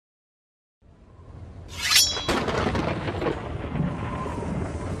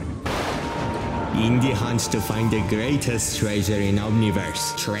in the hunt to find the greatest treasure in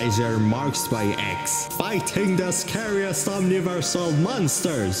Omniverse, treasure marked by X, fighting the scariest omniversal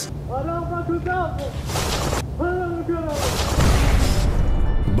monsters.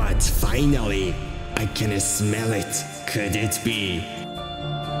 But finally, I can smell it. Could it be?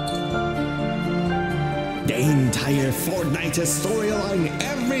 The entire Fortnite storyline,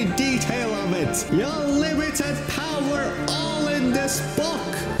 every detail of it, your limited power, all in this book.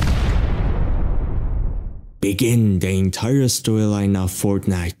 Begin the entire storyline of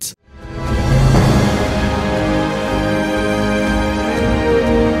Fortnite.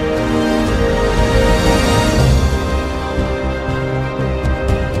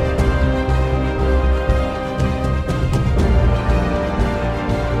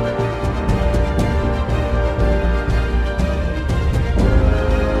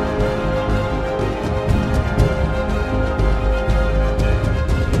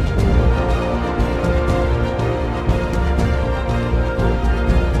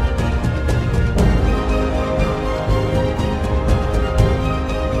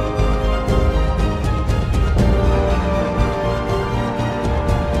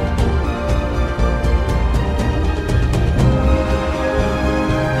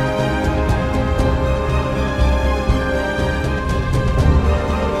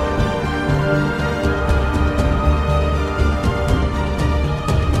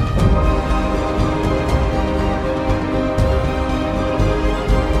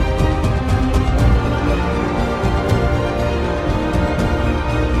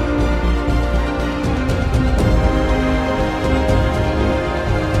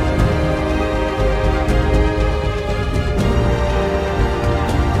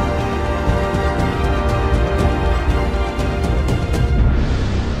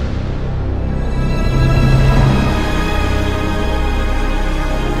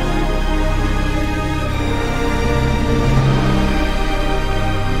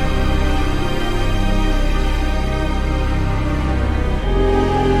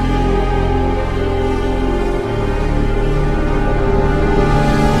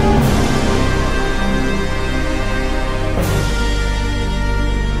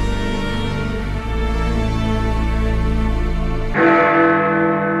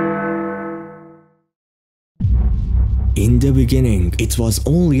 In the beginning, it was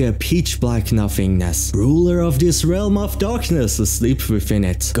only a pitch-black nothingness, ruler of this realm of darkness asleep within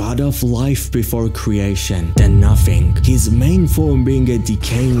it, god of life before creation, the Nothing, his main form being a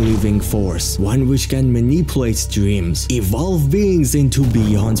decaying living force, one which can manipulate dreams, evolve beings into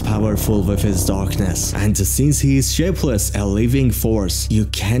beyond powerful with his darkness, and since he is shapeless, a living force, you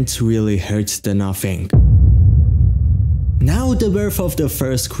can't really hurt the Nothing. Now the birth of the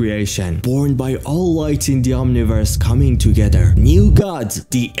first creation, born by all light in the Omniverse coming together. New god,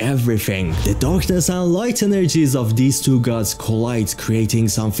 the everything. The darkness and light energies of these two gods collide, creating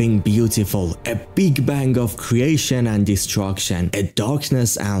something beautiful. A big bang of creation and destruction. A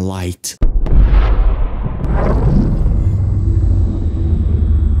darkness and light.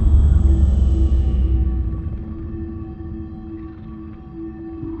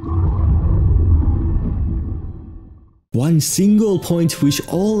 One single point which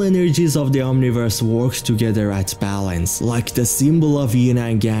all energies of the Omniverse work together at balance, like the symbol of yin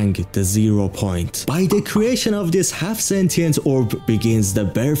and yang, the 0 point. By the creation of this half-sentient orb begins the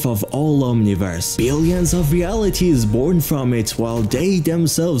birth of all Omniverse. Billions of realities born from it, while they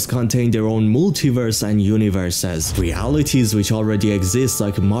themselves contain their own multiverse and universes. Realities which already exist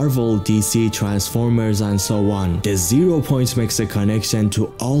like Marvel, DC, Transformers and so on. The 0 point makes a connection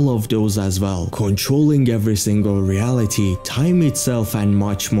to all of those as well, controlling every single reality, time itself and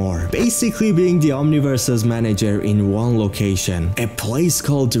much more. Basically being the Omniverse's manager in one location, a place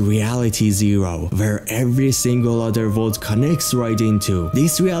called Reality Zero, where every single other world connects right into.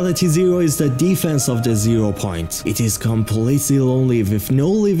 This Reality Zero is the defense of the 0 point. It is completely lonely with no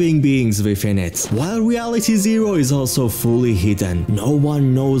living beings within it. While Reality Zero is also fully hidden, no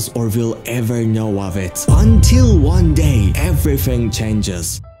one knows or will ever know of it. Until one day, everything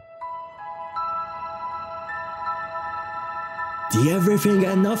changes. The everything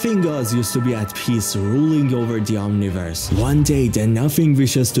and nothing gods used to be at peace, ruling over the Omniverse. One day, the Nothing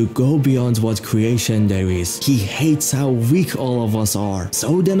wishes to go beyond what creation there is. He hates how weak all of us are.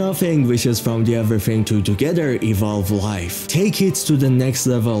 So the Nothing wishes from the everything to together evolve life. Take it to the next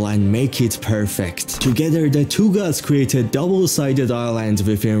level and make it perfect. Together, the two gods create a double-sided island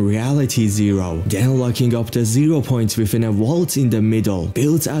within Reality Zero, then locking up the 0 point within a vault in the middle,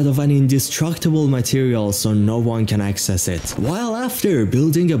 built out of an indestructible material so no one can access it. While while after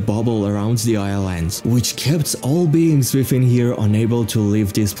building a bubble around the island, which kept all beings within here unable to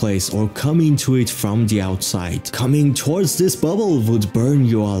leave this place or come into it from the outside. Coming towards this bubble would burn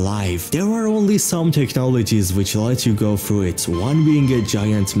you alive. There are only some technologies which let you go through it, one being a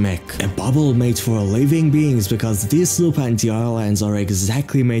giant mech, a bubble made for living beings, because this loop and the islands are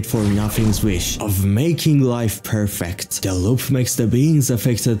exactly made for Nothing's wish of making life perfect. The loop makes the beings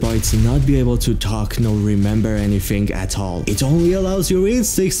affected by it not be able to talk nor remember anything at all. It only allows your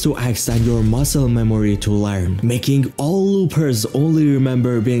instincts to act and your muscle memory to learn, making all loopers only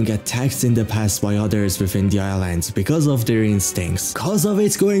remember being attacked in the past by others within the island because of their instincts. Cause of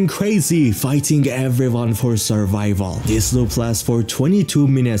it going crazy, fighting everyone for survival. This loop lasts for 22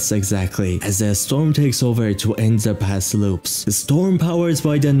 minutes exactly, as a storm takes over to end the past loops. The storm powered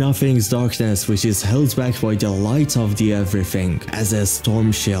by the Nothing's darkness, which is held back by the light of the everything, as a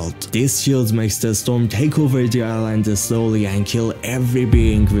storm shield. This shield makes the storm take over the island slowly and kill every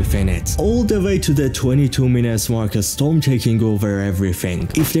being within it. All the way to the 22 minutes mark, a storm taking over everything.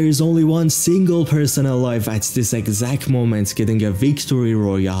 If there is only one single person alive at this exact moment getting a victory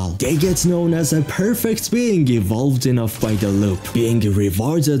royale, they get known as a perfect being evolved enough by the loop, being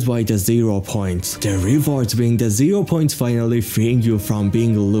rewarded by the 0 point. The reward being the 0 point finally freeing you from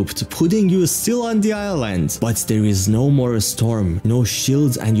being looped, putting you still on the island. But there is no more storm, no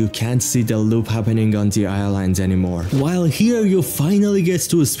shield, and you can't see the loop happening on the island anymore. While here you finally get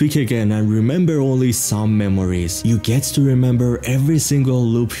to speak again and remember only some memories. You get to remember every single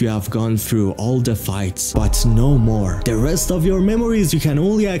loop you have gone through, all the fights, but no more. The rest of your memories you can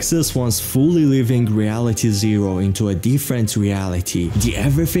only access once fully leaving reality 0 into a different reality. The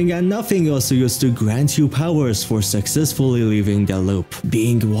everything and nothing also used to grant you powers for successfully leaving the loop.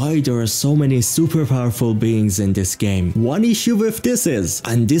 Being why there are so many super powerful beings in this game. One issue with this is,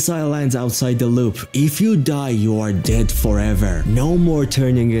 on this island outside the loop, if you die you are dead forever. No more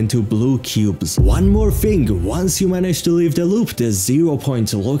turning into blue cubes. One more thing, once you manage to leave the loop, the 0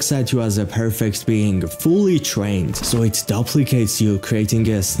 point looks at you as a perfect being, fully trained, so it duplicates you, creating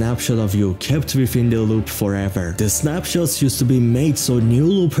a snapshot of you kept within the loop forever. The snapshots used to be made so new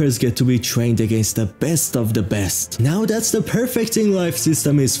loopers get to be trained against the best of the best. Now that the perfecting life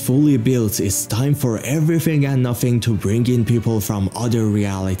system is fully built, it's time for everything and nothing to bring in people from other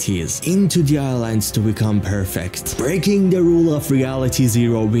realities into the islands to become perfect. Breaking the rule of reality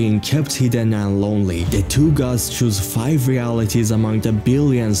 0 being kept hidden and lonely, the two gods choose 5 realities among the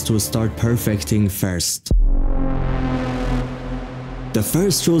billions to start perfecting first. The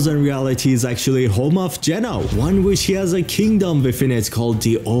first chosen reality is actually home of Geno, one which he has a kingdom within it called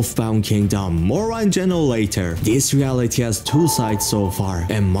the Oathbound Kingdom. More on Geno later. This reality has 2 sides so far,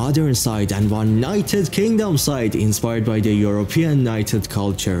 a modern side and one Knighted Kingdom side inspired by the European Knighted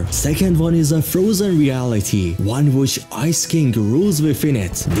culture. Second one is a frozen reality, one which Ice King rules within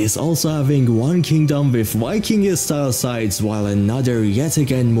it. This also having one kingdom with Viking style sides while another yet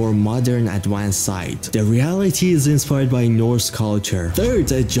again more modern advanced side. The reality is inspired by Norse culture.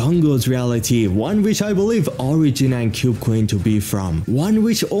 Third, a jungled reality, one which I believe Origin and Cube Queen to be from. One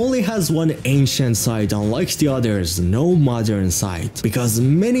which only has one ancient side, unlike the others, no modern side. Because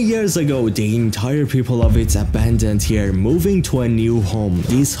many years ago, the entire people of it abandoned here, moving to a new home.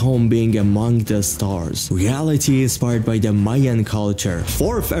 This home being among the stars. Reality inspired by the Mayan culture.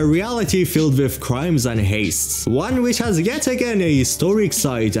 Fourth, a reality filled with crimes and hastes. One which has yet again a historic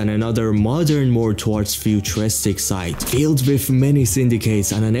side and another modern, more towards futuristic side. Filled with many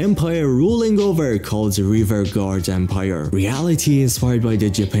syndicates and an empire ruling over called River Guard Empire. Reality inspired by the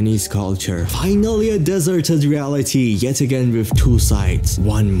Japanese culture. Finally, a deserted reality yet again with 2 sides.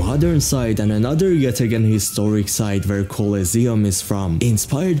 One modern side and another yet again historic side where Colosseum is from,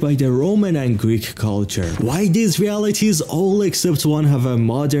 inspired by the Roman and Greek culture. Why these realities all except one have a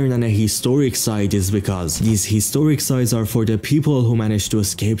modern and a historic side is because these historic sides are for the people who managed to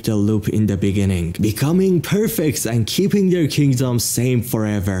escape the loop in the beginning, becoming perfect and keeping their kingdoms same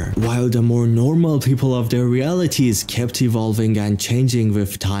forever, while the more normal people of their realities kept evolving and changing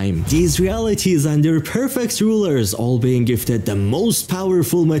with time. These realities and their perfect rulers all being gifted the most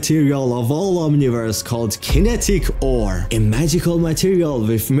powerful material of all Omniverse called kinetic ore, a magical material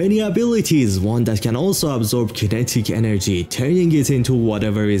with many abilities, one that can also absorb kinetic energy, turning it into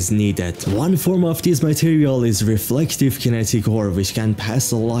whatever is needed. One form of this material is reflective kinetic ore, which can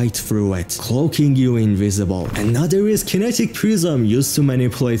pass light through it, cloaking you invisible. Another is kinetic prism, them used to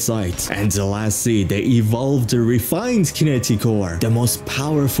manipulate light. And lastly, they evolved the refined kinetic ore, the most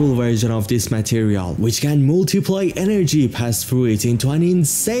powerful version of this material, which can multiply energy passed through it into an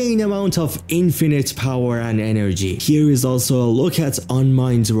insane amount of infinite power and energy. Here is also a look at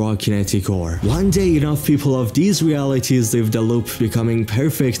unmined raw kinetic ore. One day enough people of these realities live the loop, becoming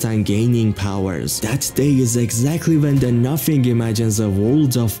perfect and gaining powers. That day is exactly when the nothing imagines a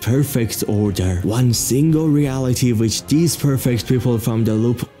world of perfect order. One single reality which these perfect people from the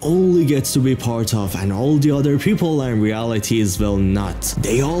loop only get to be part of, and all the other people and realities will not.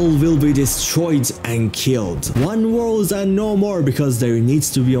 They all will be destroyed and killed. One world and no more, because there needs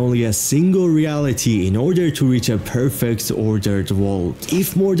to be only a single reality in order to reach a perfect ordered world.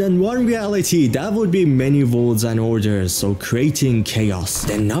 If more than one reality, that would be many worlds and orders, so creating chaos.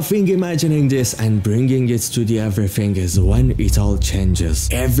 The nothing imagining this and bringing it to the everything is when it all changes.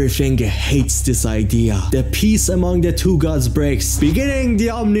 Everything hates this idea. The peace among the two gods breaks, beginning the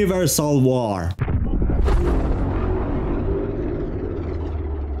omniversal war.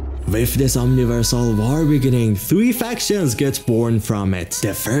 With this omniversal war beginning, three factions get born from it.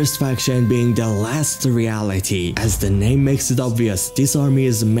 The first faction being the last reality. As the name makes it obvious, this army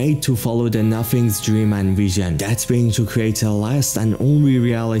is made to follow the nothing's dream and vision, that being to create a last and only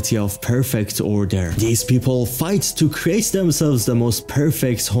reality of perfect order. These people fight to create themselves the most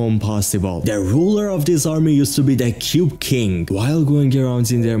perfect home possible. The ruler of this army used to be the Cube King, while going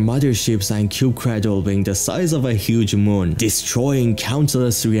around in their motherships and Cube Cradle being the size of a huge moon, destroying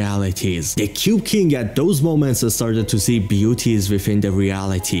countless realities. The Cube King at those moments started to see beauties within the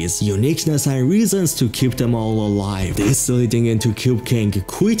realities, uniqueness and reasons to keep them all alive. This leading into Cube King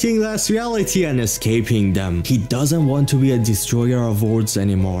quitting last reality and escaping them. He doesn't want to be a destroyer of worlds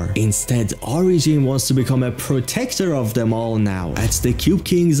anymore. Instead, Origin wants to become a protector of them all now. At the Cube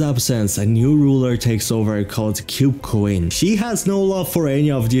King's absence, a new ruler takes over called Cube Queen. She has no love for any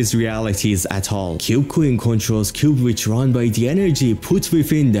of these realities at all. Cube Queen controls cube which run by the energy put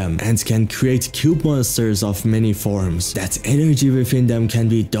within them, and can create cube monsters of many forms. That energy within them can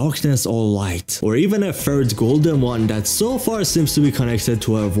be darkness or light, or even a third golden one that so far seems to be connected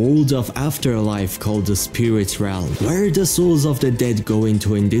to a world of afterlife called the Spirit Realm, where the souls of the dead go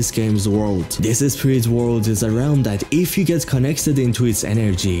into in this game's world. This spirit world is a realm that if you get connected into its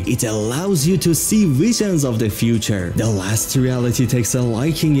energy, it allows you to see visions of the future. The last reality takes a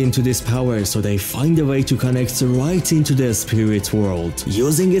liking into this power, so they find a way to connect right into the spirit world,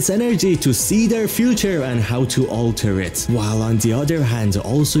 using its energy to see their future and how to alter it, while on the other hand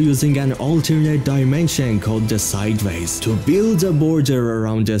also using an alternate dimension called the Sideways to build a border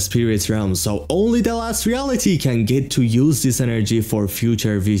around the spirit realm, so only the last reality can get to use this energy for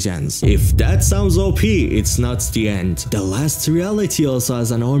future visions. If that sounds OP, it's not the end. The last reality also has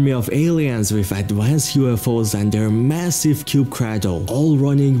an army of aliens with advanced UFOs and their massive cube cradle, all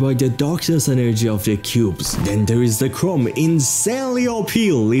running by the darkness energy of the cubes. Then there is the Chrome, insanely OP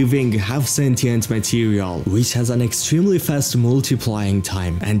living half-sentient material, which has an extremely fast multiplying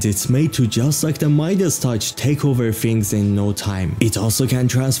time, and it's made to, just like the Midas touch, take over things in no time. It also can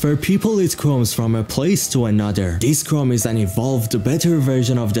transfer people it chromes from a place to another. This chrome is an evolved, better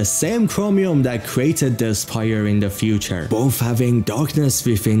version of the same chromium that created the Spire in the future, both having darkness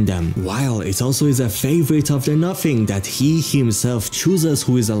within them, while it also is a favorite of the Nothing that he himself chooses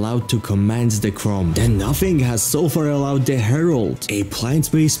who is allowed to command the chrome. The Nothing has so far allowed the Herald, a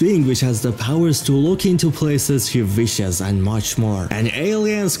plant-based being which has the powers to look into places he wishes and much more, an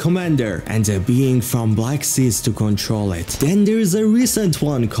aliens commander, and a being from Black Seas to control it. Then there is a recent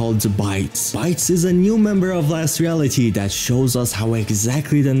one called Bites. Bites is a new member of Last Reality that shows us how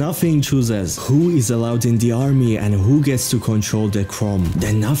exactly the Nothing chooses who is allowed in the army and who gets to control the chrome.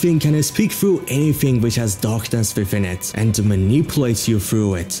 The Nothing can speak through anything which has darkness within it and manipulate you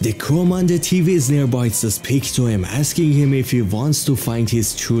through it. The chrome on the TVs nearby speak to him, asking him if he wants to find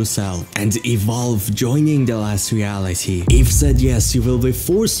his true self and evolve, joining the Last Reality. If said yes, you will be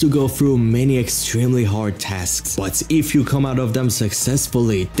forced to go through many extremely hard tasks, but if you come out of them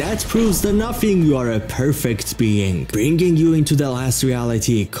successfully, that proves the Nothing you are a perfect being, bringing you into the Last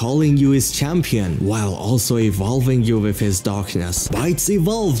Reality, calling you his champion, while also evolving you with his darkness. Bites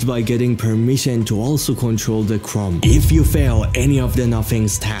evolved by getting permission to also control the chrome. If you fail any of the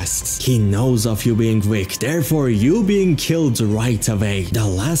Nothing's tasks, he knows of you being weak, therefore you being killed right away. The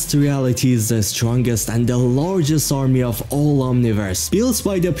last reality is the strongest and the largest army of all Omniverse, built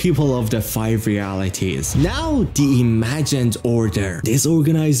by the people of the 5 realities. Now, the Imagined Order. This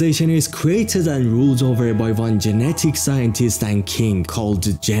organization is created and ruled over by one genetic scientist and king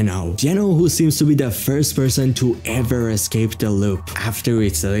called Geno. Geno, who seems to be the first person to ever escape the loop, after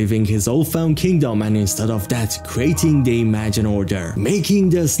it leaving his old-found kingdom and instead of that creating the Imagined Order, making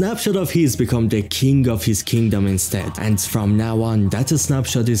the snapshot of his become the king of his kingdom instead. And from now on, that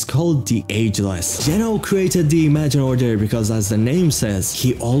snapshot is called the Ageless. Geno created the Imagined Order because, as the name says,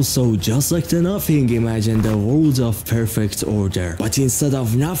 he also, just like the Nothing, imagined a world of perfect order. But instead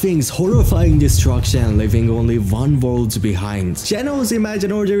of Nothing's horrifying destruction, leaving only one world behind. Geno's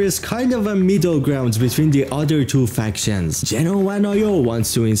Imagined Order is kind of a middle ground between the other 2 factions. Geno and Io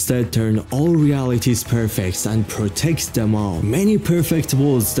wants to instead turn all realities perfect and protect them all. Many perfect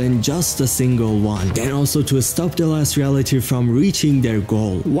worlds than just a single one. Then also to stop the last reality from reaching their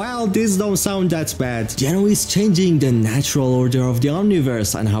goal. While this don't sound that bad, Geno is changing the natural order of the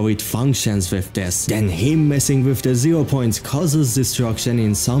Omniverse and how it functions with this. Then him messing with the 0 point causes destruction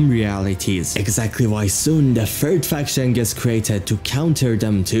in some realities. Exactly why soon the 3rd faction gets created to counter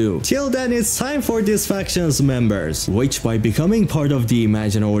them too. Till then, it's time for this faction's members, which by becoming part of the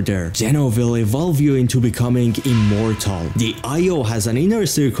Imagined Order, Geno will evolve you into becoming immortal. The Io has an inner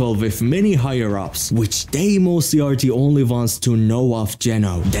circle with many higher-ups, which they mostly are the only ones to know of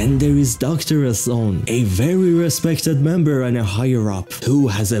Geno. Then there is Dr. Asone, a very respected member and a higher-up, who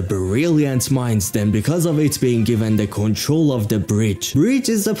has a brilliant mind, then because of it being given the control of the bridge. Bridge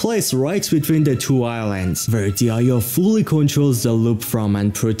is the place right between the 2 islands, where the Io fully controls the loop from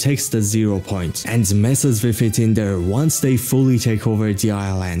and protects the 0 point, and messes with it in there once they fully take over the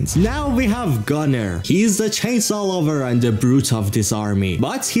island. Now we have Gunner. He is the chainsaw lover and the brute of this army,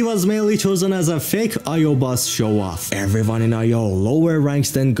 but he was mainly chosen as a fake Io boss show-off. Everyone in Io, lower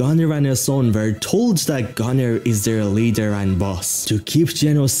ranks than Gunner and Asone, were told that Gunner is their leader and boss, to keep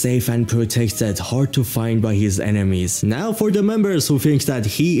Geno safe and protected, hard to find by his enemies. Now for the members who think that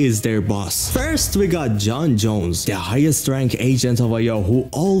he is their boss. First we got John Jones, the highest rank agent of Io, who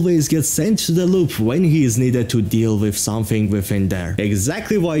always gets sent to the loop when he is needed to deal with something within there.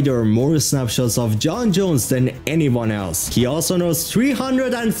 Exactly why there are more snapshots of John Jones than anyone else. He also knows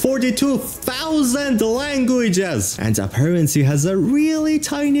 342,000 languages, and apparently has a really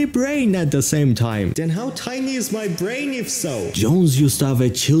tiny brain at the same time. Then how tiny is my brain if so? Jones used to have a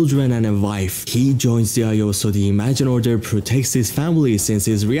children and a wife. He joins the Io so the Imagined Order protects his family, since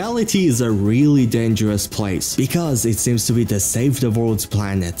his reality is a really dangerous place, because it seems to be the Save the World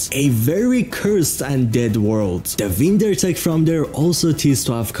planet, a very cursed and dead world. The Wintertech from there also teased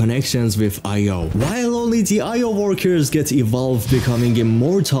to have connections with Io, while only the Io workers get evolved, becoming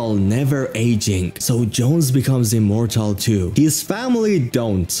immortal, never aging. So Jones becomes immortal too. His family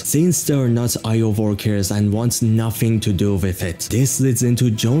don't, since they are not Io workers and want nothing to do with it. This leads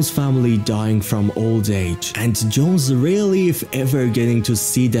into Jones' family dying from old age, and Jones rarely if ever getting to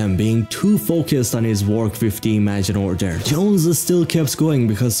see them, being too focused on his work with the Imagined Order. Jones still kept going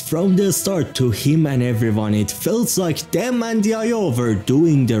because from the start, to him and everyone, it felt like them and the Io were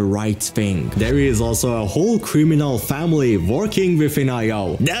doing the right thing. There is also a whole criminal family working within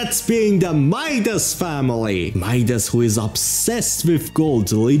Io, that's being the Midas family. Midas, who is obsessed with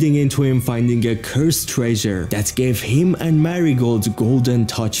gold, leading into him finding a cursed treasure that gave him and Marigold golden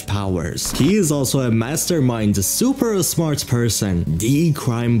touch powers. He is also a mastermind, super smart person, the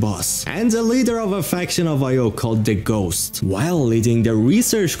crime boss, and the leader of a faction of Io called the Ghost, while leading the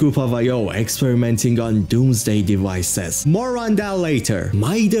research group of Io experimenting on doomsday devices. More on that later.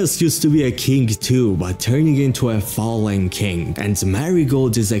 Midas used to be a king too, but turning into a fallen king, and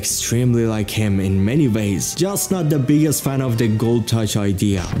Marigold is extremely like him in many ways, just not the biggest fan of the gold touch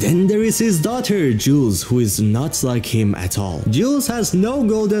idea. Then there is his daughter Jules, who is not like him at all. Jules has no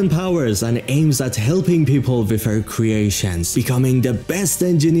golden powers and aims at helping people with her creations, becoming the best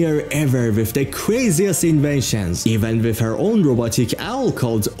engineer ever with the craziest inventions, even with her own robotic owl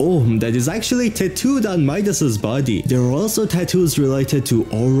called Ohm that is actually tattooed on Midas's body. There are also tattoos related to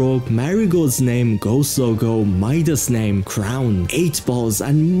Oro, Marigold's name, Ghost logo, Midas name, crown, 8 balls,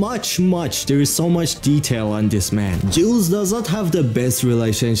 and much. There is so much detail on this man. Jules does not have the best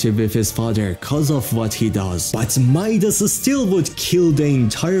relationship with his father cause of what he does, but Midas still would kill the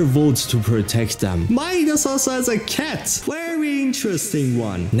entire world to protect them. Midas also has a cat, very very interesting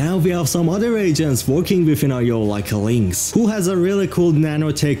one. Now we have some other agents working within IO like Lynx, who has a really cool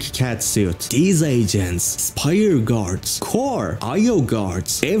nanotech cat suit. These agents, Spire Guards, Core, IO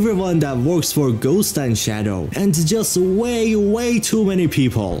Guards, everyone that works for Ghost and Shadow, and just way too many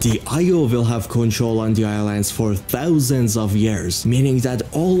people. The IO will have control on the islands for thousands of years, meaning that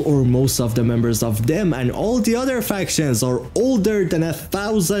all or most of the members of them and all the other factions are older than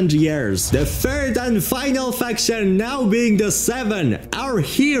 1,000 years. The third and final faction now being the Seven, our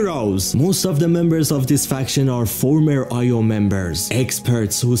heroes. Most of the members of this faction are former IO members,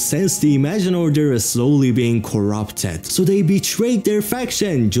 experts who sense the Imagine Order is slowly being corrupted, so they betrayed their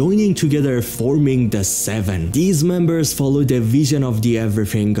faction, joining together forming the Seven. These members follow the vision of the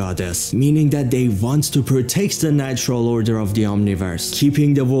Everything Goddess, meaning that they want to protect the natural order of the Omniverse,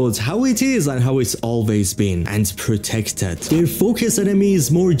 keeping the world how it is and how it's always been, and protected. Their focus enemy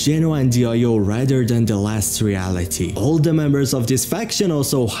is more Geno and the IO rather than the last reality. All the members of this faction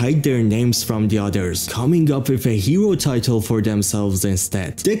also hide their names from the others, coming up with a hero title for themselves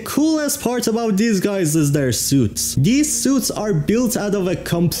instead. The coolest part about these guys is their suits. These suits are built out of a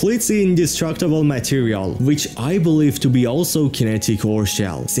completely indestructible material, which I believe to be also kinetic ore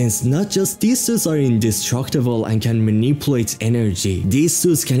shell, since not just these suits are indestructible and can manipulate energy, these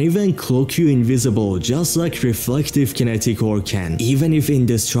suits can even cloak you invisible just like reflective kinetic ore can, even if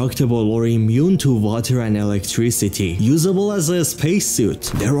indestructible or immune to water and electricity, usable as a spacesuit.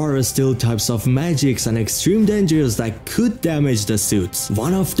 There are still types of magics and extreme dangers that could damage the suits.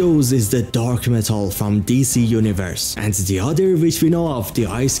 One of those is the dark metal from DC Universe, and the other which we know of, the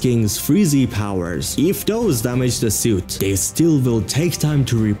Ice King's freezy powers. If those damage the suit, they still will take time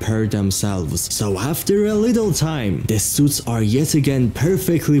to repair themselves, so after a little time, the suits are yet again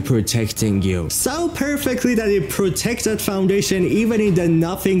perfectly protecting you. So perfectly that it protected Foundation even in the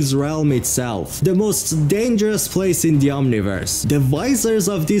Nothing's realm itself, the most dangerous place in the Omniverse. The visors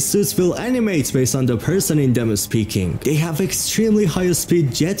of these suits will animate based on the person in them speaking. They have extremely high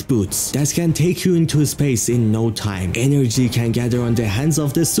speed jet boots that can take you into space in no time. Energy can gather on the hands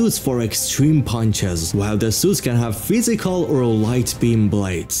of the suits for extreme punches, while the suits can have physical or light beam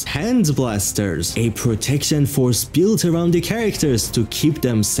blades. Hand blasters, a protection force built around the characters to keep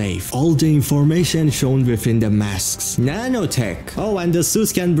them safe. All the information shown within the masks. Nanotech. Oh, and the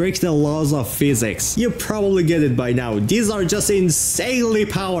suits can break the laws of physics. You probably get it by now. These are just insanely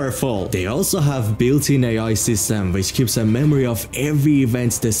powerful. They also have built-in AI system which keeps a memory of every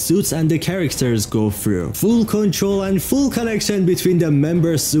event the suits and the characters go through. Full control and full connection between the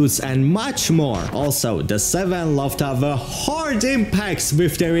member suits and much more. Also, the Seven love to have a hard impacts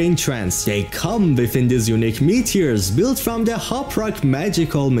with their entrance. They come within these unique meteors built from the hop rock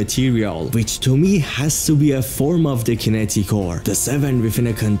magical material, which to me has to be a form of the kinetic ore. The Seven within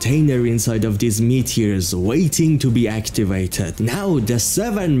a container inside of these meteors waiting to be activated. Now the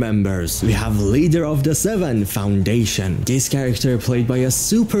Seven members. We have leader of the Seven, Foundation. This character played by a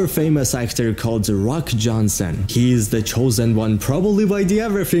super famous actor called Rock Johnson. He is the chosen one probably by the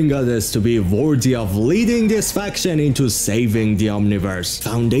Everything Goddess to be worthy of leading this faction into saving the Omniverse.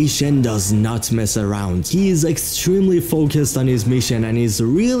 Foundation does not mess around. He is extremely focused on his mission and is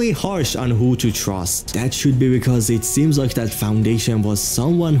really harsh on who to trust. That should be because it seems like that Foundation was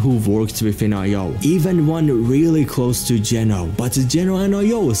someone who worked within IO, even one really close to Geno. But Geno and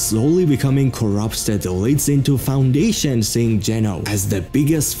IO slowly becoming corrupted leads into Foundation seeing Geno as the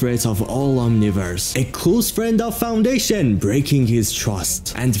biggest threat of all Omniverse. A close friend of Foundation breaking his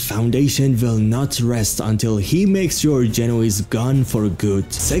trust, and Foundation will not rest until he makes sure Geno is gone for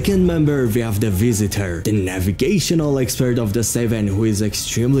good. Second member, we have the Visitor, the navigational expert of the Seven who is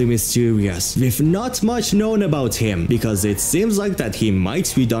extremely mysterious, with not much known about him because it seems like that he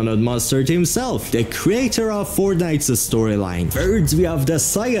might be Donald Mustard himself, the creator of Fortnite's storyline. Third, we have the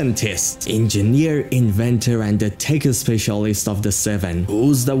Scientist, engineer, inventor, and the tech specialist of the Seven,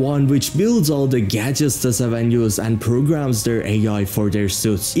 who's the one which builds all the gadgets the Seven use and programs their AI for their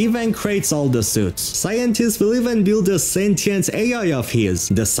suits, even creates all the suits. Scientist will even build a sentient AI of his.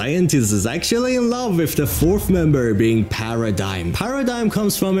 The Scientist is actually in love with the fourth member being Paradigm. Paradigm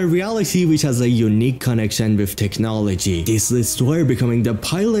comes from a reality which has a unique connection with technology. This leads to her becoming the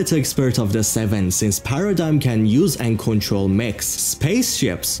pilot expert of the Seven, since Paradigm can use and control mechs,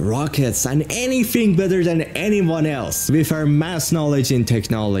 spaceships, rockets, and anything better than anyone else with her mass knowledge in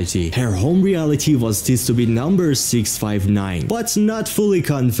technology. Her home reality was this to be number 659, but not fully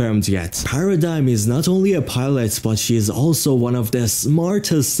confirmed yet. Paradigm is not only a pilot, but she is also one of the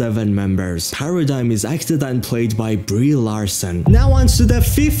smartest Seven members. Paradigm is acted and played by Brie Larson. Now on to the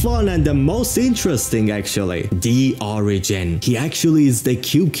fifth one and the most interesting actually, the Origin. He actually is the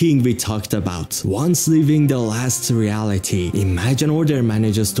Cube King we talked about. Once leaving the last reality, Imagine Order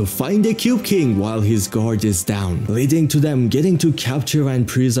manages to find the Cube King while his guard is down, leading to them getting to capture and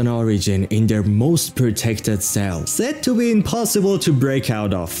prison Origin in their most protected cell, said to be impossible to break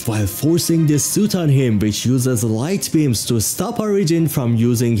out of, while forcing the suit on him which uses light beams to stop Origin from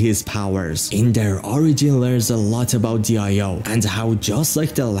using his powers. In there, Origin learns a lot about the IO and how, just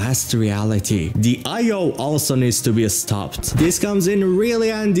like the last reality, the IO also needs to be stopped. This comes in really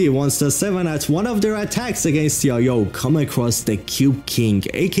handy once the 7 at one of their attacks against the IO come across the Cube King,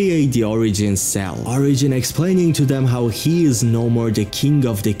 aka the Origin cell. Origin explaining to them how he is no more the king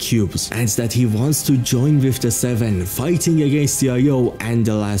of the cubes and that he wants to join with the 7 fighting against the IO and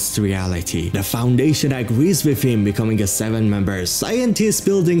the last reality. The Foundation agrees with him, becoming a 7-member scientist,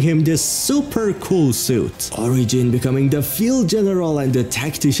 building him this super cool suit. Origin becoming the field general and the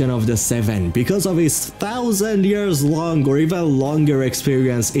tactician of the 7 because of his 1,000 years long or even longer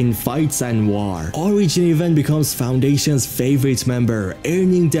experience in fights and war. Origin even becomes Foundation's favorite member,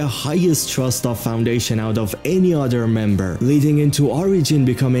 earning the highest trust of Foundation out of any other member, leading into Origin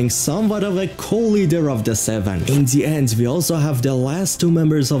becoming somewhat of a co-leader of the 7. In the end, we also have the last 2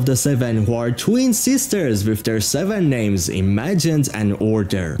 members of the 7 who are twin sisters with their 7 names, Imagined and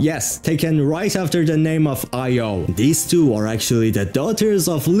Order. Yes, taken right after the name of IO. These 2 are actually the daughters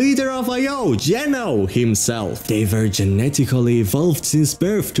of leader of IO, Geno himself. They were genetically evolved since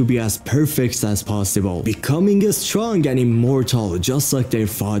birth to be as perfect as possible, becoming strong and immortal just like their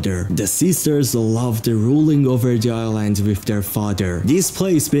father. The sisters loved ruling over the island with their father, this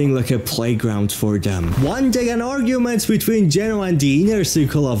place being like a playground for them. One day an argument between Geno and the inner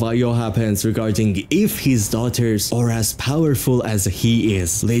circle of IO happens regarding if his daughters are as powerful as he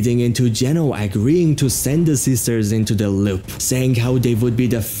is, leading into Geno agreeing to send the sisters into the loop, saying how they would be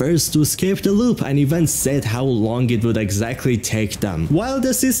the first to escape the loop and even said how long it would exactly take them. While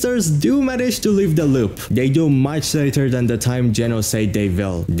the sisters do manage to leave the loop, they do much later than the time Geno said they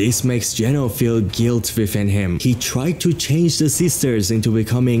will. This makes Geno feel guilt within him. He tried to change the sisters into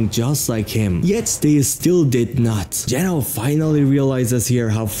becoming just like him, yet they still did not. Geno finally realizes here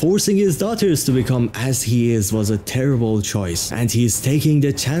how forcing his daughters to become as he is was a terrible choice, and he's taking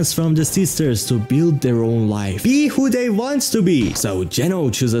the chance from the sisters to build their own life, be who they want to be. So Geno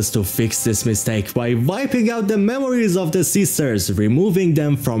chooses to fix this mistake by wiping out the memories of the sisters, removing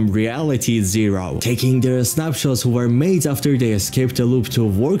them from reality 0, taking their snapshots who were made after they escaped the loop to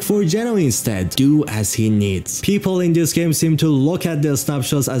work for Geno instead, do as he needs. People in this game seem to look at the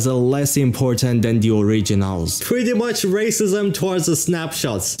snapshots as a less important than the originals. Pretty much racism towards the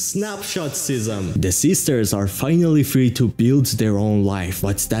snapshots. Snapshotsism. The sisters are finally free to build their own life,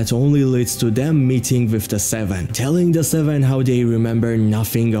 but that only leads to them meeting with the 7, telling the 7 how they remember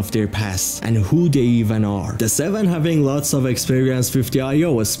nothing of their past and who they even are. The 7, having lots of experience with the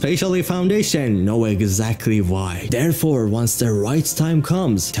IO, especially Foundation, know exactly why. Therefore, once the right time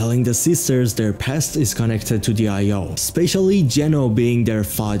comes, telling the sisters their past is connected to the IO, especially Geno being their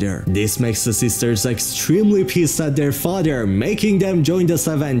father. This makes the sisters extremely pissed at their father, making them join the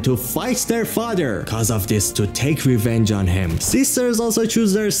 7 to fight their father, cause of this to take revenge on him. Sisters also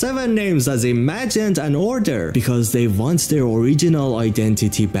choose their 7 names as Imagined and Order because they want their original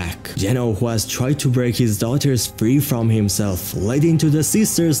identity back. Geno, who has tried to break his daughters free from himself, leading to the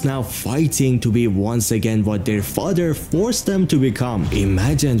sisters now fighting to be once again what their father forced them to become.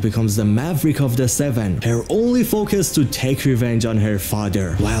 Imagined becomes the maverick of the 7, her only focus to take revenge on her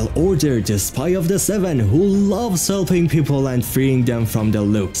father, while Order, the spy of the 7 who loves helping people and freeing them from the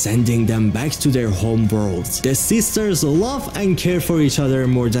loop, sending them back to their home worlds. The sisters love and care for each other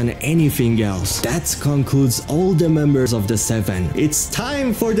more than anything else. That concludes all the members of the 7. It's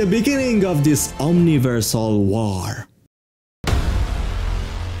time for the beginning of this omniversal war.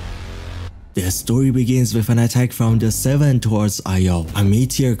 The story begins with an attack from the 7 towards IO, a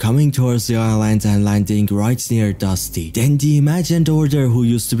meteor coming towards the island and landing right near Dusty. Then the Imagined Order, who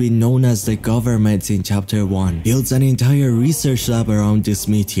used to be known as the government in chapter 1, builds an entire research lab around this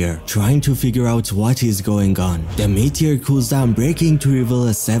meteor, trying to figure out what is going on. The meteor cools down, breaking to reveal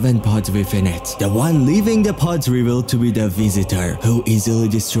a 7 pod within it. The one leaving the pod revealed to be the Visitor, who easily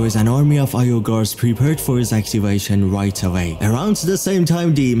destroys an army of IO guards prepared for his activation right away. Around the same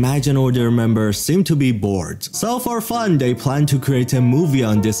time, the Imagined Order members seem to be bored. So for fun, they plan to create a movie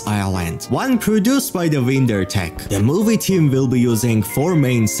on this island, one produced by the Winder Tech. The movie team will be using 4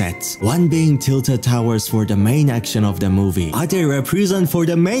 main sets, one being tilted towers for the main action of the movie, other a prison for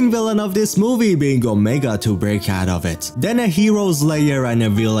the main villain of this movie being Omega to break out of it, then a hero's lair and a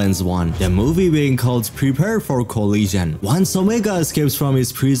villain's one, the movie being called Prepare for Collision. Once Omega escapes from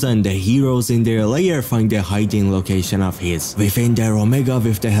his prison, the heroes in their lair find the hiding location of his. Within their Omega,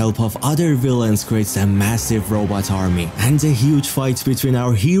 with the help of other other villains creates a massive robot army, and a huge fight between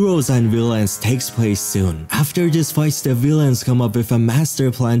our heroes and villains takes place soon. After this fight, the villains come up with a master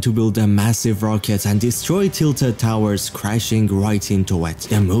plan to build a massive rocket and destroy tilted towers, crashing right into it.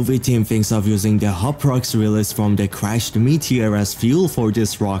 The movie team thinks of using the hop rocks released from the crashed meteor as fuel for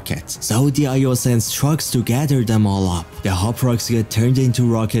this rocket, so the IO sends trucks to gather them all up. The hop rocks get turned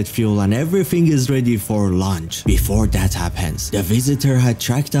into rocket fuel and everything is ready for launch. Before that happens, the visitor had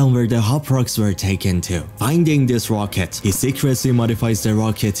tracked down where the hop rocks were taken to. Finding this rocket, he secretly modifies the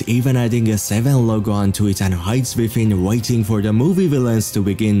rocket, even adding a 7 logo onto it, and hides within, waiting for the movie villains to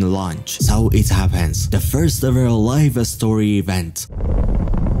begin launch. So it happens, the first ever live story event.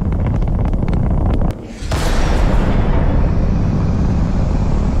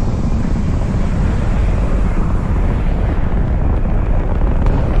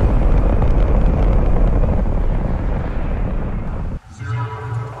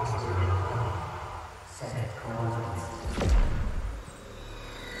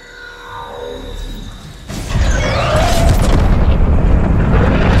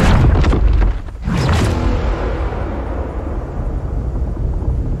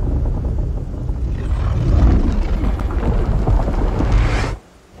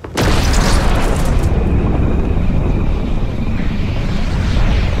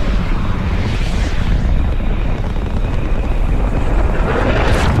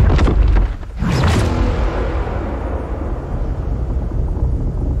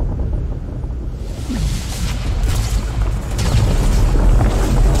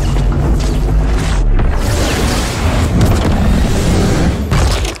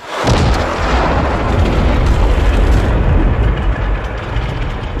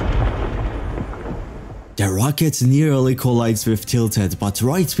 The rocket nearly collides with Tilted, but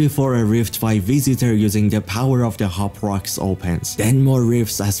right before a rift by Visitor using the power of the hop rocks opens. Then more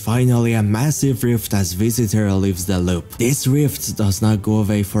rifts, as finally a massive rift as Visitor leaves the loop. This rift does not go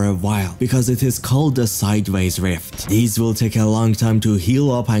away for a while, because it is called the Sideways Rift. These will take a long time to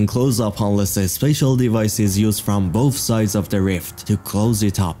heal up and close up unless a special device is used from both sides of the rift to close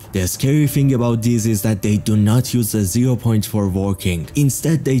it up. The scary thing about these is that they do not use the 0 point for working.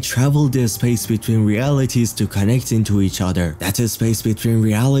 Instead, they travel the space between realities to connect into each other. That space between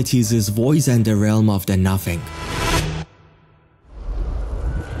realities is void and the realm of the nothing.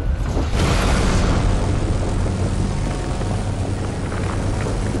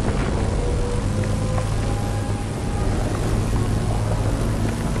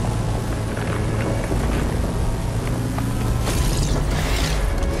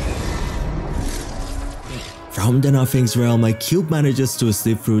 From the Nothing's realm, a cube manages to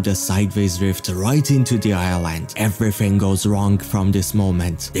slip through the Sideways Rift right into the island. Everything goes wrong from this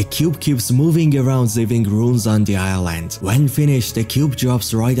moment. The cube keeps moving around, leaving runes on the island. When finished, the cube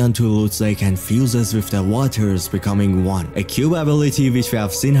drops right onto Loot Lake and fuses with the waters, becoming one. A cube ability which we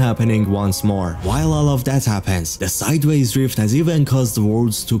have seen happening once more. While all of that happens, the Sideways Rift has even caused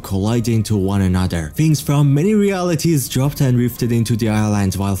worlds to collide into one another. Things from many realities dropped and rifted into the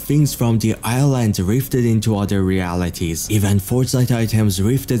island, while things from the island rifted into other realities. Even Fortnite items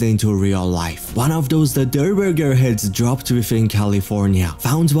rifted into real life. One of those, the Durburger heads, dropped within California,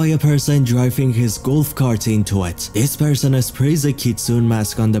 found by a person driving his golf cart into it. This person sprays a kitsune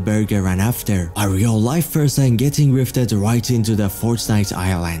mask on the burger, and after, a real life person getting rifted right into the Fortnite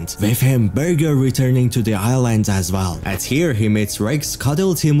island. With him, Burger returning to the island as well. At here, he meets Rex,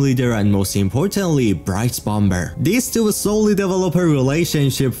 Cuddle team leader, and most importantly, Bright Bomber. These two slowly develop a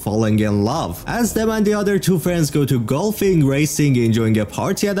relationship, falling in love, as them and the other two friends go to golfing, racing, enjoying a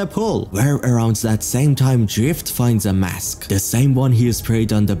party at a pool, where around that same time Drift finds a mask, the same one he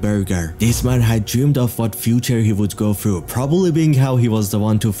sprayed on the burger. This man had dreamed of what future he would go through, probably being how he was the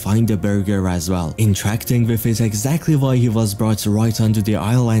one to find the burger as well. Interacting with it exactly why he was brought right onto the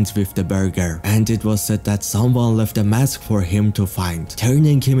island with the burger, and it was said that someone left a mask for him to find,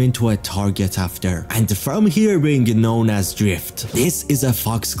 turning him into a target after, and from here being known as Drift. This is a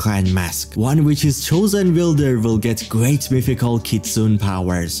Fox Clan mask, one which his chosen wielder will get great mythical kitsune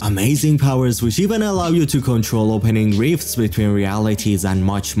powers, amazing powers which even allow you to control opening rifts between realities and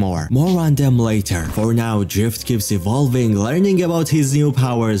much more. More on them later. For now, Drift keeps evolving, learning about his new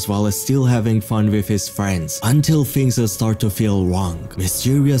powers while still having fun with his friends, until things start to feel wrong.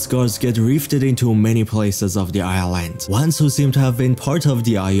 Mysterious guards get rifted into many places of the island, ones who seem to have been part of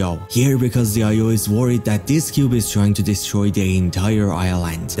the IO. Here, because the IO is worried that this cube is trying to destroy the entire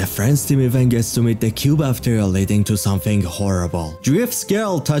island. The friends team even gets to meet the cube after after leading to something horrible. Drift's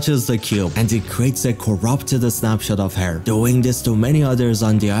girl touches the cube and it creates a corrupted snapshot of her, doing this to many others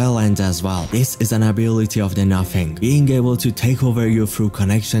on the island as well. This is an ability of the Nothing, being able to take over you through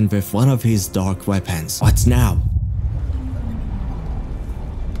connection with one of his dark weapons. But now,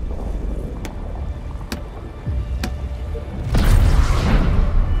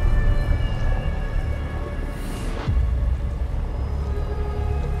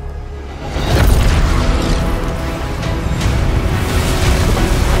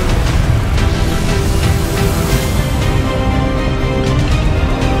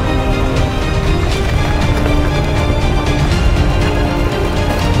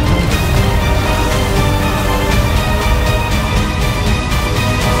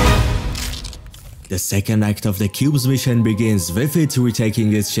 the second act of the cube's mission begins with it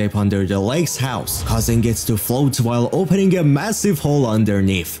retaking its shape under the lake's house, causing it to float while opening a massive hole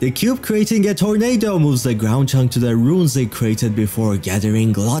underneath. The cube, creating a tornado, moves the ground chunk to the runes it created before,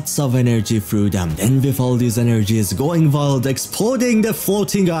 gathering lots of energy through them. Then with all these energies going wild, exploding the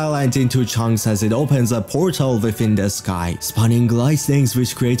floating island into chunks as it opens a portal within the sky, spawning lightnings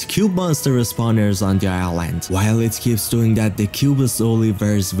which create cube monster spawners on the island. While it keeps doing that, the cube slowly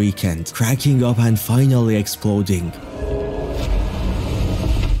wears weakened, cracking up and finally exploding.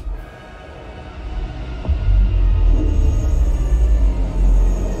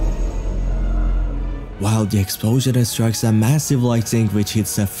 While the explosion strikes a massive lightning which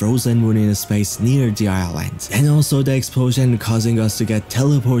hits a frozen moon in space near the island. And also the explosion causing us to get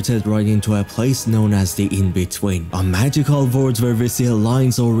teleported right into a place known as the In-Between, a magical world where we see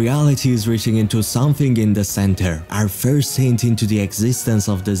lines or realities reaching into something in the center, our first hint into the existence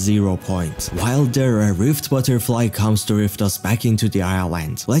of the 0 point. While there, a rift butterfly comes to rift us back into the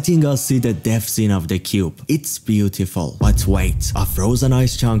island, letting us see the death scene of the cube. It's beautiful. But wait, a frozen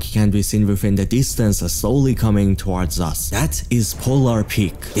ice chunk can be seen within the distance slowly coming towards us. That is Polar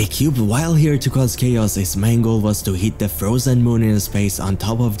Peak. The cube, while here to cause chaos, its main goal was to hit the frozen moon in space on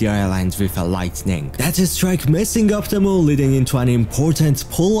top of the island with a lightning. That strike messing up the moon, leading into an important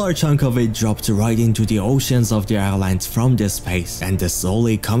polar chunk of it dropped right into the oceans of the island from the space, and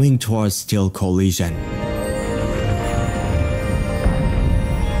slowly coming towards steel collision.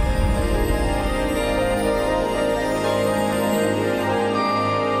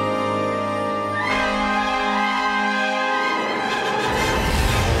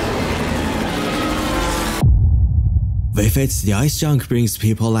 With it, the ice chunk brings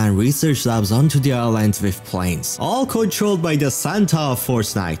people and research labs onto the island with planes, all controlled by the Santa of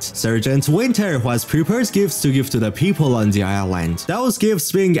Fortnite, Sergeant Winter, who has prepared gifts to give to the people on the island. Those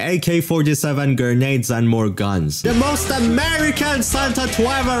gifts being AK-47 grenades and more guns. The most American Santa to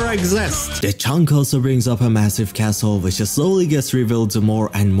ever exist! The chunk also brings up a massive castle which slowly gets revealed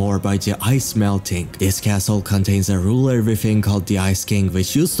more and more by the ice melting. This castle contains a ruler within called the Ice King,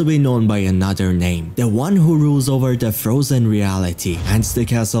 which used to be known by another name, the one who rules over the frozen reality, hence the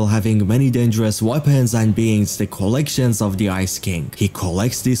castle having many dangerous weapons and beings, the collections of the Ice King. He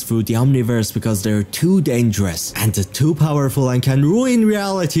collects these through the Omniverse because they're too dangerous and too powerful and can ruin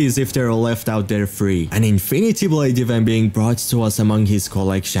realities if they're left out there free. An Infinity Blade even being brought to us among his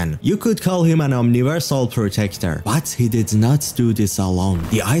collection. You could call him an Omniversal protector, but he did not do this alone.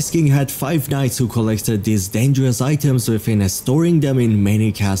 The Ice King had 5 knights who collected these dangerous items within, storing them in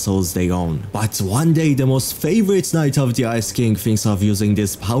many castles they own. But one day, the most favorite knight of the Ice King thinks of using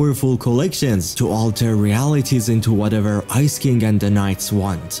these powerful collections to alter realities into whatever Ice King and the knights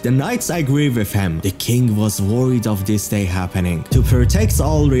want. The knights agree with him. The king was worried of this day happening. To protect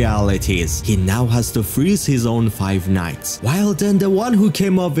all realities, he now has to freeze his own 5 knights. While then the one who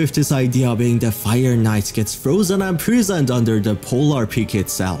came up with this idea, being the Fire Knight, gets frozen and imprisoned under the Polar Peak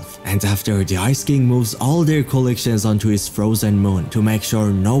itself. And after, the Ice King moves all their collections onto his frozen moon to make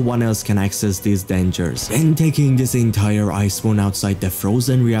sure no one else can access these dangers, then taking this entire ice moon outside the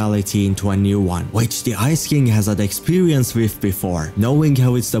frozen reality into a new one, which the Ice King has had experience with before, knowing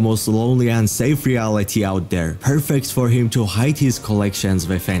how it's the most lonely and safe reality out there, perfect for him to hide his collections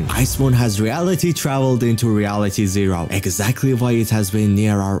within. Ice Moon has reality traveled into Reality Zero, exactly why it has been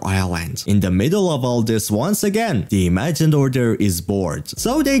near our island. In the middle of all this, once again, the Imagined Order is bored,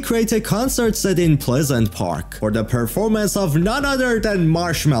 so they create a concert set in Pleasant Park for the performance of none other than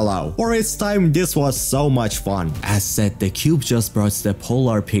Marshmallow. For its time, this was so much fun, as said, the cube just brought the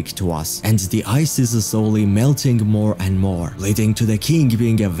polar peak to us, and the ice is slowly melting more and more, leading to the king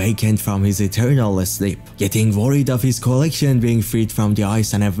being awakened from his eternal sleep, getting worried of his collection being freed from the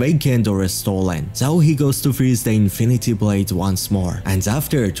ice and awakened or stolen. So he goes to freeze the infinity blade once more, and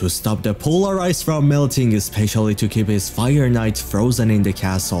after, to stop the polar ice from melting, especially to keep his fire knight frozen in the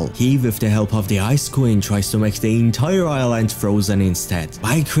castle, he, with the help of the ice queen, tries to make the entire island frozen instead,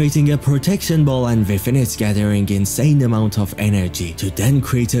 by creating a protection ball and within it gathering insane amount of energy, to then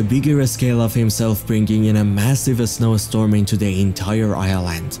create a bigger scale of himself, bringing in a massive snowstorm into the entire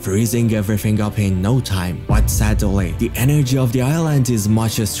island, freezing everything up in no time. But sadly, the energy of the island is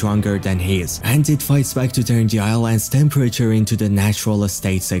much stronger than his, and it fights back to turn the island's temperature into the natural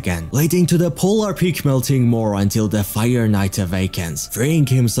states again, leading to the polar peak melting more until the fire knight awakens, freeing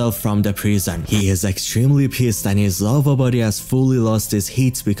himself from the prison. He is extremely pissed and his lava body has fully lost its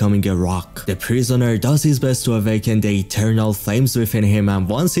heat, becoming a rock. The prisoner does his best to awaken the eternal flames within him, and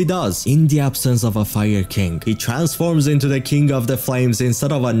once he does, in the absence of a fire king, he transforms into the king of the flames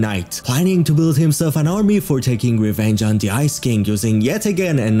instead of a knight, planning to build himself an army for taking revenge on the ice king, using yet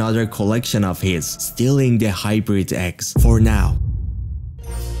again another collection of his, stealing the hybrid eggs. For now.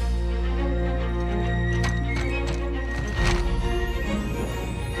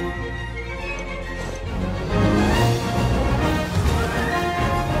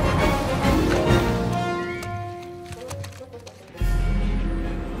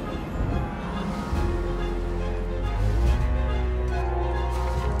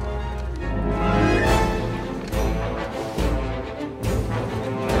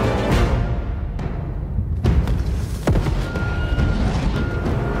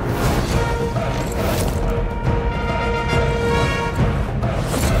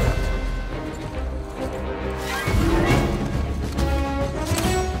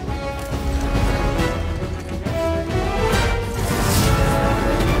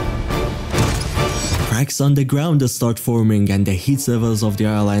 Cracks on the ground start forming, and the heat levels of the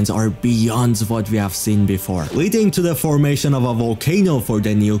islands are beyond what we have seen before, leading to the formation of a volcano for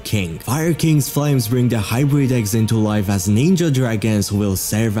the new king. Fire King's flames bring the hybrid eggs into life as ninja dragons who will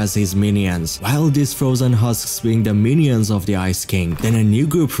serve as his minions, while these frozen husks being the minions of the Ice King. Then a new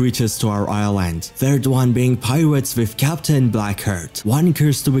group reaches to our island, third one being pirates with Captain Blackheart, one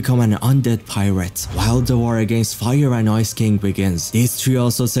cursed to become an undead pirate. While the war against Fire and Ice King begins, these three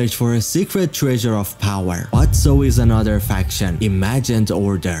also search for a secret treasure of power. But so is another faction, Imagined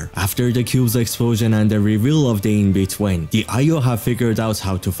Order. After the cube's explosion and the reveal of the in-between, the IO have figured out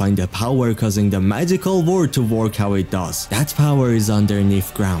how to find the power causing the magical war to work how it does. That power is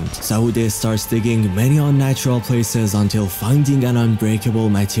underneath ground, so they start digging many unnatural places until finding an unbreakable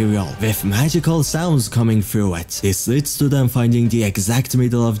material with magical sounds coming through it. This leads to them finding the exact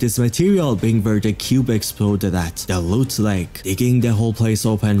middle of this material being where the cube exploded at, the Loot Lake, digging the whole place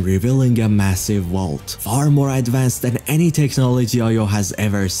open, revealing a massive vault, far more advanced than any technology IO has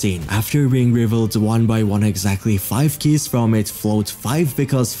ever seen. After being revealed one by one, exactly 5 keys from it float 5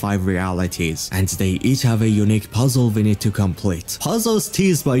 because 5 realities, and they each have a unique puzzle we need to complete. Puzzles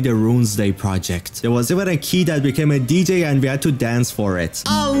teased by the Runes Day project. There was even a key that became a DJ and we had to dance for it.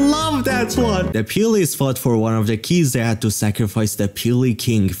 I love that one! The Peelies fought for one of the keys. They had to sacrifice the Peely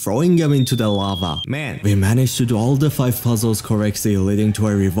King, throwing him into the lava. Man, we managed to do all the 5 puzzles correctly, leading to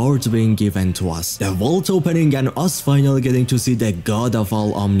a reward being given to us, the vault opening, and us finally getting to see the god of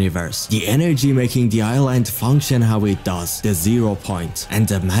all Omniverse, the energy making the island function how it does, the 0 point, and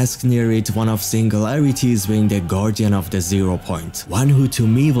the mask near it, one of Singularities, being the guardian of the 0 point, one who to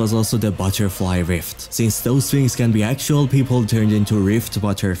me was also the butterfly rift, since those things can be actual people turned into rift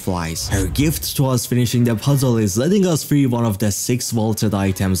butterflies. Her gift to us finishing the puzzle is letting us free one of the 6 vaulted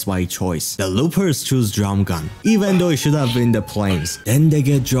items by choice. The loopers choose drum gun, even though it should have been the planes. Then they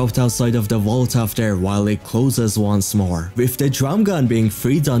get dropped outside of the vault after, while it closes once more, with the drum gun being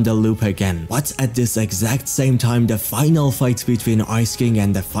freed on the loop again. But at this exact same time, the final fight between Ice King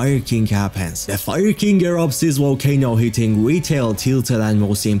and the Fire King happens. The Fire King erupts his volcano, hitting Retail, Tilted, and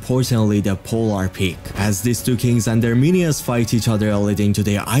most importantly the Polar Peak, as these two kings and their minions fight each other, leading to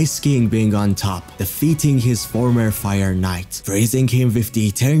the Ice King being on top, defeating his former Fire Knight, freezing him with the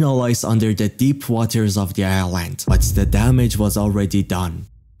eternal ice under the deep waters of the island. But the damage was already done.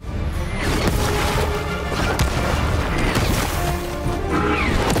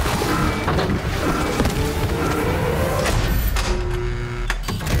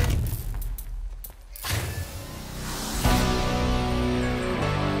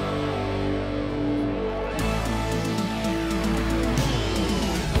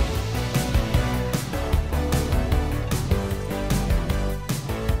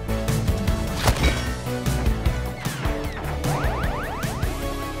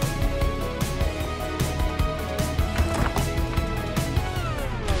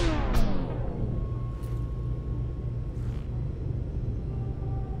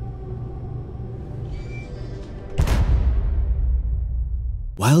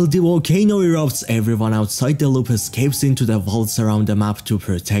 While the volcano erupts, everyone outside the loop escapes into the vaults around the map to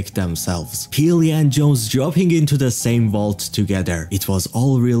protect themselves. Peely and Jones dropping into the same vault together. It was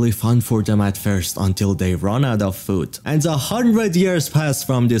all really fun for them at first until they run out of food. And 100 years pass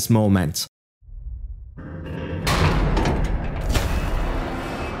from this moment.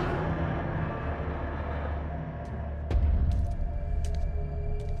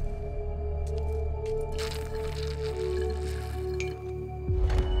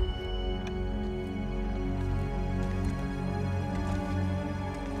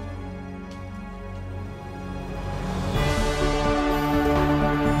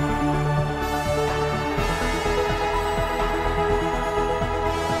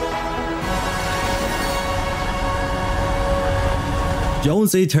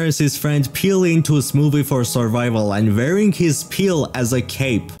 Jonesy turns his friend Peely into a smoothie for survival and wearing his peel as a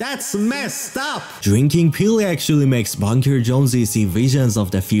cape. That's messed up! Drinking Peely actually makes Bunker Jonesy see visions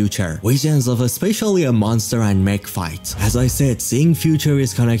of the future. Visions of especially a monster and mech fight. As I said, seeing future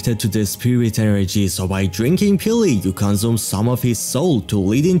is connected to the spirit energy, so by drinking Peely, you consume some of his soul to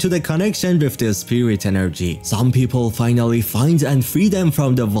lead into the connection with the spirit energy. Some people finally find and free them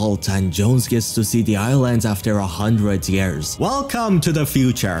from the vault, and Jones gets to see the island after 100 years. Welcome to the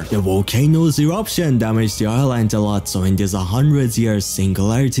future. The volcano's eruption damaged the island a lot, so in this 100 years,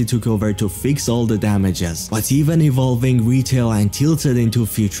 Singularity took over to fix all the damages, but even evolving retail and tilted into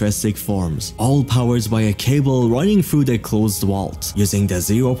futuristic forms, all powered by a cable running through the closed vault, using the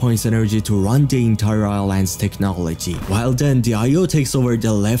 0 points energy to run the entire island's technology. While then, the IO takes over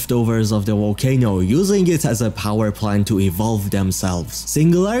the leftovers of the volcano, using it as a power plant to evolve themselves.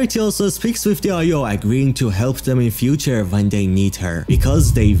 Singularity also speaks with the IO, agreeing to help them in future when they need her,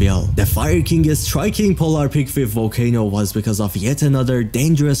 because they will. The Fire King is striking Polar Peak with Volcano was because of yet another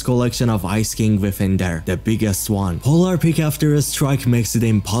dangerous collection of Ice King within there, the biggest one. Polar Peak after a strike makes it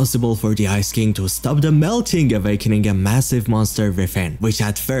impossible for the Ice King to stop the melting, awakening a massive monster within, which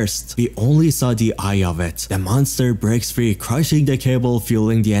at first, we only saw the eye of it. The monster breaks free, crushing the cable,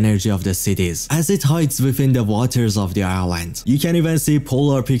 fueling the energy of the cities, as it hides within the waters of the island. You can even see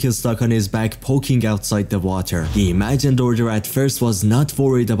Polar Peak is stuck on his back, poking outside the water. The imagined order at first was not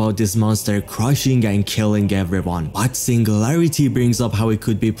worried about this monster crushing and killing everyone, but Singularity brings up how it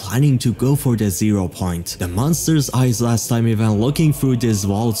could be planning to go for the 0 point. The monster's eyes last time even looking through this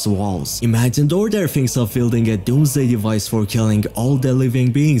vault's walls. Imagined Order thinks of building a doomsday device for killing all the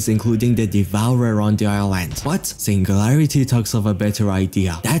living beings, including the Devourer on the island. But Singularity talks of a better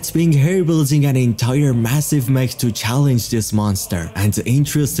idea, that being her building an entire massive mech to challenge this monster. And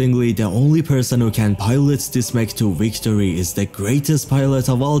interestingly, the only person who can pilot this mech to victory is the greatest pilot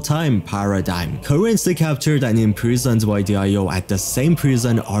of all time, Paradigm. Currently captured and imprisoned by the IO at the same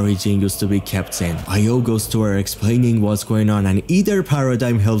prison Origin used to be kept in. IO goes to her explaining what's going on, and either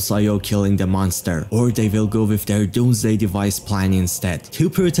Paradigm helps IO killing the monster, or they will go with their doomsday device plan instead, to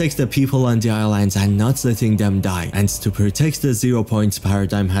protect the people on the island and not letting them die. And to protect the 0 point,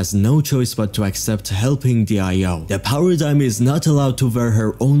 Paradigm has no choice but to accept helping the IO. The Paradigm is not allowed to wear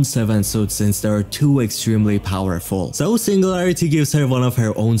her own 7 suits since they are too extremely powerful, so Singularity gives her one of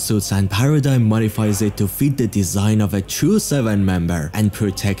her own suits, and Paradigm modifies it to fit the design of a true 7 member and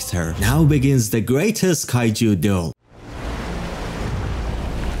protect her. Now begins the greatest kaiju duel.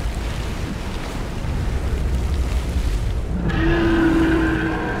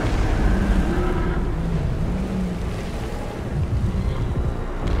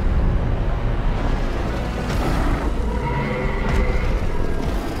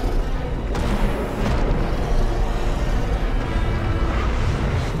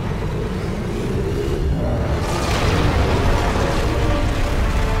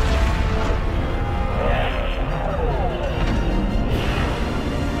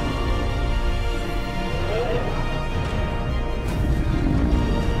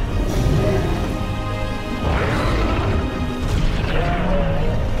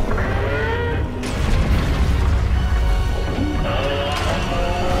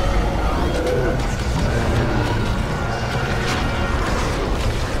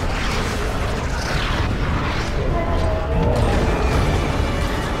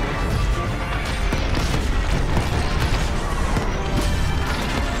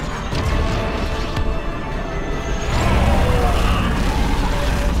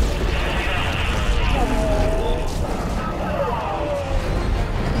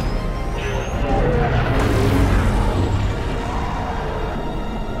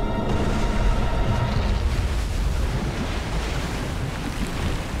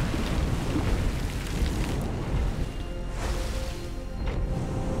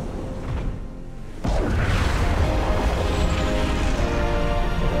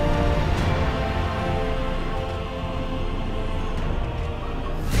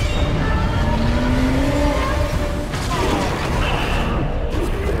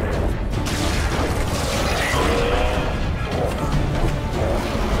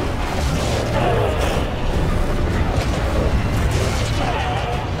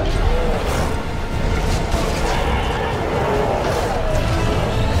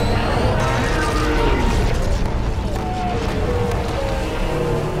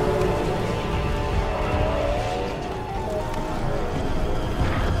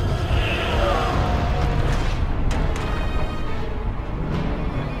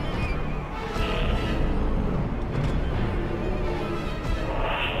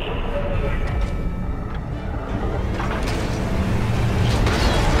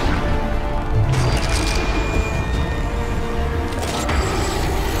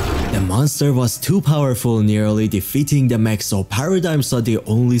 monster was too powerful, nearly defeating the mech, so Paradigm saw the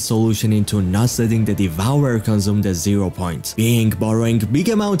only solution into not letting the Devourer consume the 0 point, being borrowing big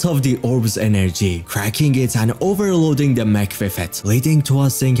amount of the orb's energy, cracking it and overloading the mech with it, leading to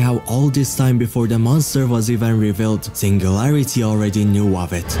us seeing how all this time before the monster was even revealed, Singularity already knew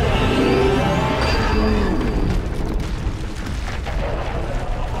of it.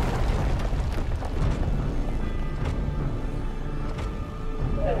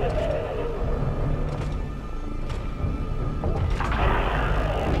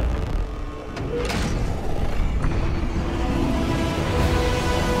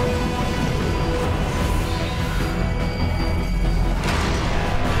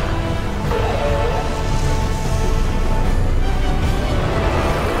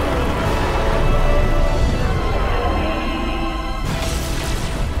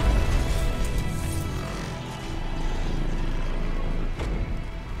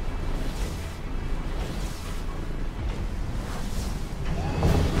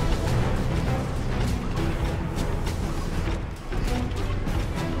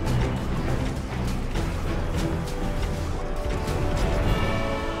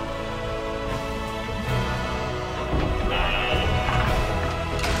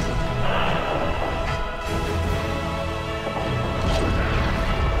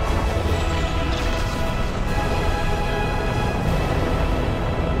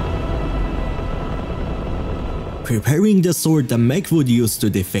 Preparing the sword the mech would use to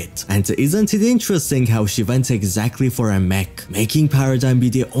defeat. And isn't it interesting how she went exactly for a mech, making Paradigm be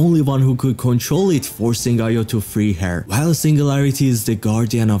the only one who could control it, forcing Io to free her, while Singularity is the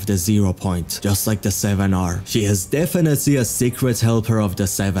guardian of the 0 point, just like the 7 are. She is definitely a secret helper of the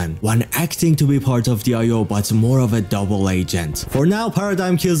 7, one acting to be part of the Io but more of a double agent. For now,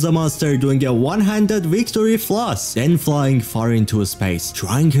 Paradigm kills the monster, doing a one-handed victory floss, then flying far into space,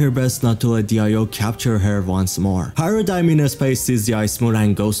 trying her best not to let the Io capture her once more. Paradigm in space sees the ice moon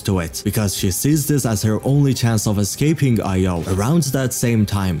and goes to it, because she sees this as her only chance of escaping Io. Around that same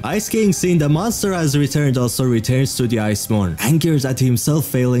time, Ice King, seeing the monster has returned, also returns to the ice moon, angered at himself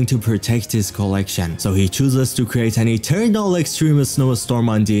failing to protect his collection, so he chooses to create an eternal extreme snowstorm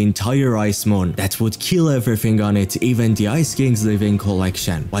on the entire ice moon that would kill everything on it, even the Ice King's living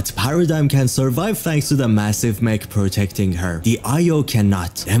collection. But Paradigm can survive thanks to the massive mech protecting her. The Io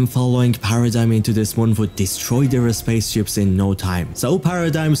cannot. Them following Paradigm into this moon would destroy their spaceships in no time, so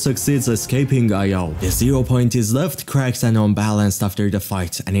Paradigm succeeds escaping Io. The 0 point is left cracked and unbalanced after the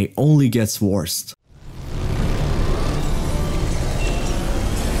fight, and it only gets worse.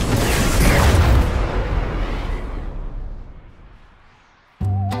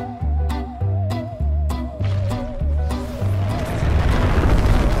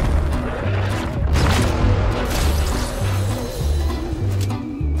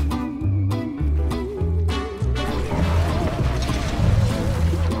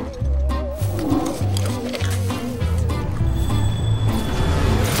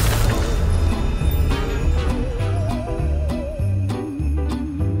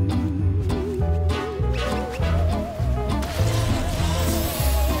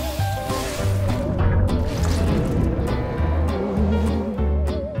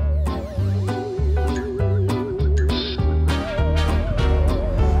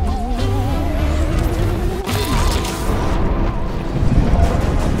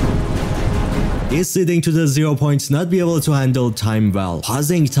 This leading to the 0 point not be able to handle time well,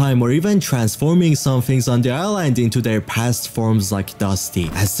 pausing time or even transforming some things on the island into their past forms like Dusty.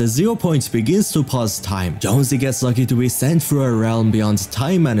 As the 0 point begins to pause time, Jonesy gets lucky to be sent through a realm beyond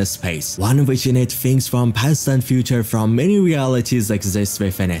time and space, one which in it things from past and future from many realities exist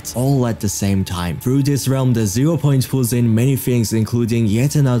within it, all at the same time. Through this realm, the 0 point pulls in many things, including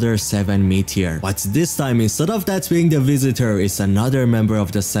yet another 7 meteor, but this time instead of that being the visitor, it's another member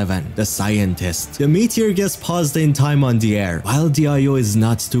of the 7, the scientist. The meteor gets paused in time on the air, while the Io is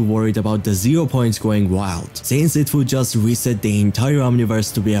not too worried about the 0 point going wild, since it would just reset the entire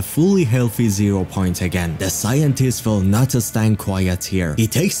omniverse to be a fully healthy 0 point again. The scientist will not stand quiet here. He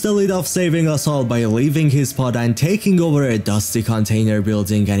takes the lead of saving us all by leaving his pod and taking over a dusty container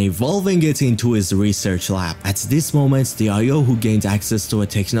building and evolving it into his research lab. At this moment, the Io who gained access to a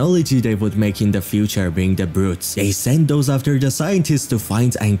technology they would make in the future, being the brutes, they send those after the scientist to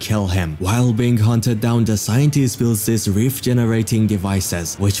find and kill him, while being being hunted down, the scientist builds these rift-generating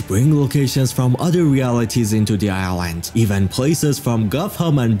devices, which bring locations from other realities into the island, even places from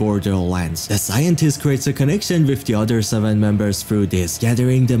Gotham and Borderlands. The scientist creates a connection with the other 7 members through this,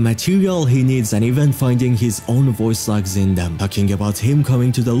 gathering the material he needs and even finding his own voice logs in them, talking about him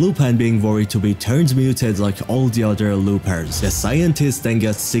coming to the loop and being worried to be turned muted like all the other loopers. The scientist then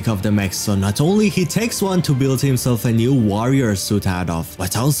gets sick of the mechs, so not only he takes one to build himself a new warrior suit out of,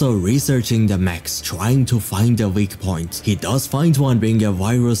 but also researching the mechs, trying to find the weak point. He does find one, being a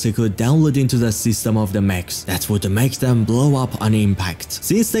virus he could download into the system of the mechs that would make them blow up on impact.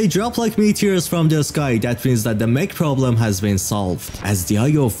 Since they drop like meteors from the sky, that means that the mech problem has been solved. As the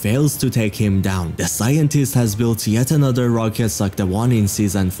IO fails to take him down, the scientist has built yet another rocket like the one in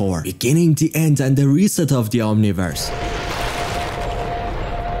Season 4, beginning the end and the reset of the Omniverse.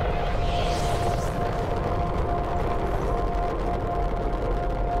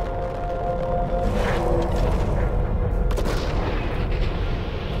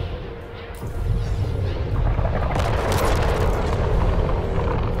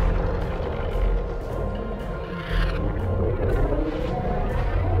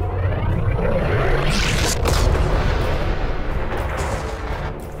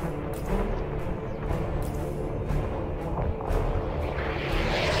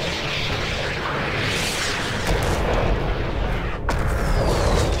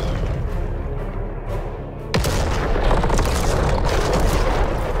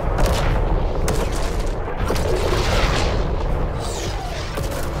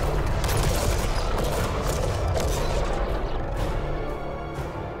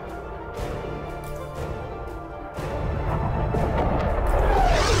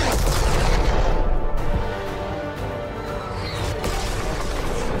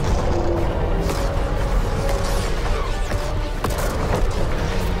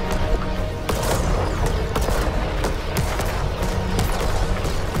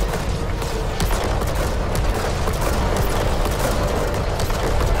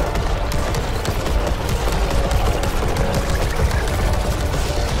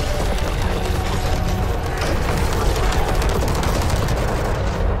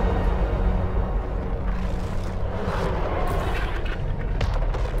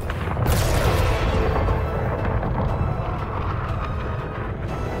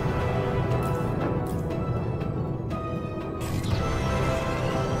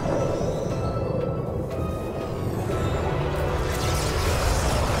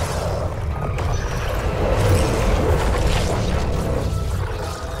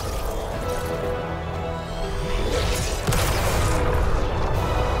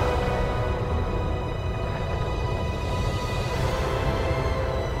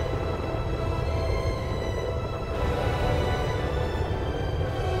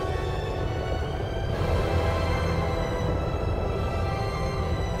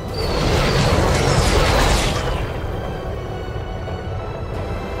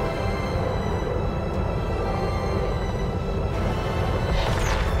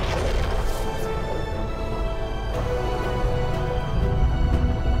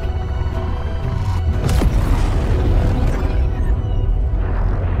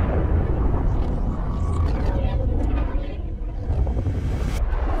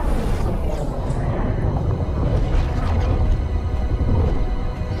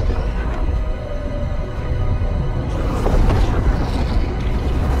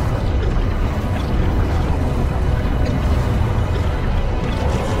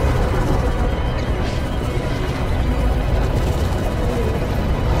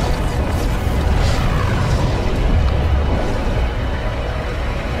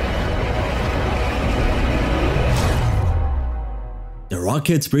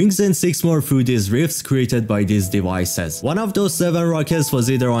 rocket brings in 6 more through these rifts created by these devices. One of those 7 rockets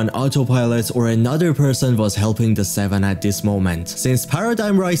was either on autopilot or another person was helping the 7 at this moment. Since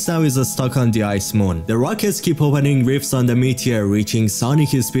Paradigm right now is stuck on the ice moon, the rockets keep opening rifts on the meteor, reaching sonic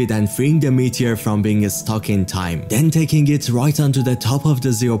speed and freeing the meteor from being stuck in time, then taking it right onto the top of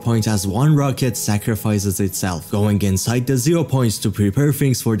the 0 point as one rocket sacrifices itself, going inside the 0 points to prepare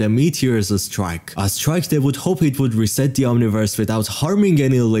things for the meteor's strike. A strike they would hope it would reset the Omniverse without harming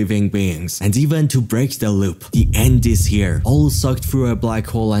any living beings, and even to break the loop. The end is here, all sucked through a black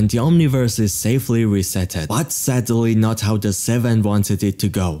hole and the Omniverse is safely resetted. But sadly not how the 7 wanted it to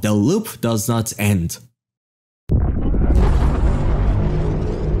go. The loop does not end.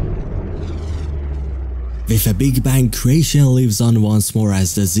 With a big bang, creation lives on once more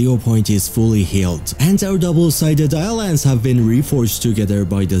as the 0 point is fully healed, and our double-sided islands have been reforged together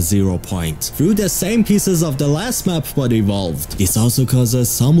by the 0 point, through the same pieces of the last map but evolved. This also causes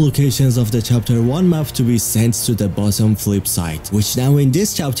some locations of the chapter 1 map to be sent to the bottom flip side, which now in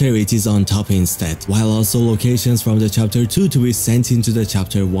this chapter it is on top instead, while also locations from the chapter 2 to be sent into the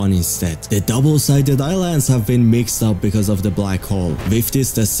chapter 1 instead. The double-sided islands have been mixed up because of the black hole. With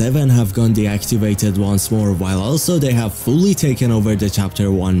this, the 7 have gone deactivated once more, while also they have fully taken over the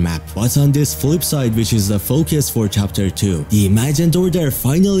chapter 1 map. But on this flip side, which is the focus for chapter 2, the imagined order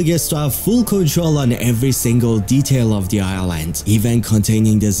finally gets to have full control on every single detail of the island, even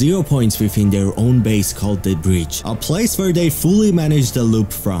containing the 0 points within their own base called the bridge, a place where they fully manage the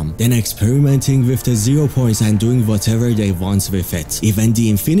loop from, then experimenting with the 0 points and doing whatever they want with it. Even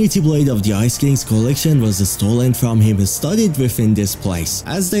the Infinity Blade of the Ice King's collection was stolen from him, studied within this place,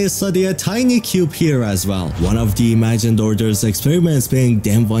 as they study a tiny cube here as well. One of the imagined order's experiments being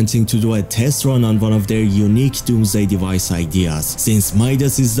them wanting to do a test run on one of their unique Doomsday device ideas. Since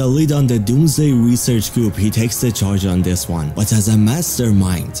Midas is the lead on the Doomsday research group, he takes the charge on this one. But as a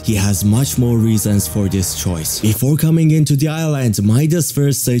mastermind, he has much more reasons for this choice. Before coming into the island, Midas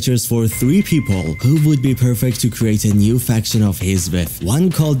first searches for 3 people who would be perfect to create a new faction of his with.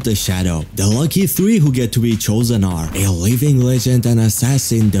 One called the Shadow. The lucky 3 who get to be chosen are a living legend and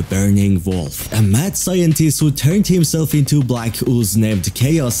assassin, the Burning Wolf, a mad scientist who turned himself into Black Ooze named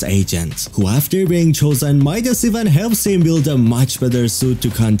Chaos Agent, who after being chosen, Midas even helps him build a much better suit to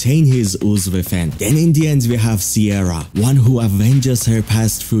contain his ooze within. Then in the end we have Sierra, one who avenges her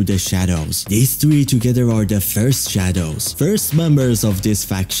past through the shadows. These 3 together are the first shadows, first members of this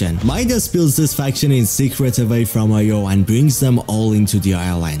faction. Midas builds this faction in secret away from Io and brings them all into the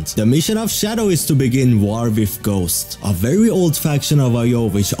island. The mission of Shadow is to begin war with Ghost, a very old faction of Io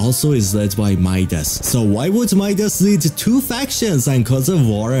which also is led by Midas. So why would Midas lead 2 factions and cause a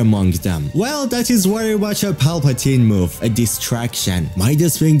war among them? Well, that is very much a Palpatine move, a distraction.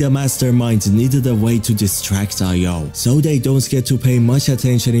 Midas being the mastermind needed a way to distract Io, so they don't get to pay much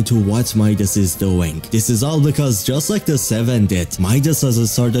attention into what Midas is doing. This is all because just like the 7 did, Midas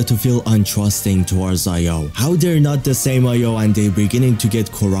has started to feel untrusting towards Io. How they're not the same Io and they're beginning to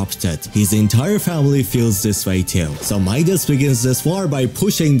get corrupted. His entire family feels this way too. So Midas begins this war by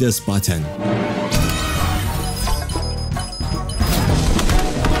pushing this button.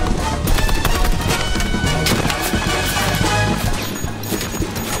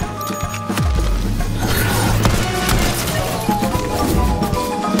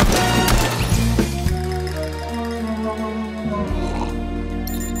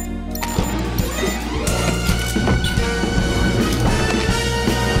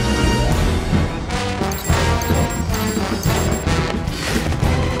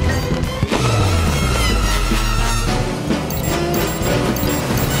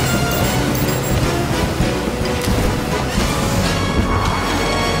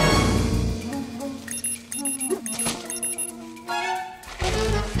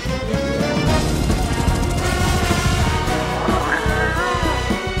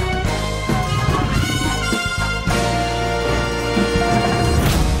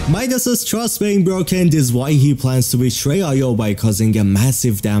 Midas's trust being broken is why he plans to betray Io by causing a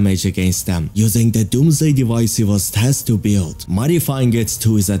massive damage against them, using the Doomsday device he was tasked to build, modifying it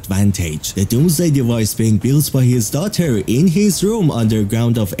to his advantage. The Doomsday device being built by his daughter in his room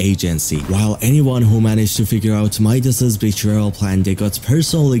underground of Agency. While anyone who managed to figure out Midas's betrayal plan, they got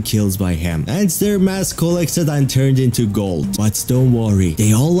personally killed by him, and their mask collected and turned into gold. But don't worry,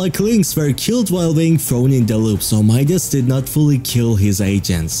 they all like Lynx were killed while being thrown in the loop, so Midas did not fully kill his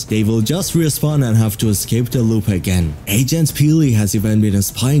agents. They will just respawn and have to escape the loop again. Agent Peely has even been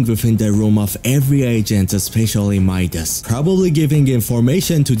spying within the room of every agent, especially Midas, probably giving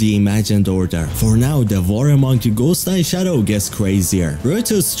information to the imagined order. For now, the war among Ghost and Shadow gets crazier.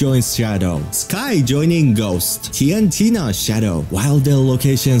 Brutus joins Shadow, Sky joining Ghost, Tina Shadow, while their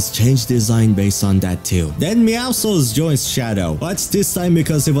locations change design based on that too. Then Meowscles joins Shadow, but this time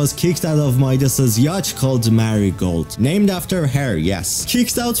because he was kicked out of Midas's yacht called Marigold, named after her, yes.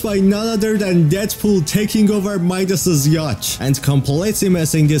 Kicked out by none other than Deadpool taking over Midas's yacht and completely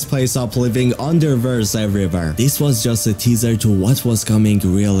messing this place up, leaving underwears everywhere. This was just a teaser to what was coming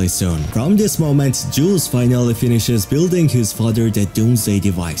really soon. From this moment, Jules finally finishes building his father the Doomsday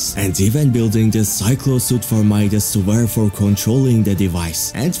device, and even building this Cyclo suit for Midas to wear for controlling the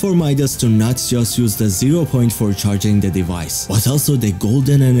device, and for Midas to not just use the 0 point for charging the device, but also the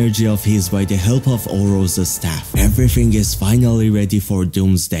golden energy of his by the help of Oro's staff. Everything is finally ready for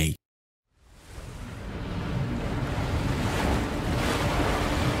Doomsday.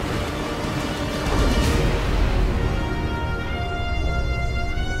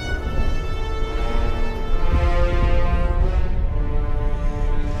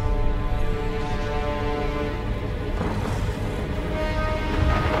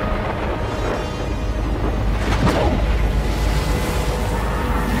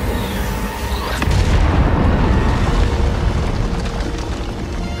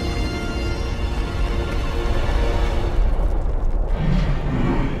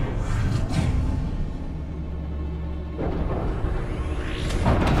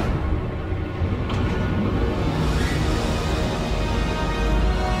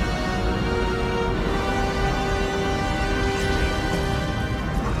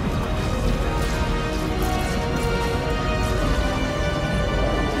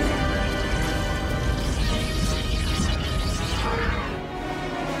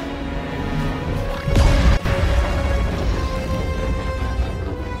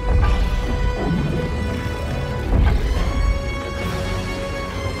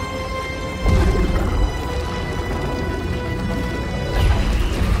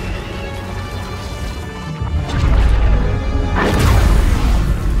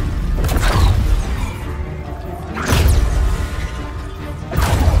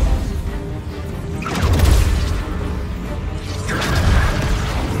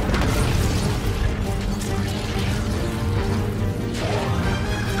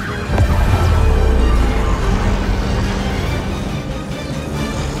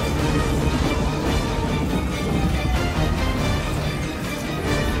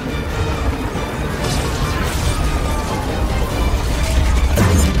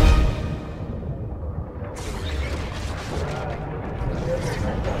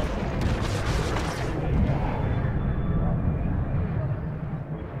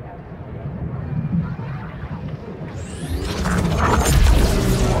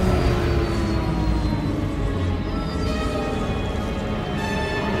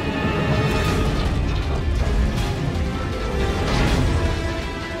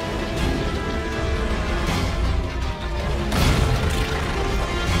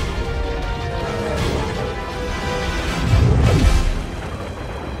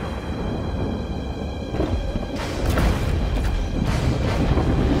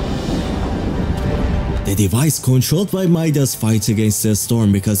 device controlled by Midas fights against the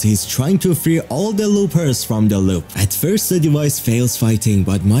storm because he's trying to free all the loopers from the loop. At first the device fails fighting,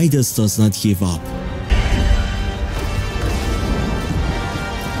 but Midas does not give up.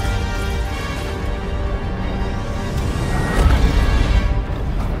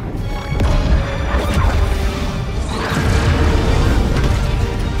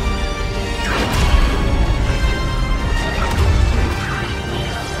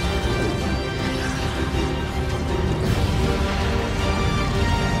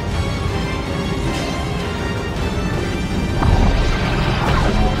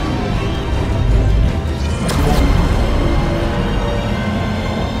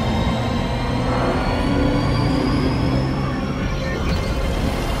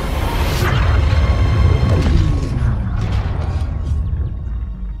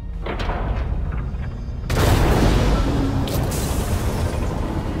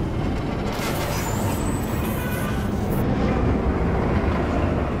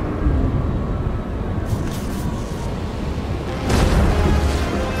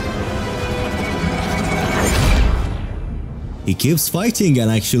 He keeps fighting and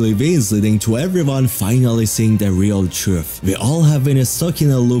actually wins, leading to everyone finally seeing the real truth. We all have been stuck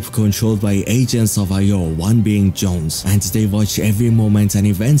in a loop controlled by agents of IO, one being Jones, and they watch every moment and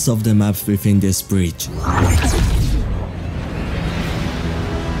events of the map within this bridge.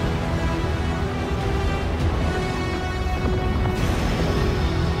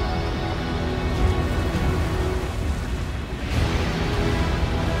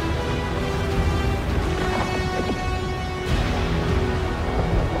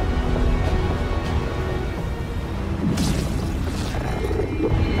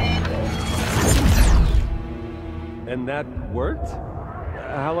 And that worked?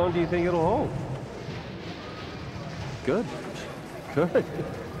 How long do you think it'll hold? Good. Good.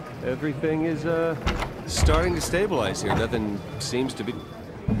 Everything is, starting to stabilize here. Nothing seems to be...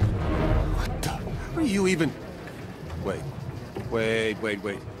 What the... Are you even... Wait.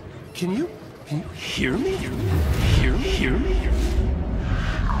 Can you hear me? Hear me?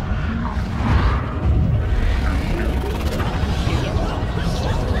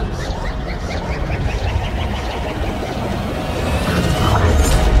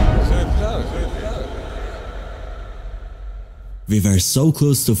 We were so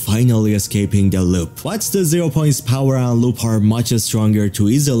close to finally escaping the loop. But the 0 points power and loop are much stronger to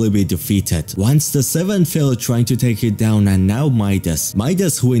easily be defeated. Once the 7 failed trying to take it down, and now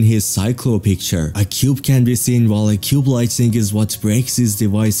Midas who in his Cyclo picture, a cube can be seen while a cube lightning is what breaks his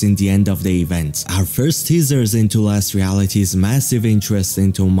device in the end of the event. Our first teasers into Last Reality's massive interest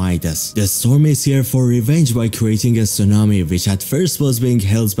into Midas. The storm is here for revenge by creating a tsunami, which at first was being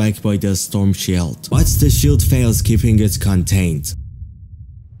held back by the storm shield. But the shield fails, keeping it contained.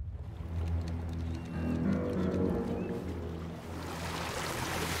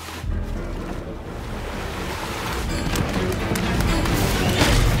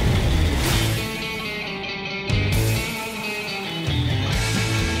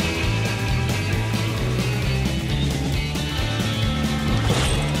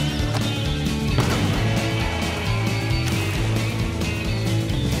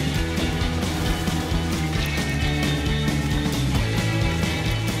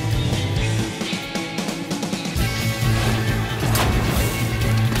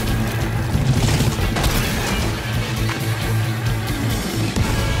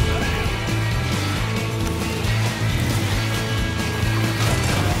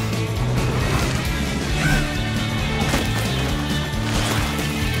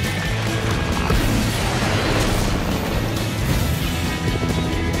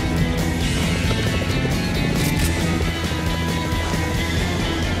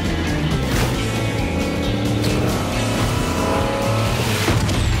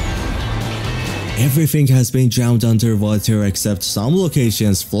 Everything has been drowned underwater except some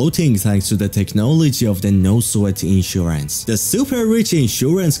locations floating thanks to the technology of the No Sweat Insurance, the super rich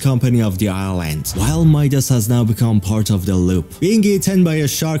insurance company of the island. While Midas has now become part of the loop, being eaten by a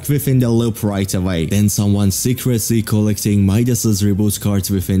shark within the loop right away, then someone secretly collecting Midas's reboot cards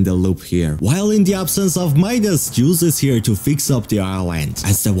within the loop here. While in the absence of Midas, Juice is here to fix up the island,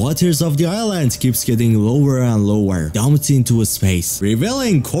 as the waters of the island keeps getting lower and lower, dumped into space,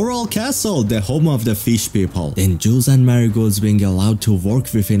 revealing Coral Castle, the home of the fish people. Then Jules and Marigold's being allowed to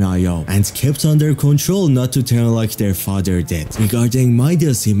work within IO and kept under control not to turn like their father did. Regarding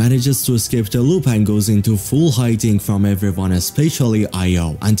Midas, he manages to escape the loop and goes into full hiding from everyone, especially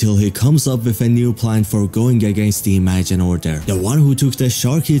IO, until he comes up with a new plan for going against the Imagine Order. The one who took the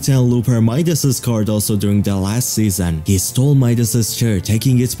Shark Hit and Looper Midas's card also during the last season. He stole Midas's chair,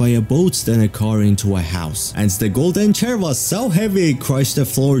 taking it by a boat then a car into a house. And the golden chair was so heavy it crushed the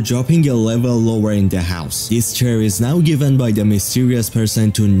floor, dropping a level lower in the house. This chair is now given by the mysterious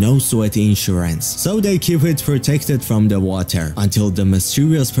person to No Sweat Insurance, so they keep it protected from the water until the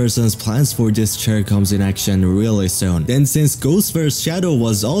mysterious person's plans for this chair comes in action really soon. Then since Ghost vs Shadow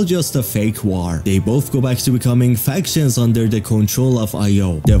was all just a fake war, they both go back to becoming factions under the control of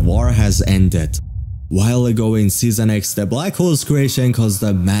IO. The war has ended. While ago in Season X, the Black Hole's creation caused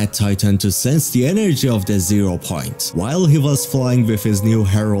the Mad Titan to sense the energy of the 0 point, while he was flying with his new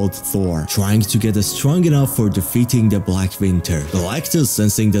Herald Thor, trying to get strong enough for defeating the Black Winter. Galactus,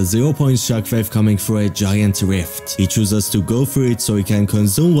 sensing the 0 point shockwave coming through a giant rift, he chooses to go through it so he can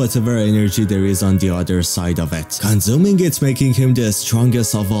consume whatever energy there is on the other side of it, consuming it, making him the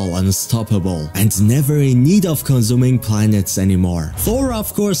strongest of all, unstoppable, and never in need of consuming planets anymore. Thor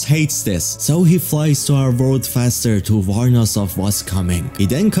of course hates this, so he flies to our world faster to warn us of what's coming. He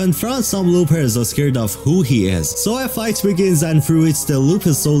then confronts some loopers scared of who he is, so a fight begins and through it the loop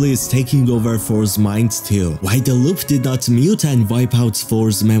slowly is taking over Thor's mind too. Why the loop did not mute and wipe out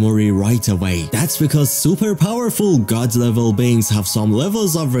Thor's memory right away? That's because super powerful god level beings have some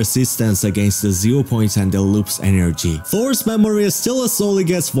levels of resistance against the 0 point and the loop's energy. Thor's memory still slowly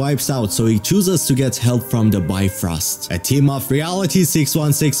gets wiped out, so he chooses to get help from the Bifrost, a team of Reality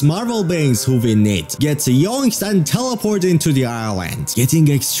 616 Marvel beings who we need. Gets yoinked and teleported into the island,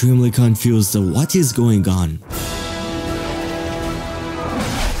 getting extremely confused what is going on.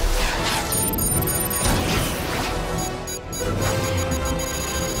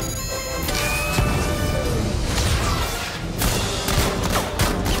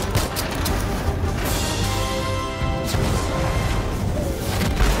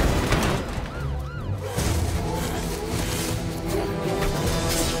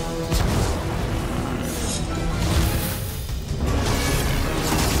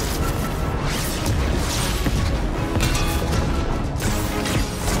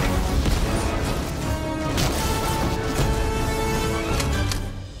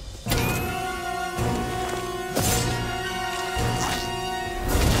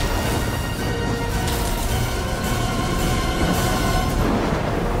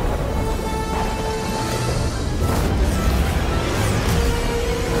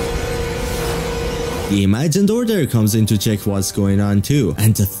 The Imagined Order comes in to check what's going on too,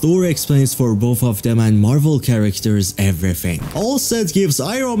 and Thor explains for both of them and Marvel characters everything. All said gives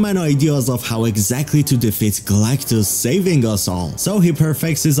Iron Man ideas of how exactly to defeat Galactus, saving us all, so he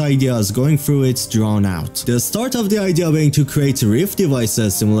perfects his ideas, going through it drawn out. The start of the idea being to create rift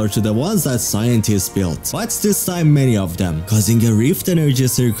devices similar to the ones that scientists built, but this time many of them, causing a rift energy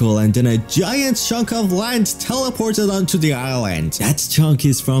circle and then a giant chunk of land teleported onto the island. That chunk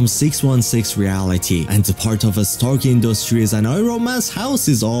is from 616 reality, and part of a Stark Industries and Iron Man's house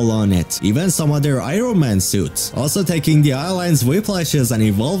is all on it, even some other Iron Man suits, also taking the island's whiplashes and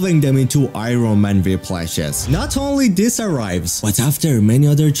evolving them into Iron Man whiplashes. Not only this arrives, but after many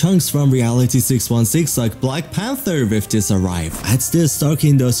other chunks from Reality 616 like Black Panther with this arrive. At the Stark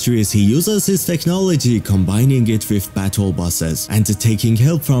Industries, he uses his technology, combining it with battle buses, and taking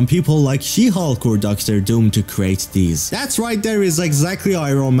help from people like She-Hulk or Doctor Doom to create these. That's right, there is exactly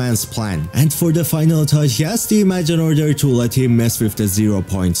Iron Man's plan, and for the final touch, he has the Imagine Order to let him mess with the 0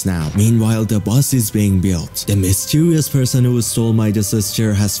 point now. Meanwhile, the bus is being built. The mysterious person who stole Midas's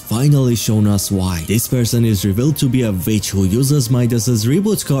chair has finally shown us why. This person is revealed to be a witch who uses Midas's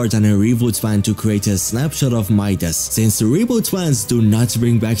reboot card and a reboot van to create a snapshot of Midas, since reboot vans do not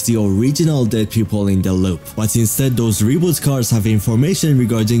bring back the original dead people in the loop, but instead those reboot cards have information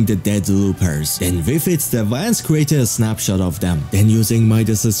regarding the dead loopers. Then with it, the vans create a snapshot of them, then using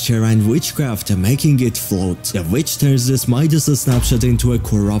Midas's chair and witchcraft, making it float. The witch turns this Midas snapshot into a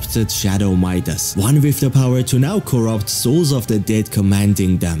corrupted Shadow Midas, one with the power to now corrupt souls of the dead,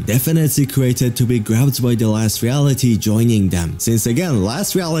 commanding them. Definitely created to be grabbed by the Last Reality, joining them, since again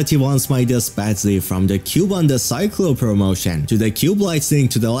Last Reality wants Midas badly, from the Cube on the Cyclo promotion, to the Cube Lightning,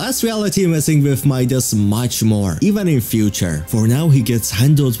 to the Last Reality messing with Midas much more, even in future. For now he gets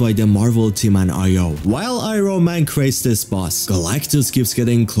handled by the Marvel team and IO. While Iron Man creates this boss, Galactus keeps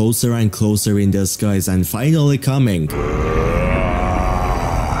getting closer and closer in the skies and finally coming.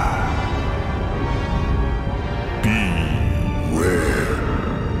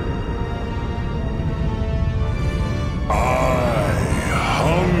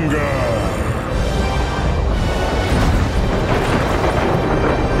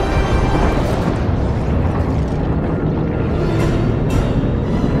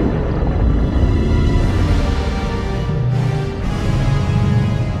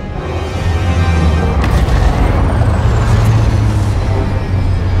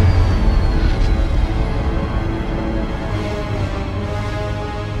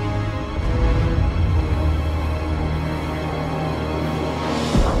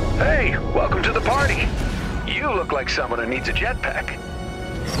 You look like someone who needs a jetpack.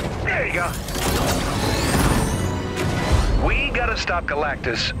 There you go. We gotta stop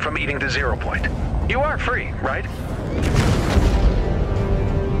Galactus from eating the 0 point. You are free, right?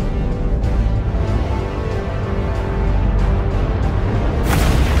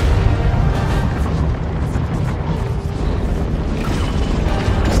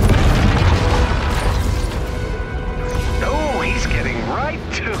 Oh, he's getting right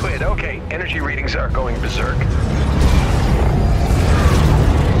to it. Okay, energy readings are going berserk.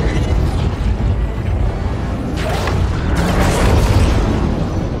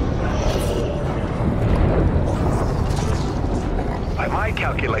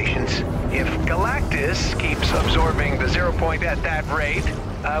 Calculations. If Galactus keeps absorbing the 0 point at that rate,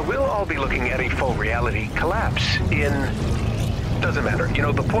 we'll all be looking at a full reality collapse in... Doesn't matter. You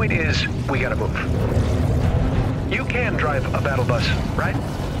know, the point is, we gotta move. You can drive a battle bus, right?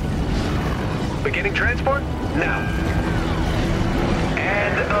 Beginning transport? Now.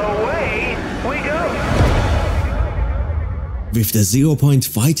 And away we go! With the 0 point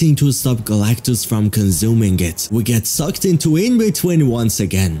fighting to stop Galactus from consuming it, we get sucked into in-between once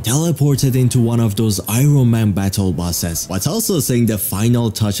again, teleported into one of those Iron Man battle buses, but also seeing the final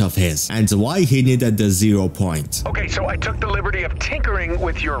touch of his, and why he needed the 0 point. Okay, so I took the liberty of tinkering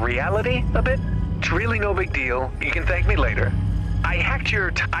with your reality a bit. It's really no big deal. You can thank me later. I hacked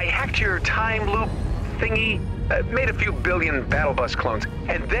your time loop thingy, made a few billion battle bus clones,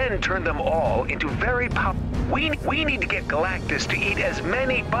 and then turned them all into very We need to get Galactus to eat as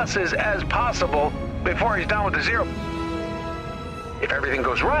many buses as possible before he's done with the 0. If everything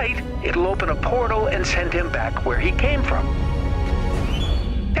goes right, it'll open a portal and send him back where he came from.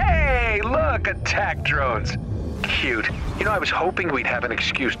 Hey, look, attack drones. Cute. You know, I was hoping we'd have an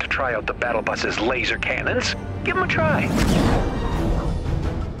excuse to try out the battle bus's laser cannons. Give them a try.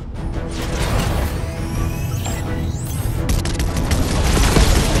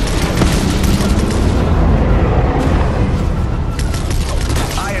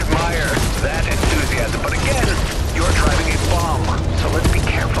 But again, you're driving a bomb, so let's be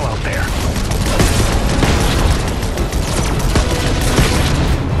careful out there.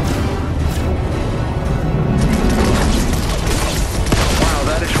 Wow,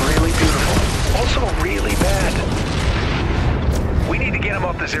 that is really beautiful. Also really bad. We need to get him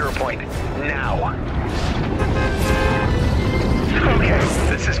off the 0 point now. Okay,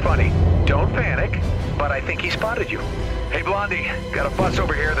 this is funny. Don't panic, but I think he spotted you. Hey, Blondie, got a bus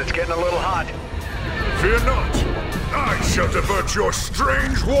over here that's getting a little hot. Fear not, I shall divert your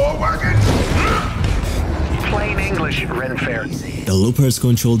strange war wagon. Plain English, Renfair. The loopers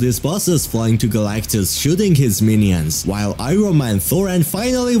control these buses flying to Galactus, shooting his minions, while Iron Man, Thor, and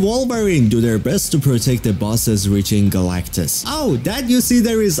finally Wolverine do their best to protect the buses reaching Galactus. Oh, that you see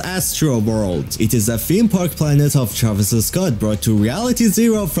there is Astro World. It is a theme park planet of Travis Scott brought to Reality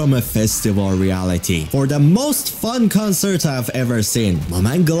Zero from a festival reality. For the most fun concert I've ever seen, my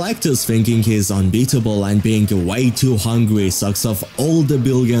man Galactus, thinking he's unbeatable and being way too hungry, sucks off all the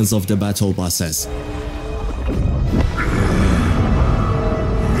billions of the battle buses.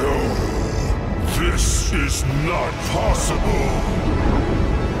 This is not possible.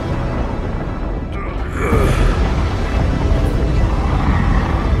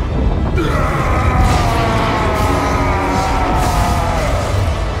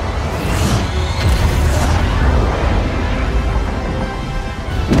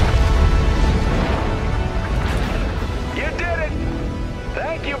 You did it!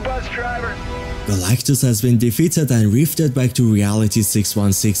 Thank you, bus driver. Galactus has been defeated and rifted back to Reality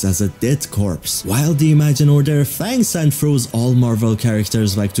 616 as a dead corpse, while the Imagine Order thanks and throws all Marvel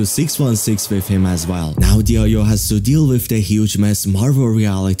characters back to 616 with him as well. Now the IO has to deal with the huge mess Marvel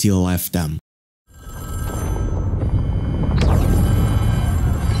Reality left them.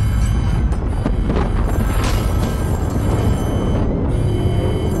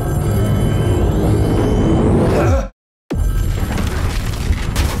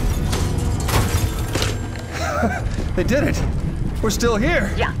 They did it! We're still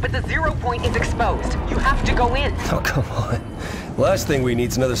here! Yeah, but the 0 point is exposed. You have to go in. Oh, come on. Last thing we need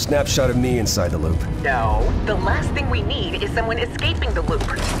is another snapshot of me inside the loop. No. The last thing we need is someone escaping the loop.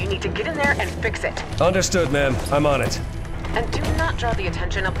 You need to get in there and fix it. Understood, ma'am. I'm on it. And do not draw the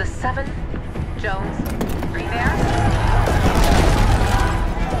attention of the 7. Jones, are you there?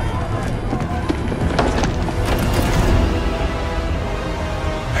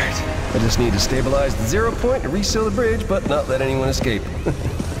 I just need to stabilize the 0 point and reseal the bridge, but not let anyone escape.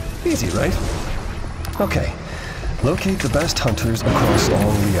 Easy, right? Okay. Locate the best hunters across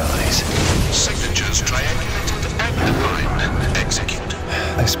all realities. Signatures triangulated and defined. Execute.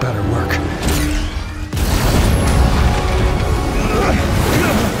 This better work.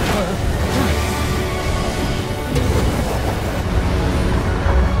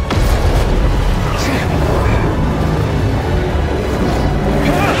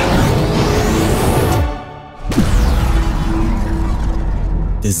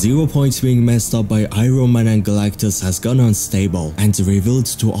 The 0 point being messed up by Iron Man and Galactus has gone unstable and revealed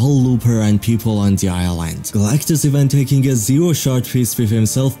to all Looper and people on the island. Galactus even taking a zero short piece with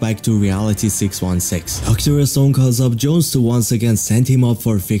himself back to reality 616. Dr. Stone calls up Jones to once again send him up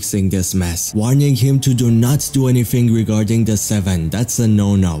for fixing this mess, warning him to do not do anything regarding the 7, that's a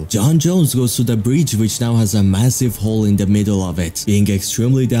no-no. John Jones goes to the bridge, which now has a massive hole in the middle of it, being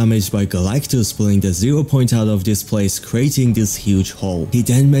extremely damaged by Galactus pulling the 0 point out of this place, creating this huge hole. He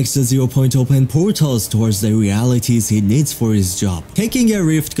then makes the 0 point open portals towards the realities he needs for his job, taking a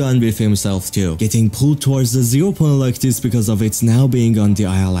rift gun with himself too, getting pulled towards the 0 point like this because of its now being on the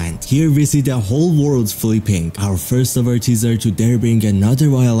island. Here we see the whole world flipping, our first ever teaser to there being another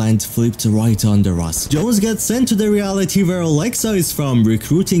island flipped right under us. Jones gets sent to the reality where Alexa is from,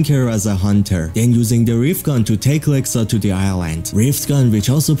 recruiting her as a hunter, then using the rift gun to take Alexa to the island. Rift gun which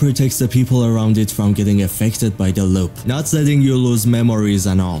also protects the people around it from getting affected by the loop, not letting you lose memories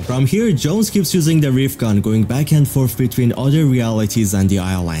and all. From here, Jones keeps using the rift gun, going back and forth between other realities and the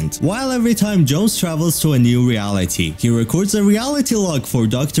island, while every time Jones travels to a new reality, he records a reality log for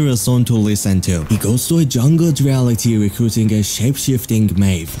Dr. Stone to listen to. He goes to a jungle reality recruiting a shape-shifting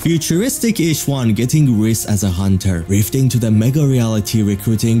Maeve, futuristic-ish one getting Rhys as a hunter, rifting to the mega reality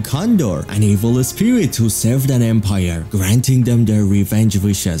recruiting Condor, an evil spirit who served an empire, granting them their revenge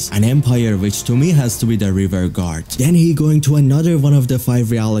wishes, an empire which to me has to be the River Guard. Then he going to another one of the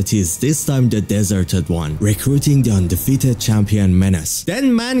 5 realities, this time the deserted one, recruiting the undefeated champion Menace.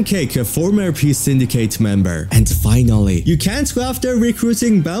 Then Mancake, a former Peace Syndicate member. And finally, you can't go after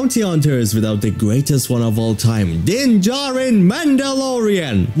recruiting bounty hunters without the greatest one of all time, Din Djarin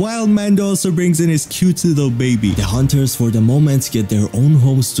Mandalorian. While Mando also brings in his cute little baby. The hunters for the moment get their own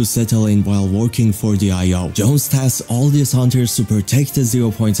homes to settle in while working for the IO. Jones tasks all these hunters to protect the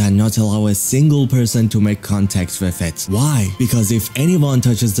 0 point and not allow a single person to make contact with it. Why? Because if anyone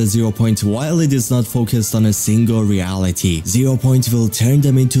touches the 0 point while it is not focused on a single reality, 0 point will turn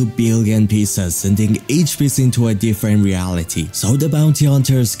them into billion pieces, sending each piece into a different reality. So the bounty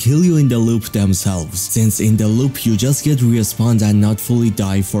hunters kill you in the loop themselves, since in the loop you just get respawned and not fully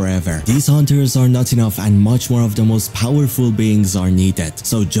die forever. These hunters are not enough and much more of the most powerful beings are needed.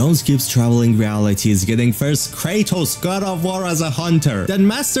 So Jones keeps traveling realities, getting first Kratos, God of War as a hunter, then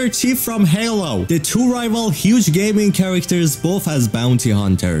Master Chief from Halo, the 2 rival huge gaming characters both as bounty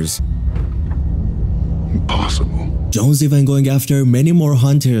hunters. Impossible. Jones even going after many more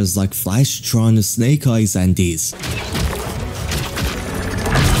hunters like Flash, Tron, Snake Eyes and these.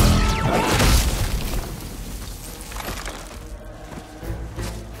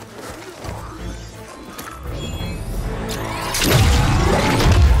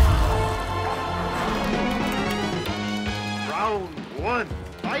 Round 1,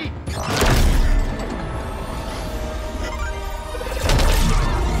 fight!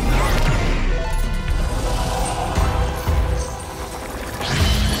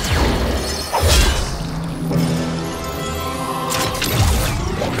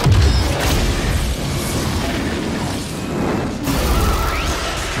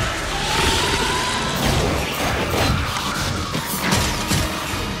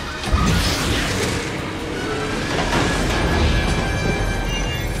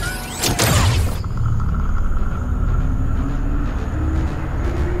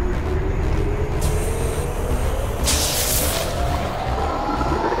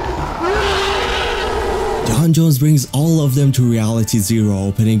 Jones brings all of them to Reality Zero,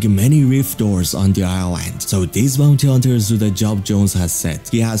 opening many rift doors on the island. So these bounty hunters do the job Jones has set.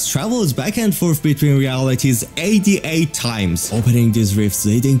 He has traveled back and forth between realities 88 times, opening these rifts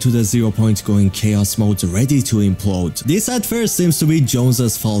leading to the 0 point going chaos mode ready to implode. This at first seems to be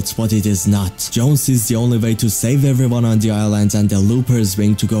Jones's fault, but it is not. Jones is the only way to save everyone on the island, and the loopers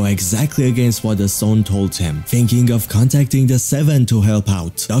being to go exactly against what the Stone told him, thinking of contacting the 7 to help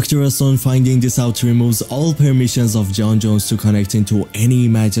out. Dr. Stone finding this out removes all permissions of John Jones to connect into any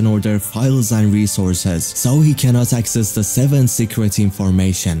Imagine Order files and resources, so he cannot access the 7 secret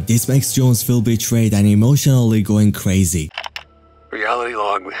information. This makes Jones feel betrayed and emotionally going crazy. Reality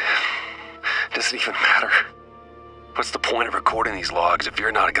log doesn't even matter. What's the point of recording these logs if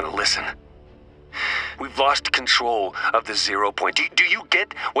you're not gonna listen? We've lost control of the 0 point. Do you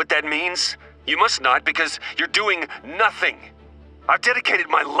get what that means? You must not, because you're doing nothing. I've dedicated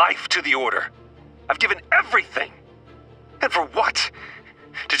my life to the Order. I've given everything. And for what?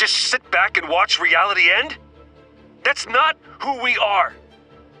 To just sit back and watch reality end? That's not who we are.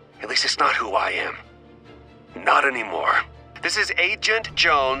 At least it's not who I am. Not anymore. This is Agent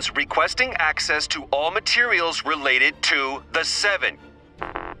Jones requesting access to all materials related to the Seven.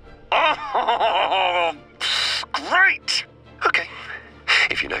 Oh, great! Okay,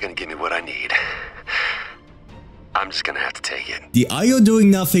 if you're not gonna give me what I need, I'm just gonna have to take it. The IO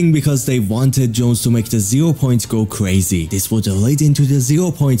doing nothing because they wanted Jones to make the 0 Point go crazy. This would lead into the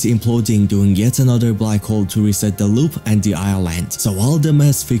 0 Point imploding, doing yet another black hole to reset the loop and the island. So all the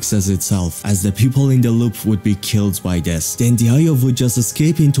mess fixes itself, as the people in the loop would be killed by this. Then the IO would just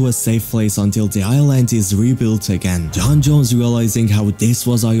escape into a safe place until the island is rebuilt again. John Jones, realizing how this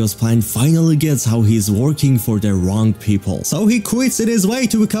was IO's plan, finally gets how he's working for the wrong people. So he quits in his way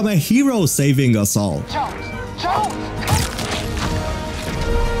to become a hero, saving us all. Jones!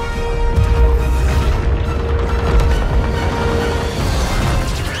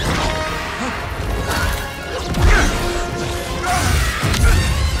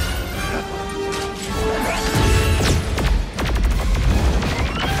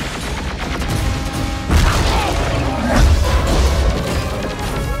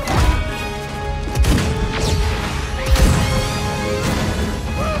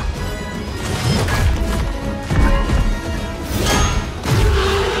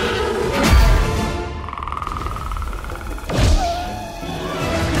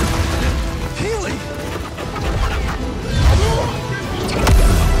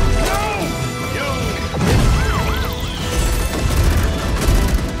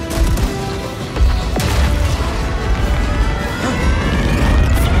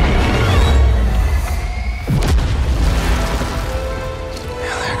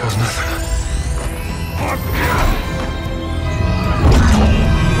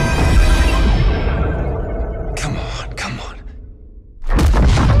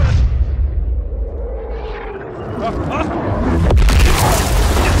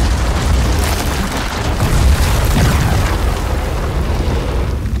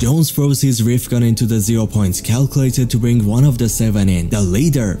 Jones throws his rift gun into the 0 Point, calculated to bring one of the 7 in, the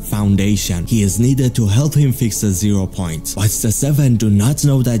leader, Foundation. He is needed to help him fix the 0 Point. But the 7 do not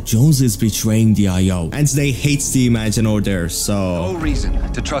know that Jones is betraying the IO, and they hate the Imagine Order, so... No reason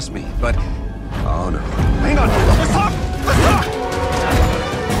to trust me, but... Oh no. Hang on! Let's talk! Let's talk!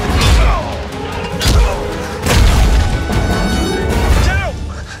 Geno!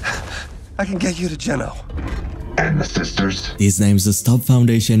 I can get you to Geno. And the sisters? His name's the Stop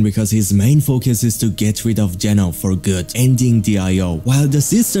Foundation because his main focus is to get rid of Geno for good, ending the IO. While the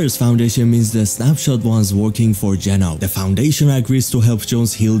Sisters Foundation means the snapshot ones working for Geno. The Foundation agrees to help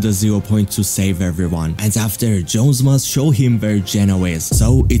Jones heal the 0 Point to save everyone. And after, Jones must show him where Geno is.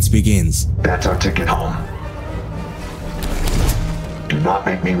 So it begins. That's our ticket home. Do not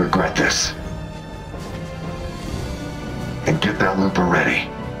make me regret this. And get that looper ready.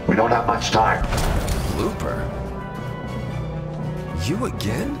 We don't have much time. Looper? You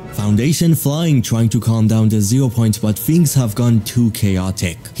again? Foundation flying, trying to calm down the 0 Point, but things have gone too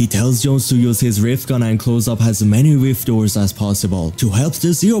chaotic. He tells Jones to use his rift gun and close up as many rift doors as possible to help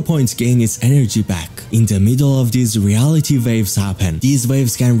the 0 Point gain its energy back. In the middle of these, reality waves happen. These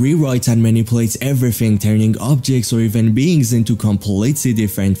waves can rewrite and manipulate everything, turning objects or even beings into completely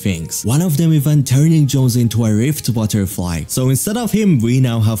different things. One of them even turning Jones into a rift butterfly. So instead of him, we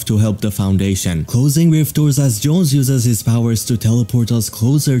now have to help the Foundation, closing rift doors as Jones uses his powers to teleport us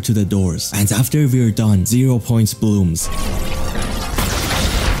closer to the doors. And after we're done, 0 Point blooms.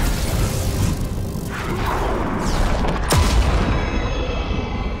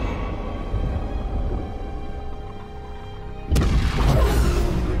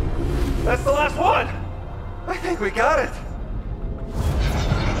 That's the last one! I think we got it!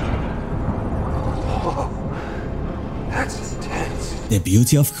 Oh, that's intense. The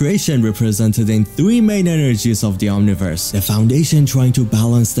beauty of creation represented in 3 main energies of the Omniverse. The Foundation trying to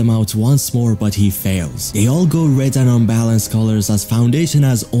balance them out once more, but he fails. They all go red and unbalanced colors as Foundation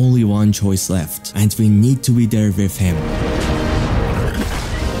has only one choice left, and we need to be there with him.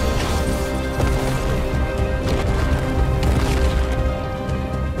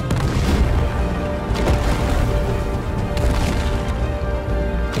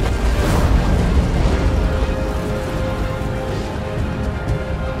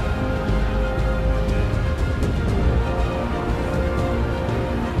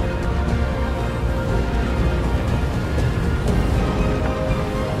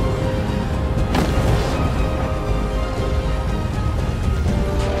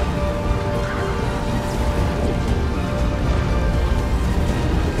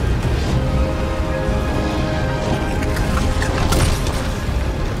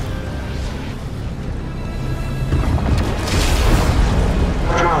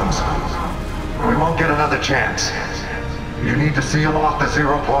 need to seal off the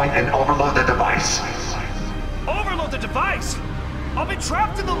 0 point and overload the device. Overload the device? I'll be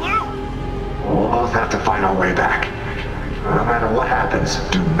trapped in the loop! We'll both have to find our way back. No matter what happens,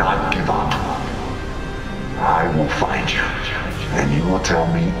 do not give up. I will find you, and you will tell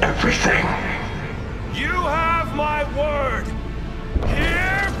me everything. You have my word!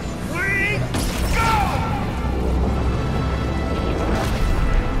 Here we go!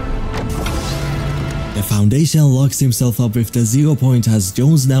 The Foundation locks himself up with the 0 point as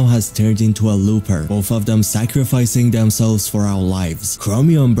Jones now has turned into a looper, both of them sacrificing themselves for our lives.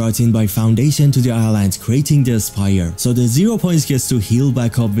 Chromium brought in by Foundation to the island, creating the Spire, so the 0 point gets to heal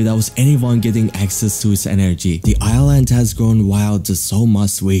back up without anyone getting access to its energy. The island has grown wild, so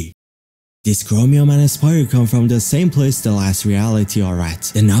must we. This Chromium and Spire come from the same place the last reality are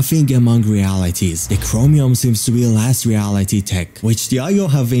at, the nothing among realities. The Chromium seems to be last reality tech, which the IO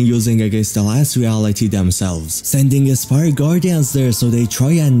have been using against the last reality themselves, sending Spire Guardians there so they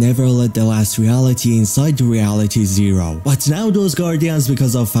try and never let the last reality inside the reality 0. But now those Guardians,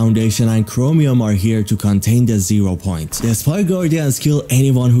 because of Foundation and Chromium, are here to contain the 0 point. The Spire Guardians kill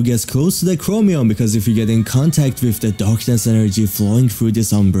anyone who gets close to the Chromium, because if you get in contact with the darkness energy flowing through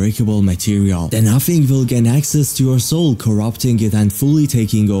this unbreakable material, then nothing will gain access to your soul, corrupting it and fully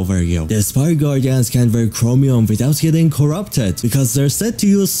taking over you. The Spire Guardians can wear Chromium without getting corrupted, because they're said to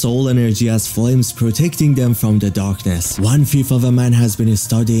use soul energy as flames, protecting them from the darkness. 1/5 of a man has been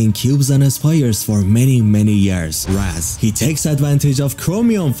studying cubes and spires for many years, Raz. He takes advantage of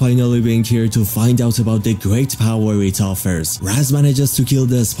Chromium finally being here to find out about the great power it offers. Raz manages to kill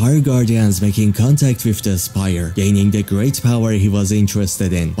the Spire Guardians, making contact with the Spire, gaining the great power he was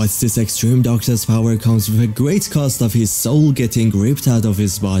interested in. But this extreme darkness power comes with a great cost of his soul getting ripped out of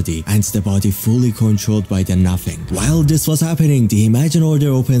his body, and the body fully controlled by the nothing. While this was happening, the Imagine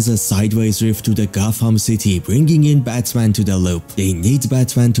Order opens a sideways rift to the Gotham City, bringing in Batman to the loop. They need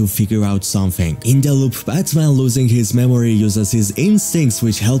Batman to figure out something. In the loop, Batman, losing his memory, uses his instincts,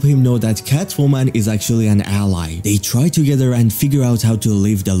 which help him know that Catwoman is actually an ally. They try together and figure out how to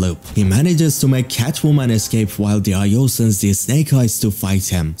leave the loop. He manages to make Catwoman escape while the IO sends the Snake Eyes to fight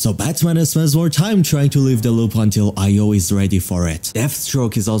him. So Batman spends more time trying to leave the loop until IO is ready for it.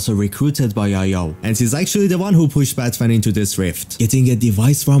 Deathstroke is also recruited by IO, and he's actually the one who pushed Batman into this rift. Getting a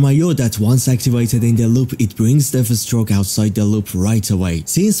device from IO that once activated in the loop, it brings Deathstroke outside the loop right away.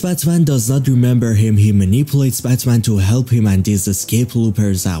 Since Batman does not remember him, he manipulates Batman to help him and these escape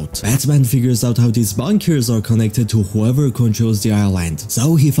loopers out. Batman figures out how these bunkers are connected to whoever controls the island,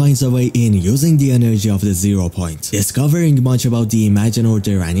 so he finds a way in using the energy of the 0 point, discovering much about the Imagine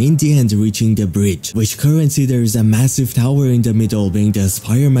Order, and in the end reaching the bridge, which currently there is a massive tower in the middle being the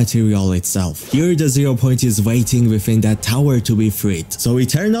Spire material itself. Here the 0 point is waiting within that tower to be freed. So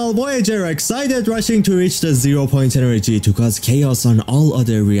Eternal Voyager, excited, rushing to reach the 0 point energy to cause chaos on all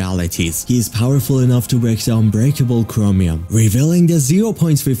other realities. He is powerful enough to break the unbreakable Chromium, revealing the 0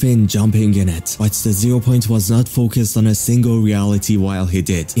 point within, jumping in it. But the 0 point was not focused on a single reality while he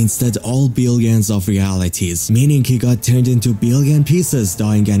did, instead all billions of realities, meaning he got turned into billion pieces,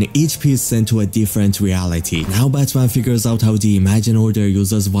 dying, and each piece sent to a different reality. Now Batman figures out how the Imagine Order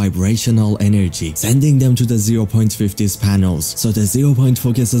uses vibrational energy, sending them to the 0 point with these panels, so the 0 point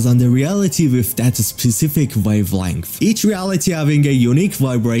focuses on the reality with that specific wavelength, each reality having a unique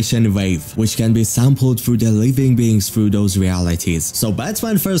vibration wave, which can be sampled through the living beings through those realities. So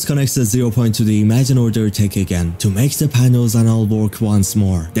Batman first connects the 0 point to the Imagine Order tech again, to make the panels and all work once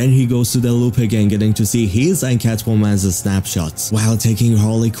more. Then he goes to the loop again, getting to see his and Catwoman's snapshots, while taking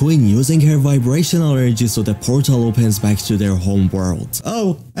Harley Quinn, using her vibrational energy so the portal opens back to their home world.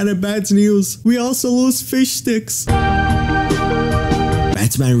 Oh, and a bad news, we also lose fish sticks.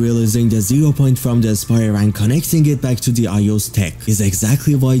 Batman realizing the 0 point from the Spire and connecting it back to the IO's tech is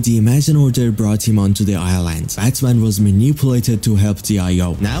exactly why the Imagine Order brought him onto the island. Batman was manipulated to help the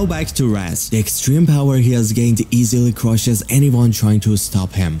IO. Now back to Raz. The extreme power he has gained easily crushes anyone trying to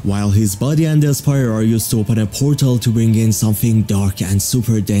stop him, while his body and the Spire are used to open a portal to bring in something dark and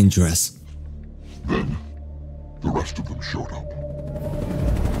super dangerous. Then, the rest of them showed up.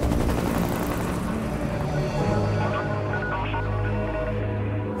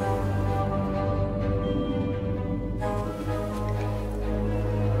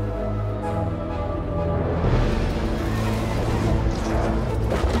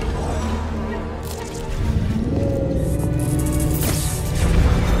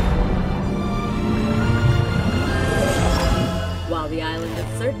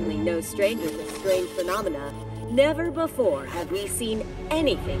 Stranger to strange phenomena, never before have we seen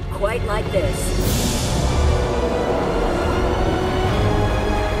anything quite like this.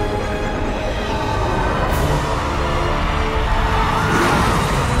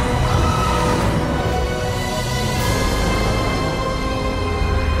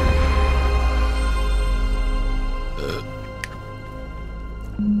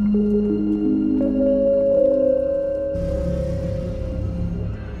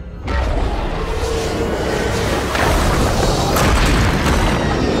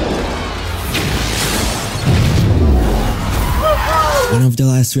 One of the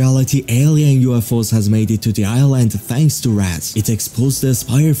last reality alien UFOs has made it to the island thanks to Raz. It exposed the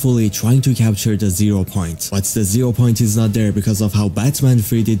spire fully, trying to capture the 0 point. But the 0 point is not there because of how Batman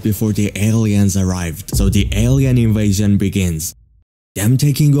freed it before the aliens arrived. So the alien invasion begins. Them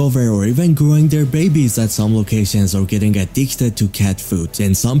taking over or even growing their babies at some locations or getting addicted to cat food.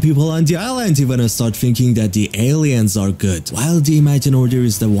 Then some people on the island even start thinking that the aliens are good, while the Imagine Order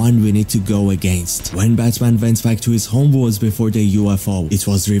is the one we need to go against. When Batman went back to his homeworlds before the UFO, it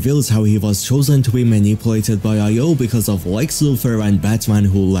was revealed how he was chosen to be manipulated by IO because of Lex Luthor and Batman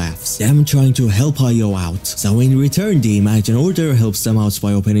who laughs. Them trying to help IO out. So in return, the Imagine Order helps them out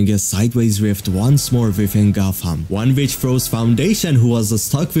by opening a sideways rift once more within Gotham, one which throws Foundation, who was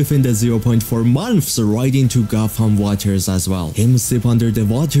stuck within the 0 point for months, right into Gotham waters as well. Him slip under the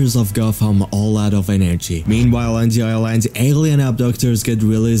waters of Gotham all out of energy. Meanwhile on the island, alien abductors get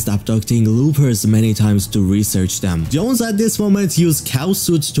released, abducting loopers many times to research them. Jones at this moment used cow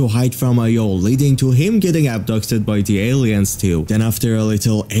suit to hide from IO, leading to him getting abducted by the aliens too. Then after a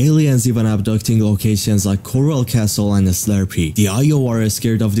little, aliens even abducting locations like Coral Castle and Slurpee. The IO are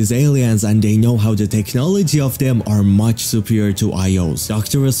scared of these aliens and they know how the technology of them are much superior to IO's.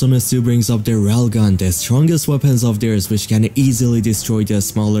 Dr. Asuna still brings up the railgun, the strongest weapons of theirs which can easily destroy the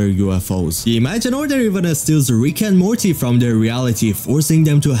smaller UFOs. The Imagine Order even steals Rick and Morty from their reality, forcing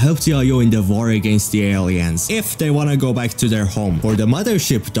them to help the IO in the war against the aliens, if they wanna go back to their home. For the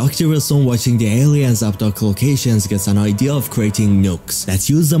mothership, Dr. Wilson, watching the aliens abduct locations, gets an idea of creating nukes that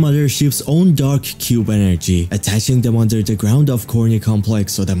use the mothership's own dark cube energy, attaching them under the ground of Corny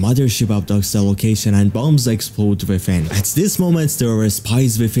Complex so the mothership abducts the location and bombs explode within. At this moment, there are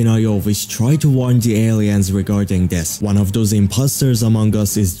spies within IO which try to warn the aliens regarding this. One of those imposters among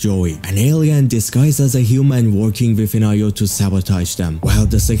us is Joey, an alien disguised as a human working within IO to sabotage them, while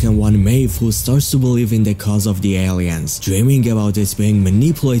the second one, Maeve, who starts to believe in the cause of the aliens, dreaming about it being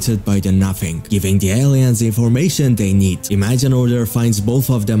manipulated by the Nothing, giving the aliens information they need. Imagine Order finds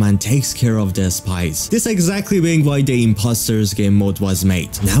both of them and takes care of the spies. This exactly being why the Imposters game mode was made.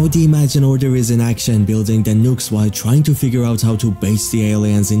 Now the Imagine Order is in action, building the nukes while trying to figure out how to bait the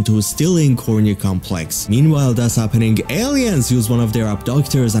aliens into stealing Corny Complex. Meanwhile that's happening, aliens use one of their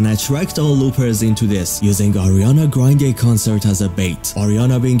abductors and attract all loopers into this, using Ariana Grande concert as a bait.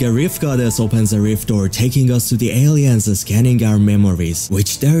 Ariana, being a rift goddess, opens a rift door, taking us to the aliens, scanning our memories,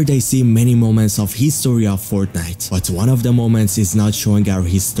 which there they see many moments of history of Fortnite. But one of the moments is not showing our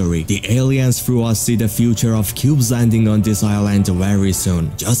history. The aliens through us see the future of cubes landing on this island very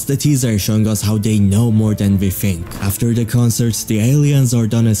soon. Just the teaser showing us how they know more than we think. After the concert, the aliens are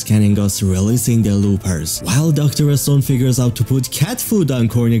done scanning us, releasing the loopers, while Dr. Stone figures out to put cat food on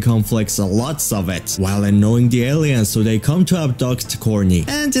Corny Complex, lots of it, while annoying the aliens, so they come to abduct Corny,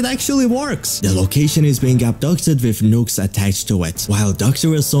 and it actually works. The location is being abducted with nukes attached to it, while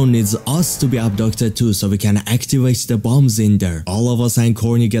Dr. Stone needs us to be abducted too so we can activate the bombs in there. All of us and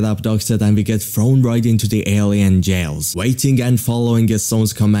Corny get abducted and we get thrown right into the alien jails, waiting and following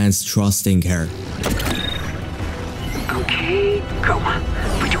Stone's commands, trusting her. Okay, go.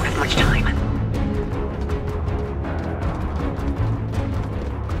 We don't have much time.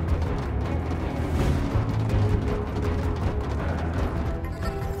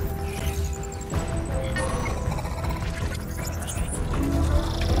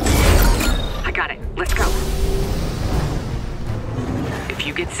 I got it. Let's go. If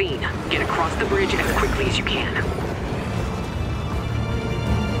you get seen, get across the bridge as quickly as you can.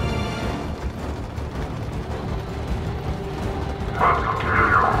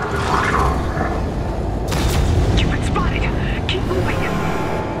 You've been spotted. Keep moving.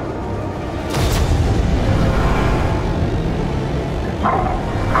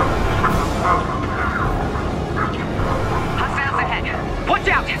 Hostiles ahead. Watch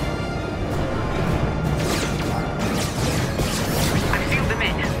out! I've sealed them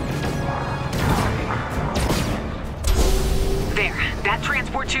in. There. That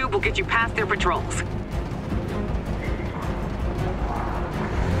transport tube will get you past their patrols.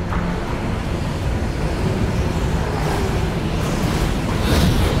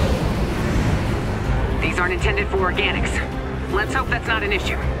 These aren't intended for organics. Let's hope that's not an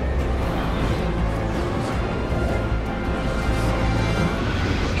issue.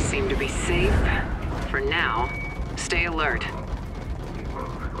 You seem to be safe. For now, stay alert.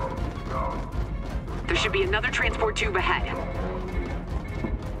 There should be another transport tube ahead.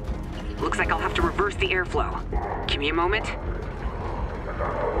 Looks like I'll have to reverse the airflow. Give me a moment.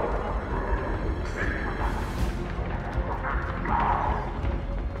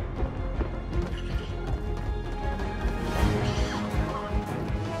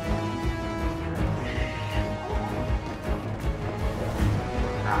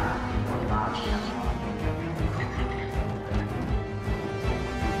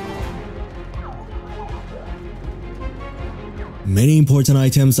 Many important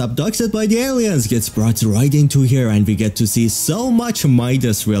items abducted by the aliens gets brought right into here, and we get to see so much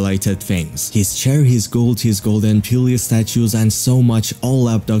Midas related things. His chair, his gold, his golden Pele statues, and so much, all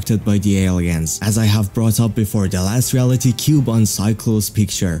abducted by the aliens. As I have brought up before, the last reality cube on Cyclo's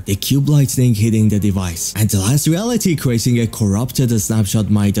picture, the cube lightning hitting the device, and the last reality creating a corrupted snapshot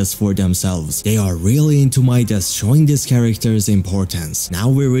Midas for themselves. They are really into Midas, showing this character's importance. Now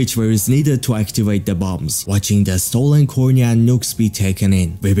we reach where is needed to activate the bombs, watching the stolen cornea and nukes be taken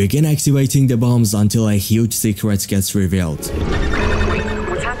in. We begin activating the bombs until a huge secret gets revealed.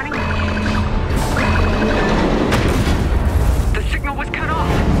 What's happening? The signal was cut off.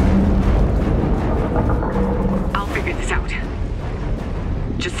 I'll figure this out.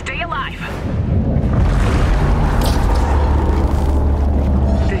 Just stay alive.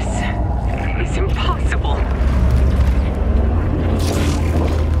 This is impossible.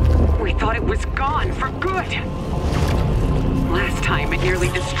 We thought it was gone for good. Last time it nearly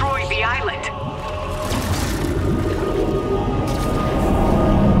destroyed the island.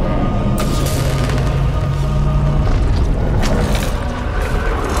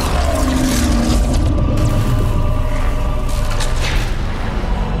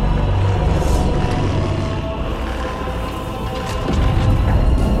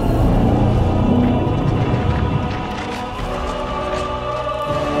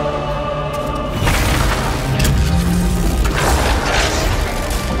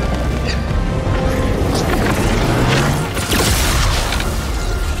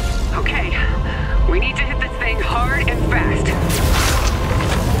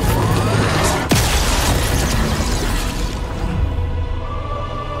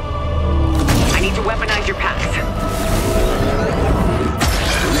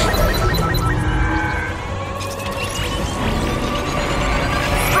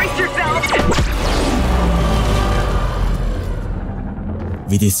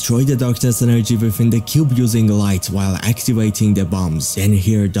 We destroy the darkness energy within the cube using light while activating the bombs. Then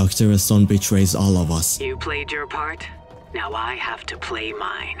here Dr. Stone betrays all of us. You played your part. Now I have to play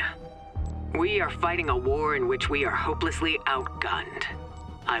mine. We are fighting a war in which we are hopelessly outgunned.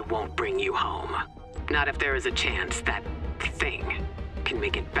 I won't bring you home. Not if there is a chance that thing can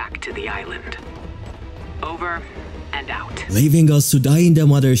make it back to the island. Over and out. Leaving us to die in the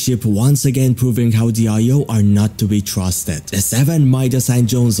mothership, once again proving how the IO are not to be trusted. The Seven, Midas and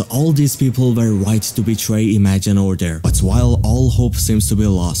Jones, all these people were right to betray Imagine Order. But while all hope seems to be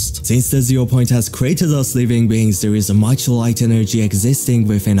lost, since the 0 point has created us living beings, there is much light energy existing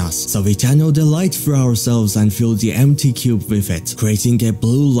within us. So we channel the light for ourselves and fill the empty cube with it, creating a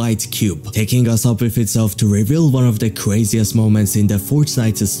blue light cube, taking us up with itself to reveal one of the craziest moments in the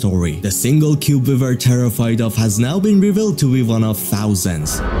Fortnite story. The single cube we were terrified of has now been revealed to be one of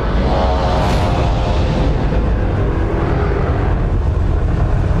thousands.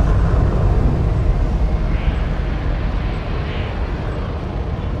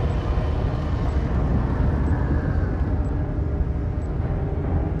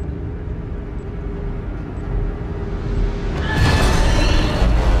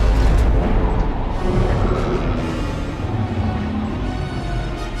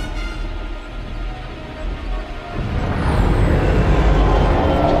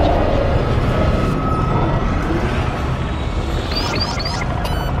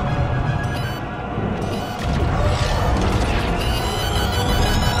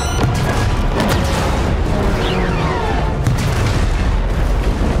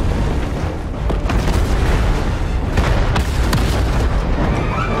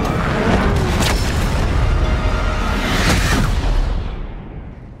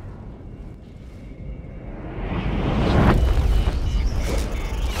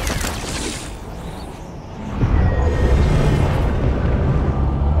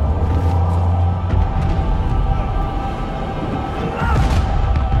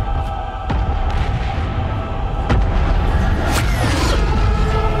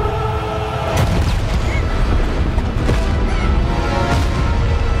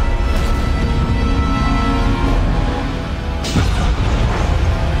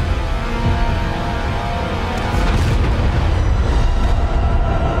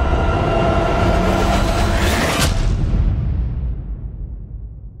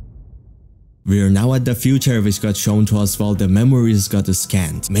 We're now at the future, which got shown to us while the memories got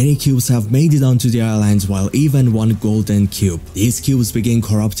scanned. Many cubes have made it onto the island, while even one golden cube. These cubes begin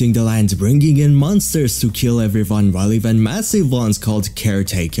corrupting the land, bringing in monsters to kill everyone, while even massive ones called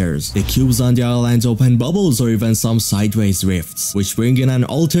caretakers. The cubes on the island open bubbles or even some sideways rifts, which bring in an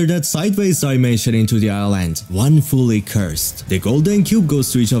alternate sideways dimension into the island, one fully cursed. The golden cube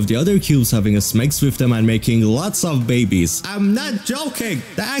goes to each of the other cubes, having a mix with them and making lots of babies. I'm not joking,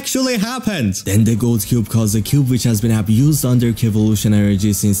 that actually happened. Then the gold cube calls a cube which has been abused under evolution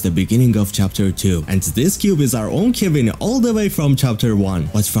energy since the beginning of chapter 2, and this cube is our own Kevin all the way from chapter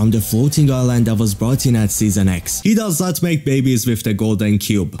 1, but from the floating island that was brought in at season X. He does not make babies with the golden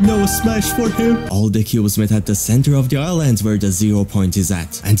cube. No smash for him. All the cubes met at the center of the island where the 0 point is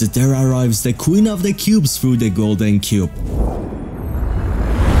at, and there arrives the queen of the cubes through the golden cube.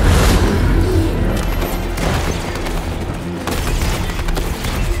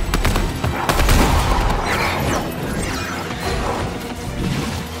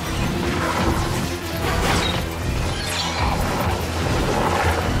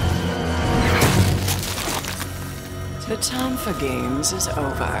 The time for games is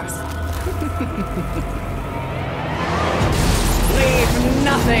over. Leave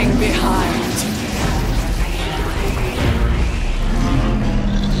nothing behind.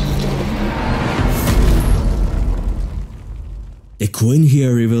 The queen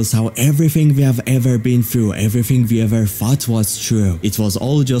here reveals how everything we have ever been through, everything we ever thought was true, it was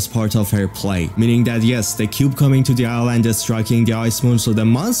all just part of her play. Meaning that yes, the cube coming to the island is striking the ice moon, so the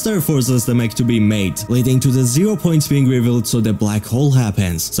monster forces the mech to be made, leading to the 0 point being revealed, so the black hole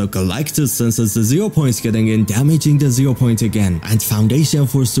happens. So Galactus senses the 0 point getting in, damaging the 0 point again, and Foundation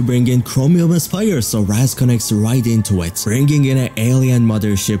forced to bring in Chromium Aspire, so Raz connects right into it, bringing in an alien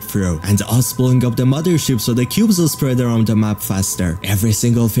mothership through, and us blowing up the mothership so the cubes are spread around the map faster. Every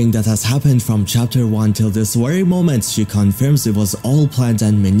single thing that has happened from chapter 1 till this very moment, she confirms it was all planned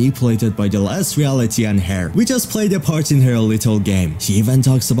and manipulated by the last reality and her. We just played a part in her little game. She even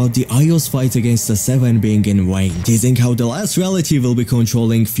talks about the Ios fight against the 7 being in vain, teasing how the last reality will be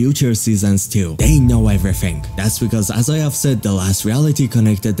controlling future seasons too. They know everything. That's because, as I have said, the last reality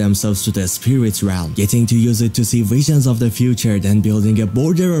connected themselves to the spirit realm, getting to use it to see visions of the future, then building a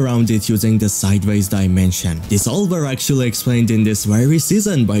border around it using the sideways dimension. This all were actually explained in this very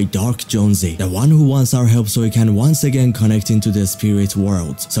season by Dark Jonesy, the one who wants our help so he can once again connect into the spirit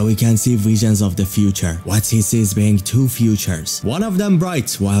world, so he can see visions of the future. What he sees being two futures, one of them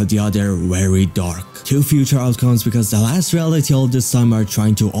bright while the other very dark. Two future outcomes because the last reality all this time are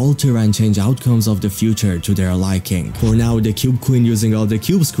trying to alter and change outcomes of the future to their liking. For now, the Cube Queen using all the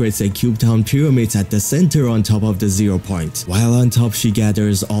cubes creates a Cube Town pyramid at the center on top of the 0 point. While on top she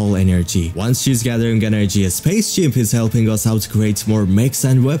gathers all energy. Once she's gathering energy, a spaceship is helping us out create more mechs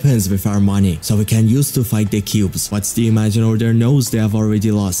and weapons with our money, so we can use to fight the cubes. But the Imagine Order knows they have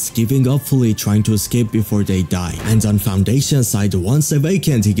already lost, giving up fully, trying to escape before they die. And on Foundation side, once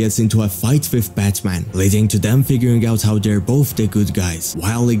awakened, he gets into a fight with Batman, leading to them figuring out how they're both the good guys.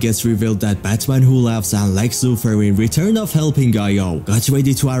 While it gets revealed that Batman Who Laughs and Lex Luthor, in return of helping IO, got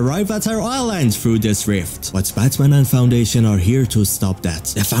ready to arrive at our island through this rift. But Batman and Foundation are here to stop that.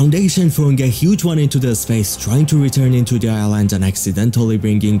 The Foundation throwing a huge one into the space, trying to return into the island and accidentally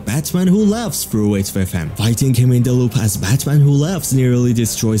bringing Batman Who Laughs through it with him, fighting him in the loop as Batman Who Laughs nearly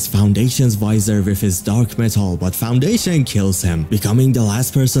destroys Foundation's visor with his dark metal, but Foundation kills him, becoming the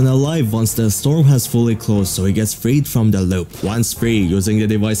last person alive once the storm has fully closed, so he gets freed from the loop. Once free, using the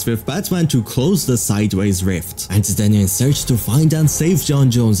device with Batman to close the sideways rift, and then in search to find and save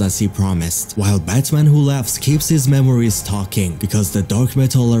John Jones as he promised, while Batman Who Laughs keeps his memories talking because the dark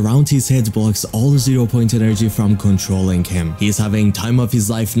metal around his head blocks all 0 point energy from controlling him. He's having time of his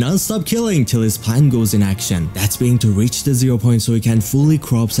life non-stop killing till his plan goes in action, that being to reach the 0 point so he can fully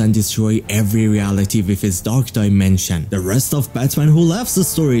corrupt and destroy every reality with his dark dimension. The rest of Batman Who Laughs the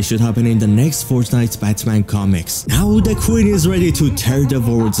story should happen in the next Fortnite Batman comics. Now the Queen is ready to tear the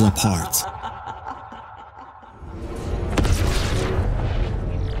worlds apart.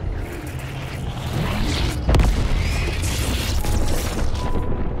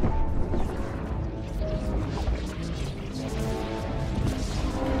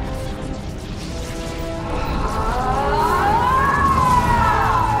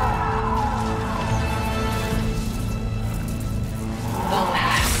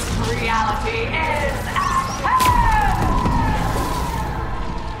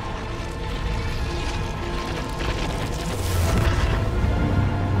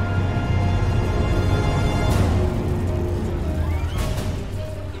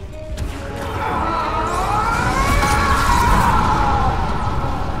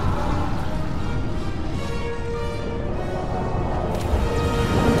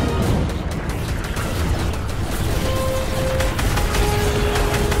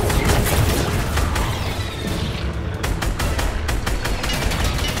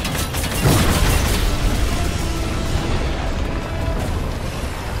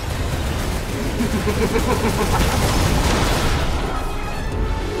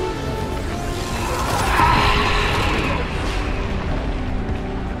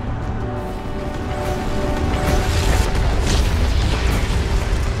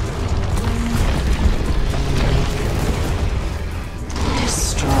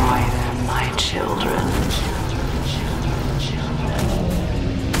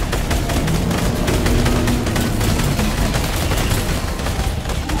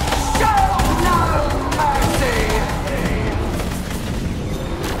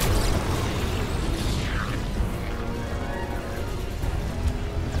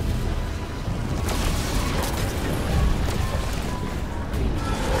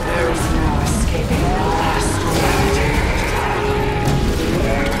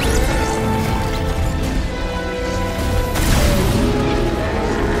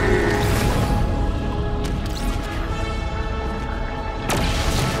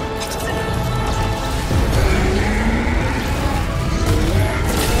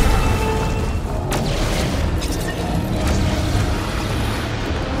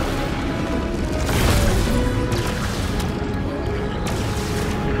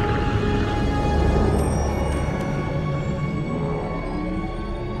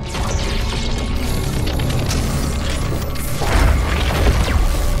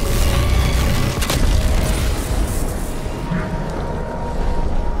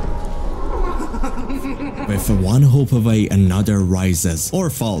 one hope away, another rises or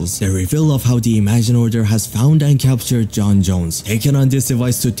falls. The reveal of how the Imagine Order has found and captured John Jones, taken on this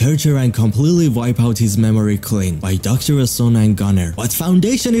device to torture and completely wipe out his memory clean by Dr. Stone and Gunner. But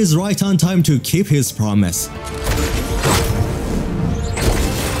Foundation is right on time to keep his promise.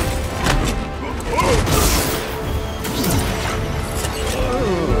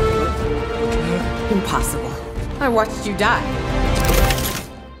 Impossible. I watched you die.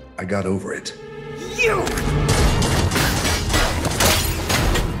 I got over it. You!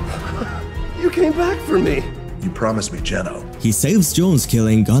 You came back for me. You promised me Jeno. He saves Jones,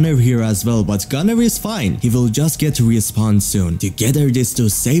 killing Gunner here as well, but Gunner is fine. He will just get to respawn soon. Together this to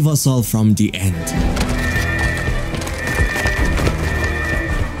save us all from the end.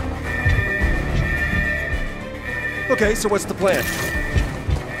 Okay, so what's the plan?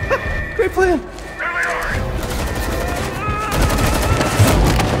 Great plan. There they are!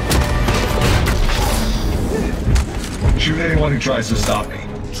 Shoot anyone who tries to stop me.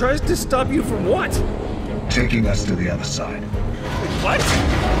 Tries to stop you from what? Taking us to the other side. What?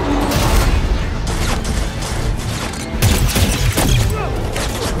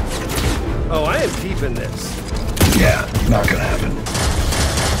 Oh, I am keeping this. Yeah, not gonna happen.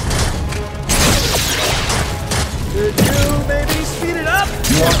 Could you maybe speed it up?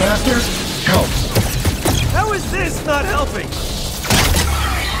 You want faster? Go. How is this not helping?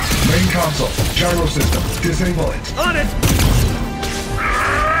 Main console, gyro system, disable it. On it!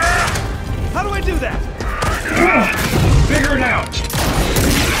 How do I do that? Figure it out.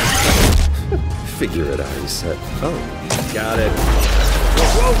 Figure it out, he said. Oh, got it. Whoa,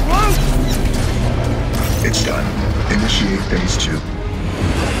 whoa, whoa! It's done. Initiate phase 2.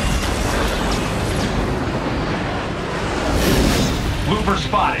 Looper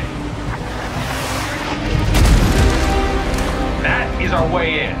spotted. That is our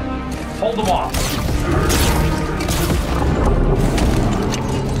way in. Hold them off.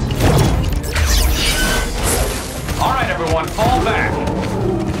 All right, everyone, fall back.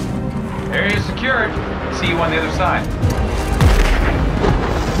 Area is secured. See you on the other side.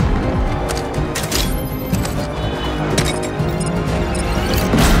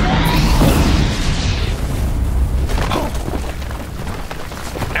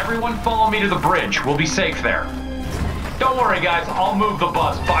 Everyone follow me to the bridge. We'll be safe there. Don't worry, guys. I'll move the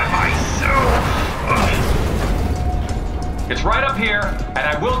bus by myself. It's right up here, and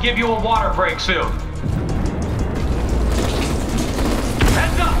I will give you a water break soon.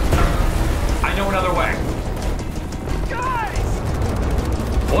 Heads up! I know another way. Guys!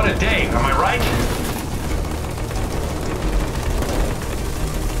 What a day, am I right?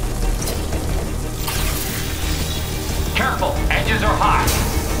 Careful, edges are hot.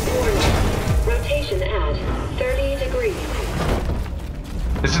 Rotation at 30 degrees.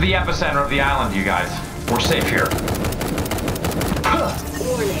 This is the epicenter of the island, you guys. We're safe here.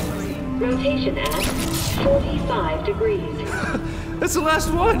 Warning. Rotation at 45 degrees. That's the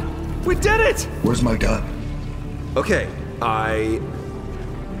last one! We did it! Where's my gun? Okay, I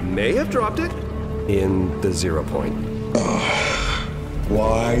may have dropped it in the 0 point.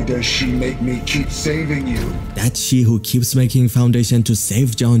 Why does she make me keep saving you? That she who keeps making Foundation to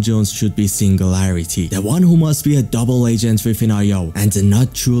save John Jones should be Singularity, the one who must be a double agent within IO and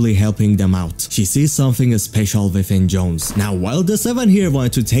not truly helping them out. She sees something special within Jones. Now, while the 7 here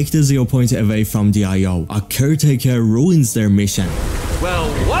want to take the 0 point away from the IO, a caretaker ruins their mission. Well,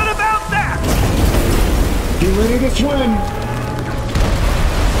 what about that? Get ready to swim!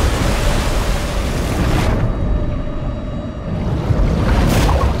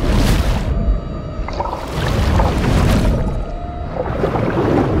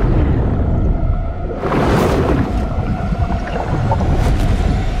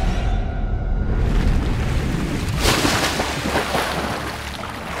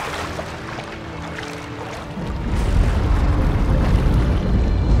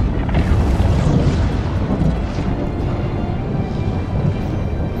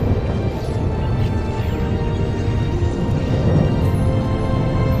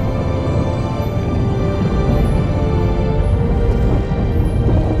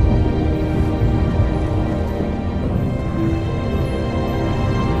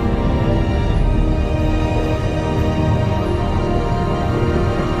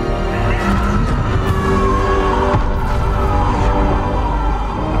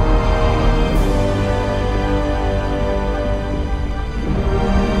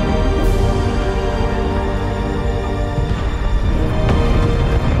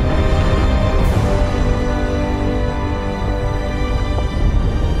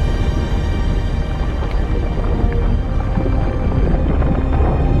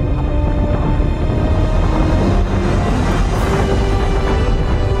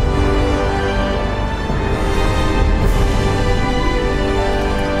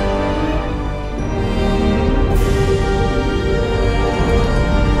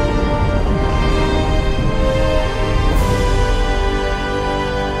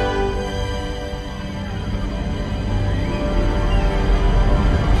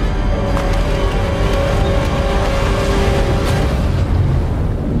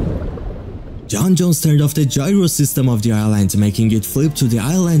 John Jones turned off the gyro system of the island, making it flip to the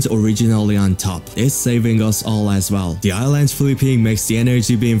island originally on top, this saving us all as well. The island flipping makes the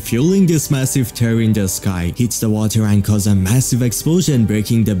energy beam fueling this massive tear in the sky, hits the water and cause a massive explosion,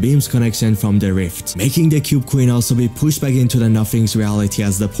 breaking the beam's connection from the rift, making the Cube Queen also be pushed back into the nothing's reality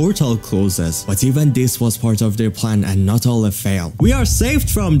as the portal closes. But even this was part of their plan and not all a fail. We are saved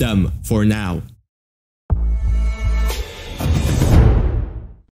from them, for now.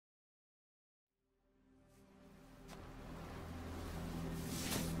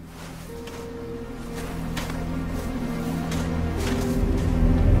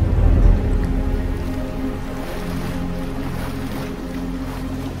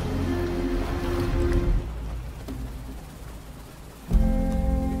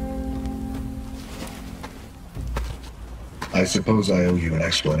 I suppose I owe you an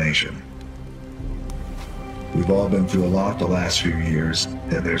explanation. We've all been through a lot the last few years,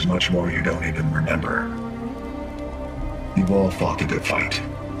 and there's much more you don't even remember. You've all fought a good fight,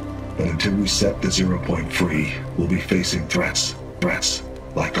 but until we set the 0 point free, we'll be facing threats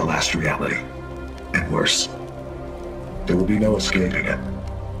like the last reality, and worse. There will be no escaping it.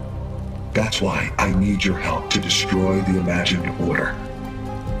 That's why I need your help to destroy the imagined order.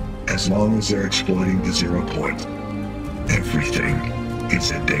 As long as they're exploiting the 0 point, everything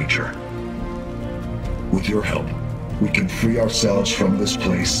is in danger. With your help, we can free ourselves from this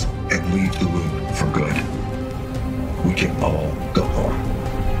place and leave the loop for good. We can all go home.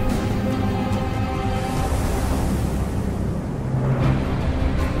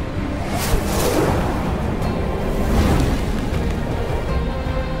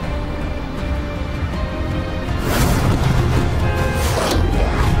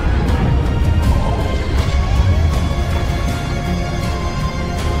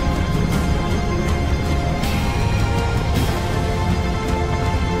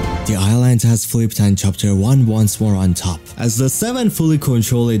 The island has flipped and chapter 1 once more on top, as the 7 fully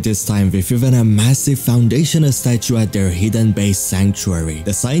control it this time with even a massive foundation statue at their hidden base sanctuary.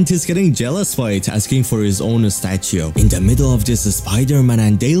 The scientist getting jealous for it, asking for his own statue. In the middle of this, Spider-Man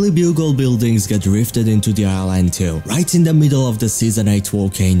and Daily Bugle buildings get rifted into the island too, right in the middle of the Season 8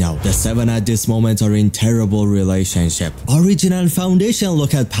 volcano. The 7 at this moment are in terrible relationship. Origin and Foundation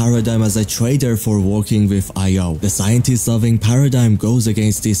look at Paradigm as a traitor for working with IO. The scientist loving Paradigm goes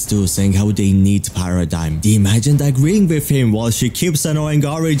against these two, saying how they need Paradigm. The Imagined agreeing with him while she keeps annoying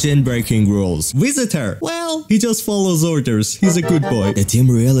Origin breaking rules. Visitor, well, he just follows orders. He's a good boy. The team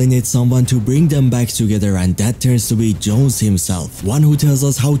really needs someone to bring them back together, and that turns to be Jones himself, one who tells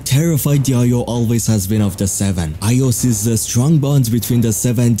us how terrified the IO always has been of the 7. IO sees the strong bonds between the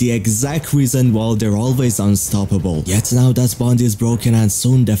 7, the exact reason why they're always unstoppable. Yet now that bond is broken, and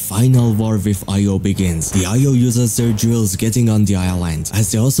soon the final war with IO begins. The IO uses their drills getting on the island,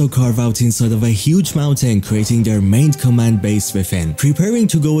 as they also carve out inside of a huge mountain, creating their main command base within, preparing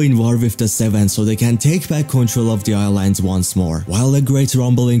to go in war with the 7 so they can take back control of the island once more, while a great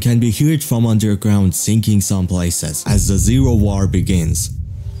rumbling can be heard from underground, sinking some places, as the Zero War begins.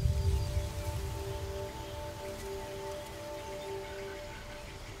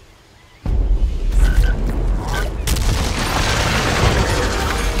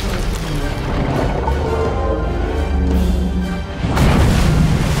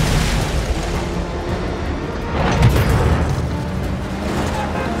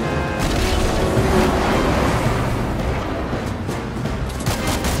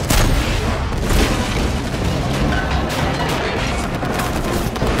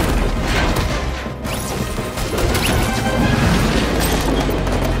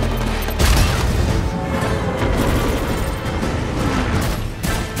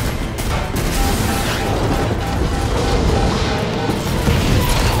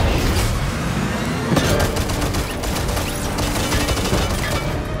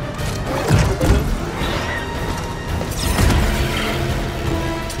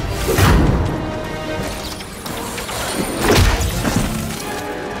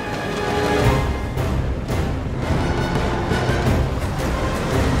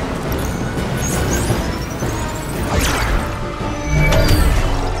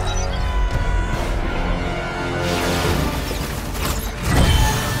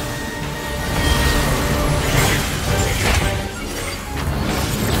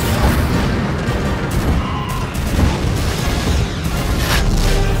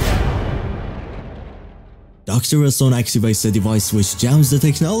 Dr. Stone activates the device which jams the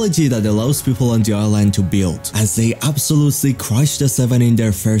technology that allows people on the island to build, as they absolutely crush the 7 in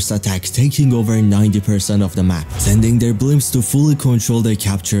their first attack, taking over 90% of the map, sending their blimps to fully control the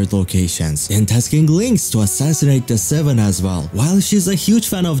captured locations, and tasking Lynx to assassinate the 7 as well. While she's a huge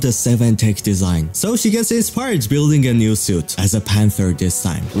fan of the 7 tech design, so she gets inspired building a new suit, as a panther this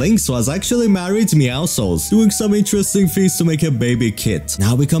time. Lynx was actually married Meowscles, doing some interesting things to make a baby kid,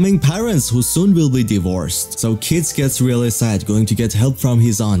 now becoming parents who soon will be divorced. So Kid gets really sad, going to get help from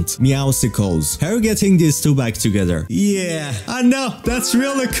his aunt, Meowscles, her getting these two back together. Yeah, I know, that's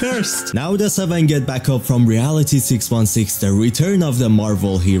really cursed. Now the 7 get back up from Reality 616, the return of the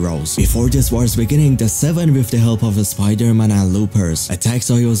Marvel heroes. Before this war's beginning, the 7 with the help of Spider-Man and Loopers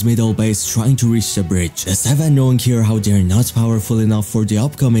attacks Io's middle base trying to reach the bridge. The 7 knowing here how they're not powerful enough for the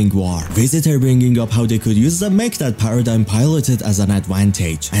upcoming war. Visitor bringing up how they could use the mech that Paradigm piloted as an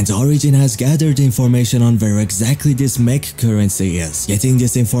advantage, and Origin has gathered information on where exactly this mech currency is. Getting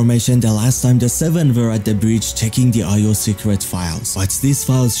this information the last time the 7 were at the bridge checking the IO secret files, but these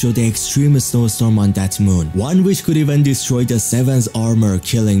files show the extreme snowstorm on that moon, one which could even destroy the 7's armor,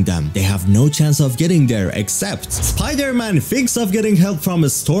 killing them. They have no chance of getting there, except Spider-Man thinks of getting help from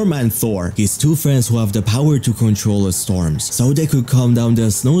Storm and Thor, his two friends who have the power to control storms, so they could calm down the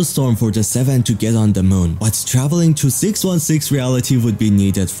snowstorm for the 7 to get on the moon. But traveling to 616 reality would be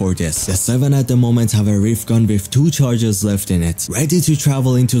needed for this. The 7 at the moment have a rift gun with 2 charges left in it, ready to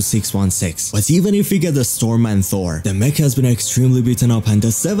travel into 616. But even if we get the Storm and Thor, the mech has been extremely beaten up and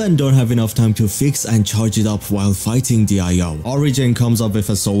the 7 don't have enough time to fix and charge it up while fighting the IO. Origin comes up with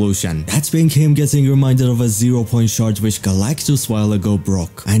a solution, that being him getting reminded of a 0-point shard which Galactus while ago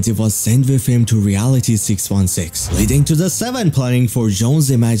broke, and it was sent with him to Reality 616, leading to the 7 planning for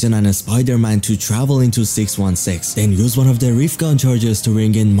Jones, Imagine and Spider-Man to travel into 616, then use one of the rift gun charges to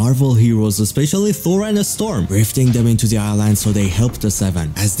bring in Marvel heroes, especially Thor and Storm, rifting them into the island so they help the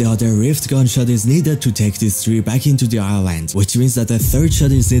 7, as the other rift gun shot is needed to take these 3 back into the island, which means that the 3rd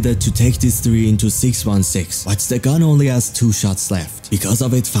shot is needed to take these 3 into 616, but the gun only has 2 shots left. Because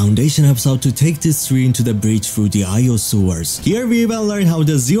of it, Foundation helps out to take these 3 into the bridge through the IO sewers. Here we even learn how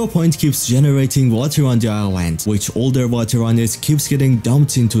the 0 point keeps generating water on the island, which older water on it keeps getting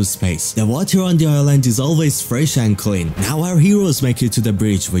dumped into space. The water on the island is always fresh and clean. Now our heroes make it to the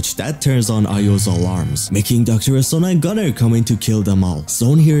bridge, which that turns on IO's alarms, making Dr. Stone and Gunner coming to kill them all.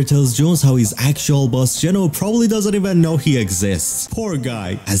 Stone here tells Jones how his actual boss Geno probably doesn't even know he exists. Poor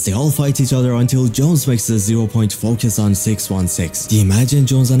guy. As they all fight each other until Jones makes the 0 point focus on 616. The Imagine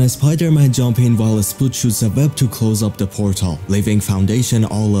Jones and Spider-Man jump in while Spud shoots a web to close up the portal, leaving Foundation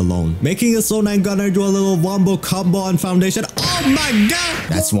all alone, making Stone and Gunner do a little wombo combo on Foundation. Oh my god!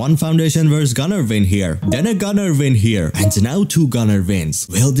 That's one Foundation versus Gunner win here, then a Gunner win here, and now 2 Gunner wins.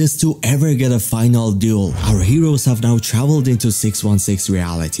 Will these 2 ever get a final duel? Our heroes have now traveled into 616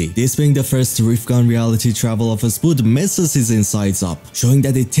 reality. This being the first rift gun reality travel of a Spud messes his insides up, showing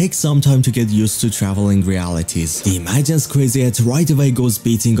that it takes some time to get used to traveling realities. The Imagine's crazier right away goes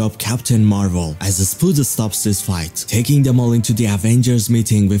beating up Captain Marvel as Spud stops this fight, taking them all into the Avengers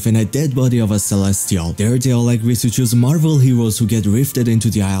meeting within a dead body of a Celestial. There they all agree to choose Marvel heroes who get rifted into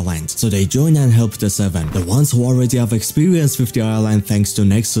the island, so they join and help the 7, the ones who already have experience with the island thanks to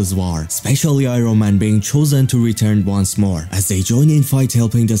Nexus War, especially Iron Man being chosen to return once more, as they join in fight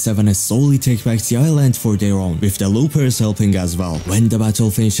helping the 7 slowly take back the island for their own, with the Loopers helping as well. When the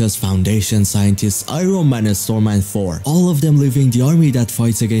battle finishes, Foundation, scientists, Iron Man, Storm and Thor, all of them leaving the army that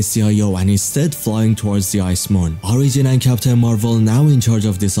fights against the IO and instead flying towards the Ice Moon. Origin and Captain Marvel now in charge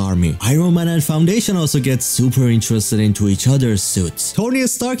of this army. Iron Man and Foundation also get super interested into each other's suits. Tony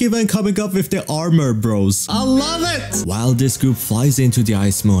Stark even coming up with the armor bros. I love it! While this group flies into the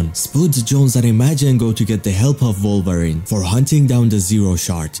Ice Moon, Spud, Jones and Imagine go to get the help of Wolverine for hunting down the Zero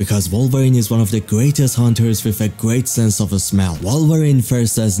Shard, because Wolverine is one of the greatest hunters with a great sense of smell. Wolverine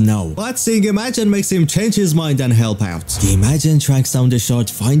first says no, but seeing Imagine makes him change his mind and help out. The Imagine tracks down the shard,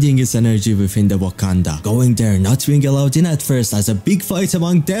 finding its energy within the Wakanda, going there not being allowed in at first as a big fight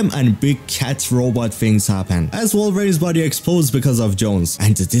among them and big cat robot things happen, as Wolverine's body explodes because of Jones,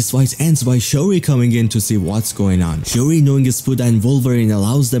 and this fight ends by Shuri coming in to see what's going on. Shuri, knowing Spud and Wolverine,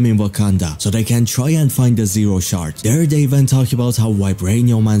 allows them in Wakanda so they can try and find the Zero Shard. There they even talk about how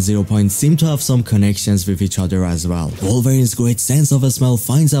Vibranium and 0 Point seem to have some connections with each other as well. Wolverine's great sense of smell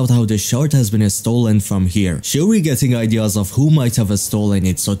finds out how the shard has been stolen from here. Shuri getting ideas of who might have stolen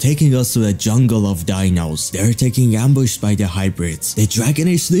it, so taking us to the jungle of dinos. They're taking ambushed by the hybrids. The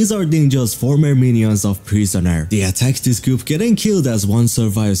dragonish lizard ninjas, former minions of Prisoner. They attack this group, getting killed as one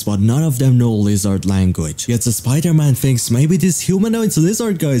survives, but none of them know lizard language. Yet the Spider-Man thinks maybe these humanoid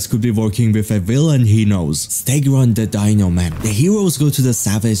lizard guys could be working with a villain he knows. Stegron the Dino Man. The heroes go to the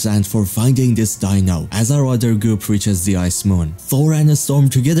Savage Land for finding this dino, as our other group reaches the Ice Moon. Thor and Storm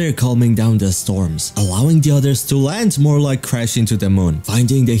together calming down the storms, allowing the others to land more like crash into the moon,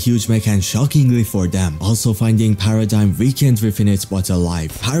 finding the huge mech and shockingly for them, also finding Paradigm weakened within it but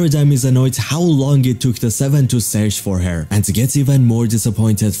alive. Paradigm is annoyed how long it took the Seven to search for her, and gets even more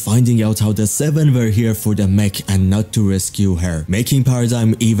disappointed finding out how the Seven were here for the mech and not to rescue her. Making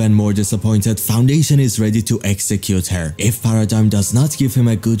Paradigm even more disappointed, Foundation is ready to execute her if Paradigm does not give him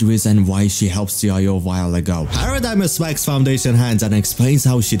a good reason why she helped the IO a while ago. Paradigm smacks Foundation hands and explains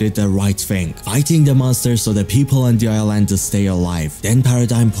how she did the right thing, fighting the monsters so the people on the island to stay alive. Then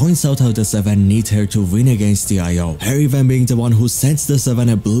Paradigm points out how the Seven need her to win against the IO, her even being the one who sends the Seven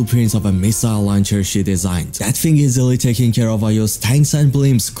a blueprint of a missile launcher she designed. That thing easily taking care of IO's tanks and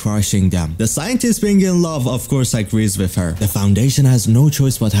blimps, crushing them. The scientist being in love of course agrees with her. The Foundation has no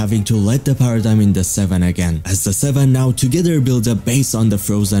choice but having to let the Paradigm in the Seven again, as the Seven now together build a base on the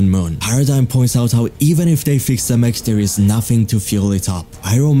frozen moon. Paradigm points out how even if they fix the mech, there is nothing to fuel it up.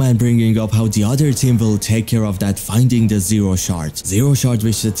 Iron Man bringing up how the other team will take care of that, finding the Zero Shard. Zero Shard,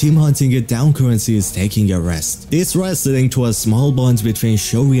 which the team hunting it down currently is taking a rest. This rest leading to a small bond between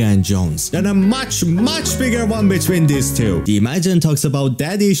Shuri and Jones, then a much bigger one between these two. The Imagine talks about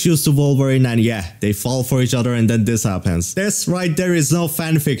daddy issues to Wolverine, and yeah, they fall for each other and then this happens. This right there is no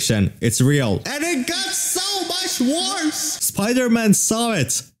fanfiction, it's real. And it got so much worse! Spider-Man saw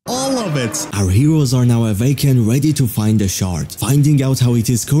it. All of it. Our heroes are now awake and ready to find the shard, finding out how it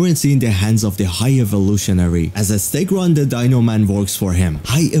is currently in the hands of the High Evolutionary, as a Stegron the Dino Man works for him.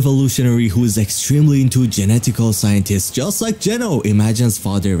 High Evolutionary, who is extremely into genetical scientists, just like Geno, Imagine's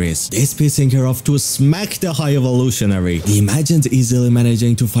father is. This pissing her off to smack the High Evolutionary. The Imagine's easily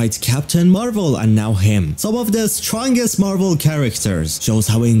managing to fight Captain Marvel and now him, some of the strongest Marvel characters. Shows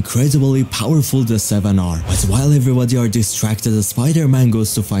how incredibly powerful the Seven are. But while everybody are distracted, Spider-Man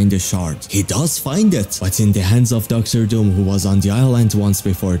goes to find the shard. He does find it, but in the hands of Dr. Doom, who was on the island once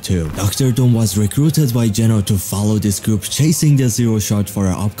before too. Dr. Doom was recruited by Geno to follow this group chasing the Zero Shard for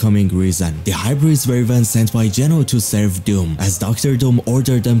an upcoming reason. The hybrids were even sent by Geno to serve Doom, as Dr. Doom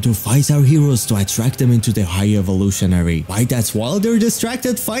ordered them to fight our heroes to attract them into the High Evolutionary. Why that's while they're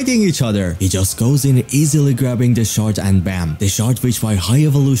distracted fighting each other. He just goes in, easily grabbing the shard, and bam. The shard, which by High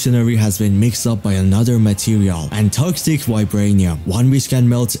Evolutionary has been mixed up by another material, and toxic vibranium, one which can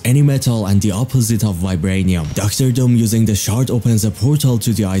melt any metal and the opposite of vibranium. Dr. Doom using the shard opens a portal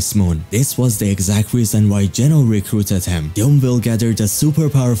to the Ice Moon. This was the exact reason why Geno recruited him. Doom will gather the super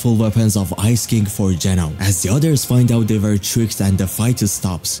powerful weapons of Ice King for Geno, as the others find out they were tricked and the fight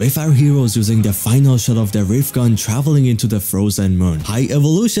stops, with our heroes using the final shot of the Rift Gun traveling into the frozen moon. High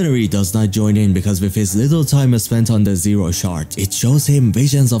Evolutionary does not join in because with his little time spent on the Zero Shard, it shows him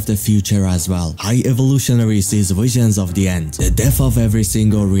visions of the future as well. High Evolutionary sees visions of the end, the death of every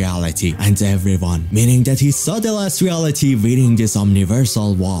single reality and everyone, meaning that he saw the last reality winning this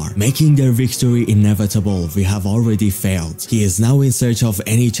omniversal war, making their victory inevitable. We have already failed. He is now in search of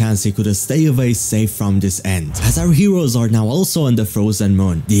any chance he could stay away safe from this end. As our heroes are now also on the frozen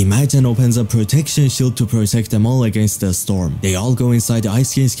moon, the Imagine opens a protection shield to protect them all against the storm. They all go inside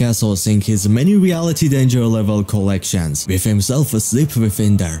Ice King's castle, seeing his many reality danger level collections, with himself asleep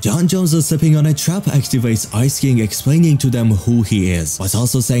within there. John Jones stepping on a trap activates Ice King, explaining to them who he is, but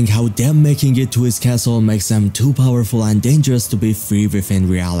also saying how them making it to his castle makes them too powerful and dangerous to be free within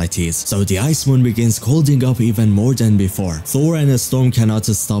realities. So the Ice Moon begins colding up even more than before. Thor and Storm cannot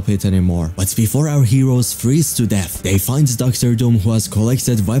stop it anymore. But before our heroes freeze to death, they find Dr. Doom, who has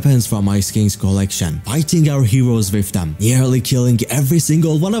collected weapons from Ice King's collection, fighting our heroes with them, nearly killing every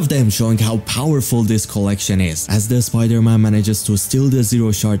single one of them, showing how powerful this collection is, as the Spider-Man manages to steal the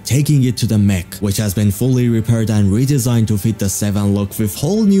Zero Shard, taking it to the mech, which has been fully repaired and redesigned to fit the Seven look with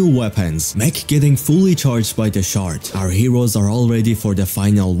whole new weapons. Mech getting fully charged by the shard. Our heroes are all ready for the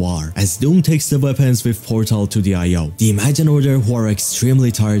final war, as Doom takes the weapons with Portal to the IO. The Imagine Order, who are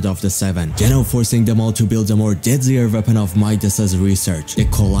extremely tired of the Seven, Geno forcing them all to build a more deadlier weapon of Midas's research, the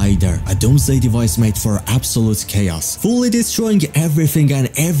Collider, a doomsday device made for absolute chaos, fully destroying everything and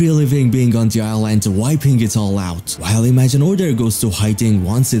every living being on the island, wiping it all out, while Imagine Order goes to hiding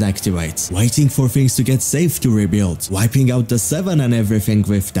once it activates, waiting for things to get safe to rebuild, wiping out the Seven and everything everything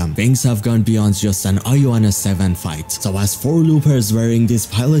with them. Things have gone beyond just an wana 7 fight. So as 4 loopers wearing these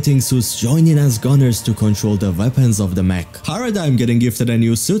piloting suits join in as gunners to control the weapons of the mech. Paradigm getting gifted a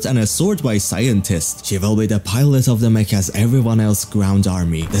new suit and a sword by scientist. She will be the pilot of the mech as everyone else ground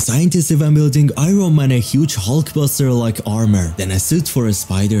army. The scientist even building Iron Man a huge Hulkbuster like armor, then a suit for a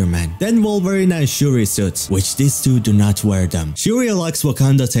Spider-Man, then Wolverine and Shuri suits, which these two do not wear them. Shuri likes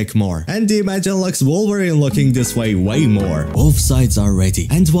Wakanda tech more, and the Imagine likes Wolverine looking this way more. Both sides are ready,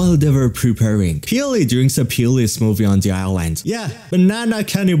 and while they were preparing, Peely drinks a Peely smoothie on the island. Yeah, banana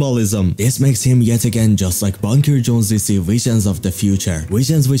cannibalism. This makes him yet again just like Bunker Jonesy see visions of the future.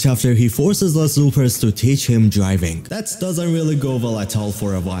 Visions which after he forces the loopers to teach him driving. That doesn't really go well at all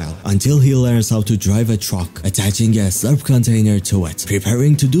for a while, until he learns how to drive a truck, attaching a slurp container to it,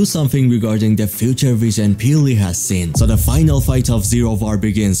 preparing to do something regarding the future vision Peely has seen. So the final fight of Zero War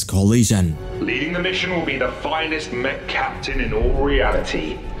begins, collision. Leading the mission will be the finest mech captain in all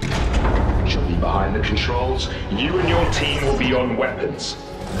reality. She'll be behind the controls. You and your team will be on weapons.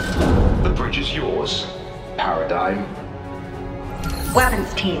 The bridge is yours, Paradigm.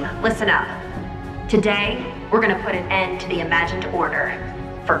 Weapons team, listen up. Today, we're gonna put an end to the imagined order.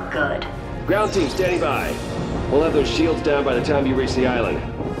 For good. Ground team standing by. We'll have those shields down by the time you reach the island.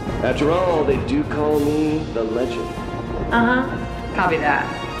 After all, they do call me the Legend. Uh-huh. Copy that.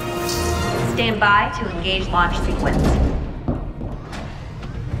 Stand by to engage launch sequence.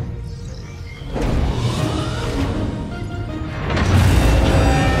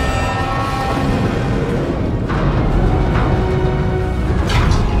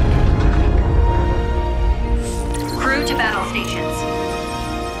 Crew to battle stations.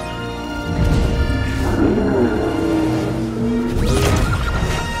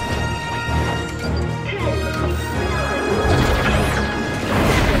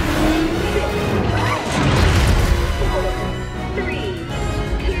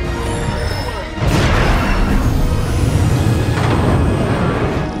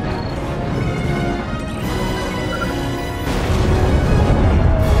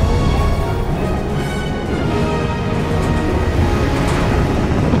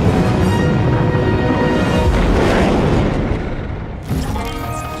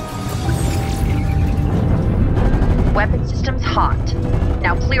 Weapon systems hot.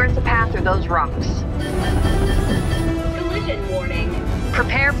 Now clear us a path through those rocks. Collision warning.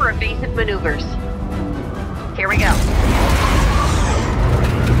 Prepare for evasive maneuvers. Here we go.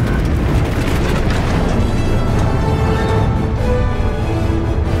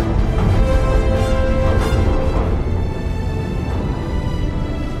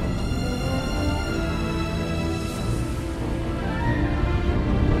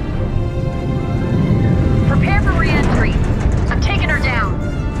 Prepare for re-entry. I'm taking her down.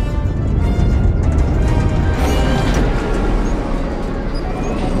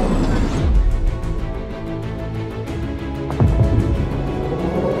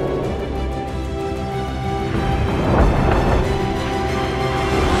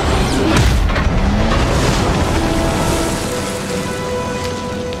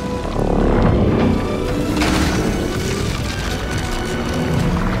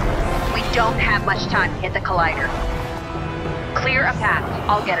 We don't have much time to hit the collider. Clear a path.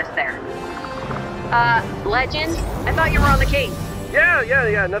 I'll get us there. Legend? I thought you were on the case.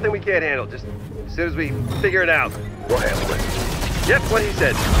 Yeah. Nothing we can't handle. Just as soon as we figure it out, we'll handle it. Yep, what he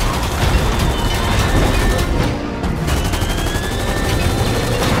said.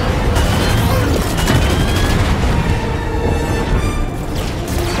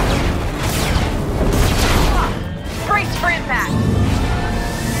 Brace for impact.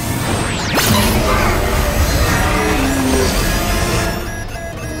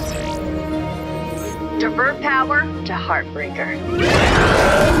 Divert power to Heartbreaker.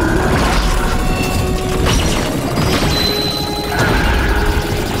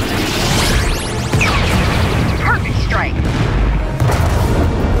 Perfect strike.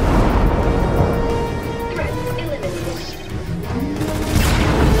 Threat eliminated.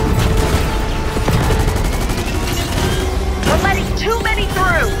 We're letting too many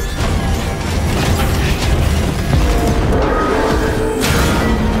through.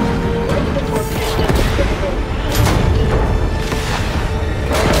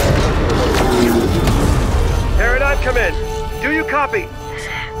 Paradigm, come in. Do you copy?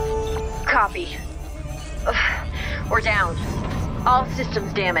 Copy. Ugh, we're down. All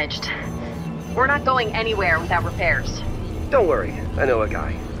systems damaged. We're not going anywhere without repairs. Don't worry, I know a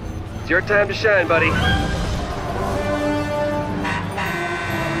guy. It's your time to shine, buddy.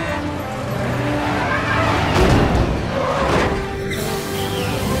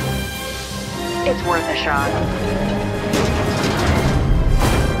 It's worth a shot.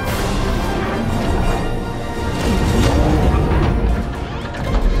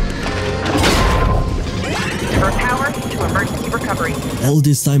 All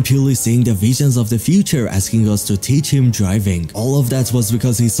this time purely seeing the visions of the future, asking us to teach him driving. All of that was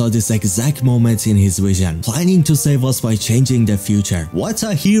because he saw this exact moment in his vision, planning to save us by changing the future. What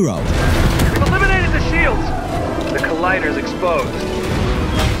a hero! We've eliminated the shields! The collider's exposed.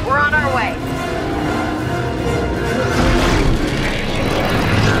 We're on our way.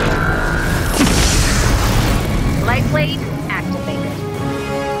 Light blade activated.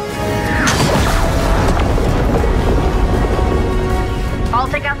 I'll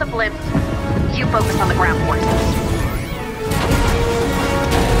take out the blimps. You focus on the ground forces.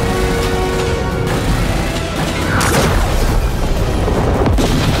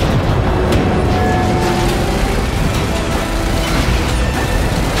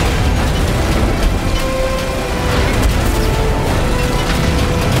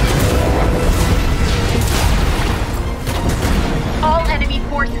 All enemy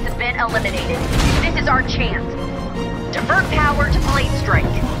forces have been eliminated. This is our chance. Divert power to blade strike.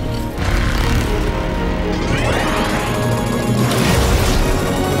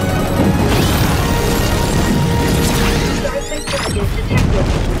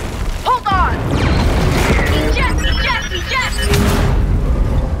 Hold on! Eject! Eject! Eject!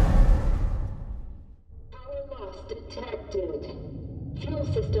 Power loss detected. Fuel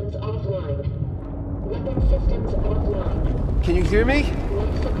systems offline. Weapon systems offline. Can you hear me?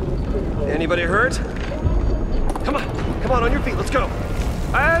 Anybody hurt? Come on your feet, let's go.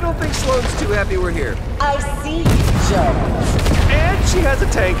 I don't think Sloane's too happy we're here. I see you, Joe. And she has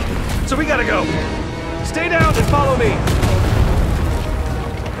a tank, so we gotta go. Stay down and follow me.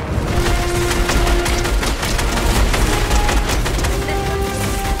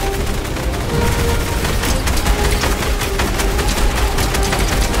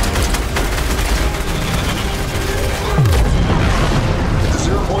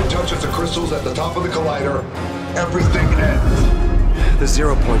 0 point touches the crystals at the top of the collider. Everything ends. The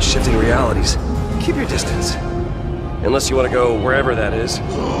 0 point shifting realities. Keep your distance. Unless you want to go wherever that is.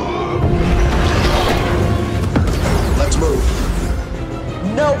 Let's move.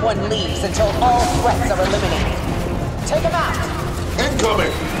 No one leaves until all threats are eliminated. Take them out.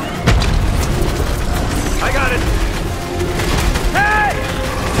 Incoming. I got it. Hey!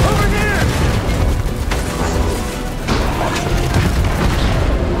 Over here!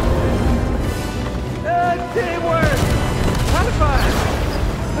 Teamwork! High five!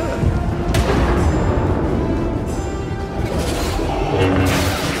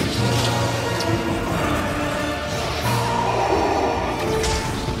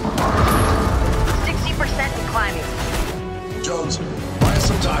 60% in climbing. Jones, buy us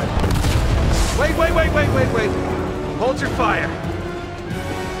some time. Wait. Hold your fire.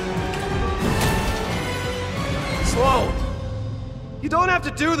 Sloan, you don't have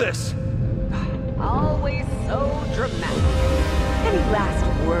to do this. Always so dramatic. Any last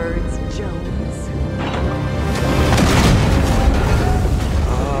words, Jones?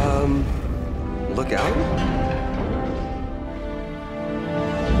 Look out.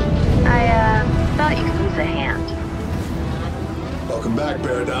 I thought you could use a hand. Welcome back,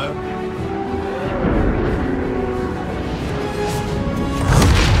 Paradigm.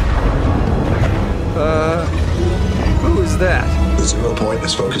 Who is that? The 0 point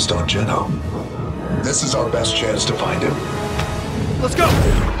is focused on Geno. This is our best chance to find him. Let's go!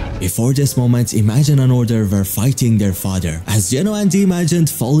 Before this moment, Imagine and Order were fighting their father, as Geno and the Imagined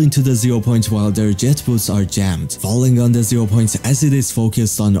fall into the 0 point while their jet boots are jammed, falling on the 0 point as it is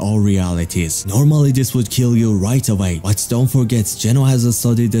focused on all realities. Normally this would kill you right away, but don't forget Geno has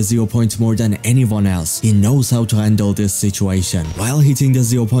studied the 0 point more than anyone else. He knows how to handle this situation. While hitting the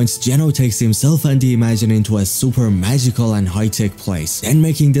 0 point, Geno takes himself and the Imagine into a super magical and high-tech place, then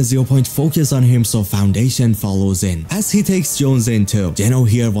making the 0 point focus on him so Foundation follows in. As he takes Jones in too, Geno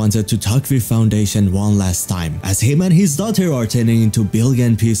here wanted to talk with Foundation one last time, as him and his daughter are turning into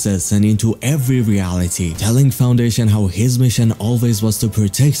billion pieces and into every reality, telling Foundation how his mission always was to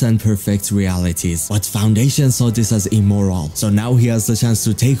protect and perfect realities. But Foundation saw this as immoral, so now he has the chance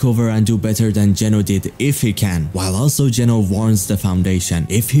to take over and do better than Geno did if he can, while also Geno warns the Foundation,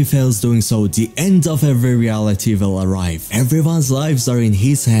 if he fails doing so, the end of every reality will arrive. Everyone's lives are in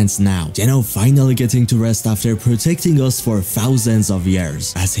his hands now. Geno finally getting to rest after protecting us for thousands of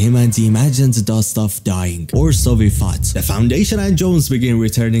years, as him and the Imagined dust off dying, or so we thought. The Foundation and Jones begin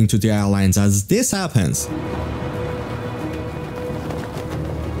returning to the Alliance as this happens.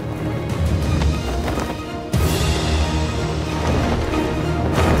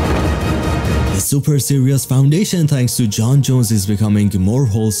 super serious Foundation, thanks to John Jones, is becoming more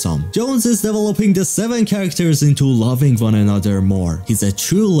wholesome. Jones is developing the 7 characters into loving one another more. He's a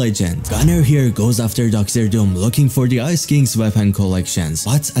true legend. Gunner here goes after Dr. Doom looking for the Ice King's weapon collections,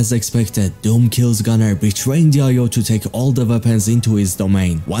 but as expected, Doom kills Gunner, betraying the IO to take all the weapons into his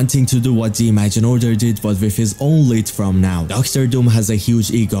domain, wanting to do what the Imagine Order did but with his own lead from now. Dr. Doom has a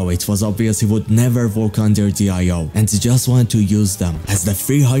huge ego. It was obvious he would never work under the IO and just want to use them. As the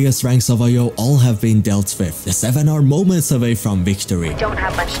 3 highest ranks of IO all have been dealt with, the 7 are moments away from victory. We don't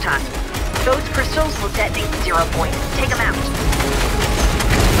have much time. Those crystals will detonate the 0 point. Take them out.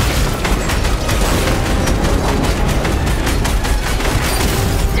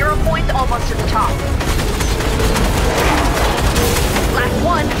 0 point's almost to the top. Last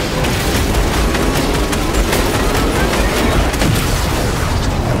one.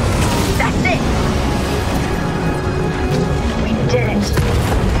 That's it. We did it.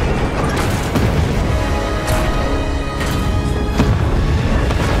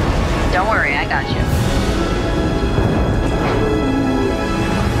 Don't worry, I got you.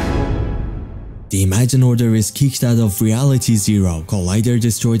 The Imagine Order is kicked out of Reality Zero, Collider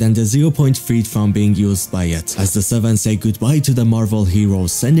destroyed, and the 0 point freed from being used by it, as the 7 say goodbye to the Marvel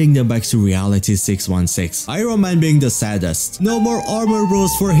heroes, sending them back to Reality 616. Iron Man being the saddest. No more armor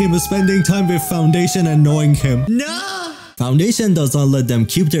bros for him spending time with Foundation and knowing him. No! Foundation does not let them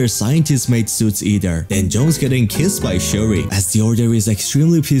keep their scientist-made suits either. Then Jones getting kissed by Shuri, as the Order is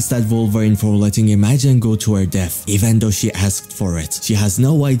extremely pissed at Wolverine for letting Imagine go to her death, even though she asked for it. She has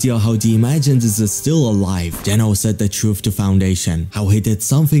no idea how the Imagined is still alive. Geno said the truth to Foundation, how he did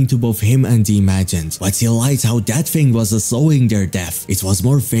something to both him and the Imagined, but he lied how that thing was slowing their death. It was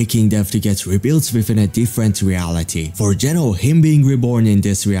more faking death to get rebuilt within a different reality. For Geno, him being reborn in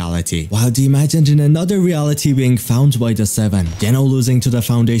this reality, while the Imagined in another reality being found by the 7. Geno losing to the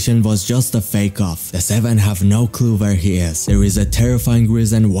Foundation was just a fake off. The 7 have no clue where he is. There is a terrifying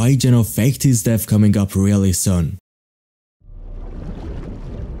reason why Geno faked his death coming up really soon.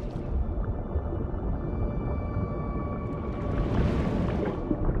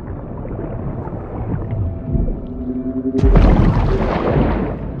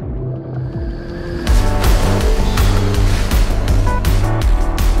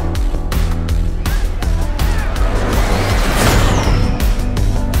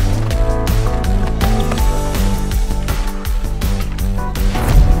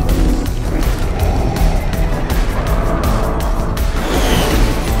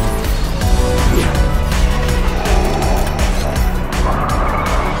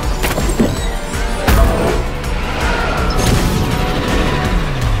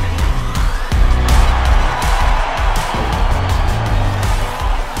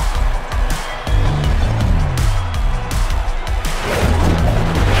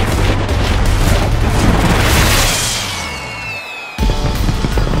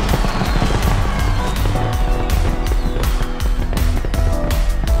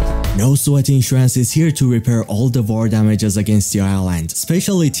 No Sweat Insurance is here to repair all the war damages against the island,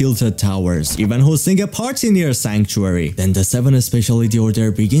 especially tilted towers, even hosting a party near Sanctuary. Then the 7, especially the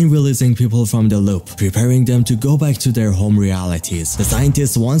Order, begin releasing people from the loop, preparing them to go back to their home realities. The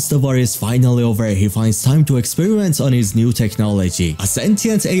scientist, once the war is finally over, he finds time to experiment on his new technology, a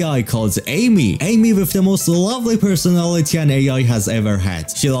sentient AI called Amy. Amy with the most lovely personality an AI has ever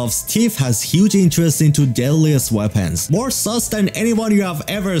had. She loves teeth, has huge interest into deadliest weapons, more sus than anyone you have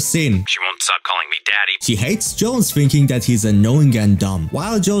ever seen. She won't stop calling me daddy. She hates Jones, thinking that he's annoying and dumb,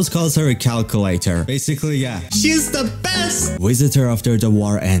 while Jones calls her a calculator. Basically, yeah, she's the best! Visitor after the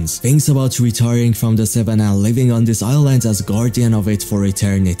war ends thinks about retiring from the 7 and living on this island as guardian of it for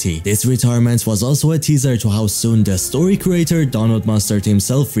eternity. This retirement was also a teaser to how soon the story creator Donald Mustard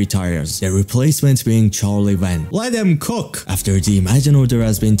himself retires, the replacement being Charlie Wen. Let them cook! After the Imagine Order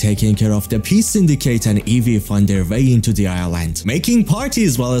has been taking care of, the Peace Syndicate and Evie find their way into the island, making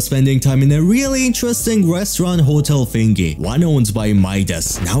parties while spending time in a really interesting restaurant hotel thingy, one owned by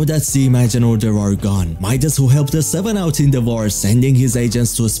Midas. Now that the Imagine Order are gone, Midas, who helped the 7 out in the war, sending his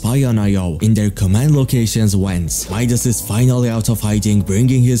agents to spy on IO in their command locations whence Midas is finally out of hiding,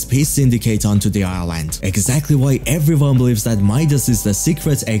 bringing his Peace Syndicate onto the island. Exactly why everyone believes that Midas is the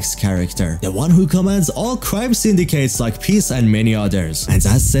Secret X character, the one who commands all crime syndicates like Peace and many others. And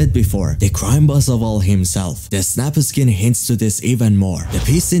as said before, the crime boss of all himself. The Snap skin hints to this even more. The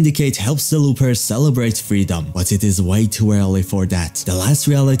Peace Syndicate helps the Loopers sell celebrate freedom, but it is way too early for that. The last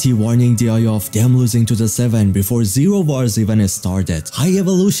reality warning the IO of them losing to the 7 before Zero Wars even started. High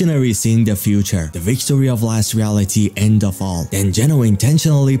Evolutionary seeing the future, the victory of last reality, end of all. Then Geno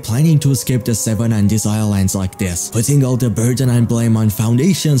intentionally planning to escape the 7 and these islands like this, putting all the burden and blame on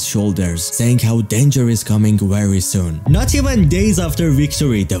Foundation's shoulders, saying how danger is coming very soon. Not even days after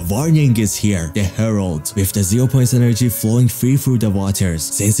victory, the warning is here, the Herald, with the 0 points energy flowing free through the waters.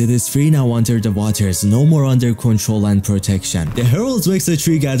 Since it is free now under the waters, no more under control and protection. The Herald makes the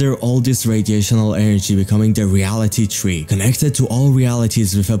tree gather all this radiational energy, becoming the reality tree, connected to all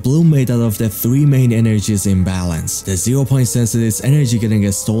realities with a bloom made out of the 3 main energies in balance. The 0 point senses its energy getting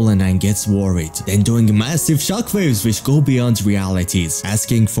stolen and gets worried, then doing massive shockwaves which go beyond realities,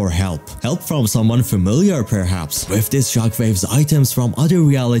 asking for help. Help from someone familiar perhaps. With these shockwaves, items from other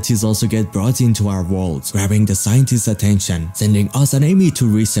realities also get brought into our world, grabbing the scientists' attention, sending us and Amy to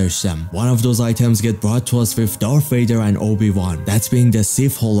research them. One of those items get brought to us with Darth Vader and Obi-Wan, that's being the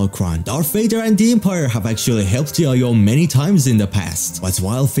Sith holocron. Darth Vader and the Empire have actually helped the IO many times in the past, but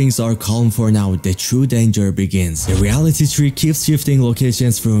while things are calm for now, the true danger begins. The reality tree keeps shifting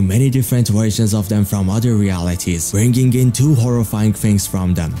locations through many different versions of them from other realities, bringing in 2 horrifying things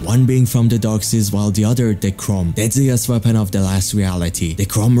from them, one being from the Dark Seas while the other the Chrome, deadliest weapon of the last reality. The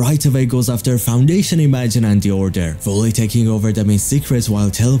Chrome right away goes after Foundation, Imagine and the Order, fully taking over them in secret while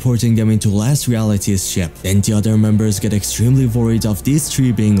teleporting them into last reality's ship. Then the other members get extremely worried of these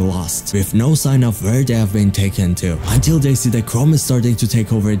 3 being lost, with no sign of where they have been taken to, until they see the Chrome is starting to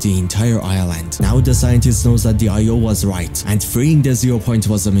take over the entire island. Now the scientist knows that the IO was right, and freeing the 0 point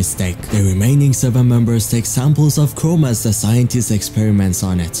was a mistake. The remaining 7 members take samples of Chrome as the scientist experiments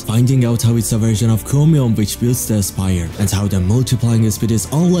on it, finding out how it's a version of Chromium which builds the Spire, and how the multiplying speed is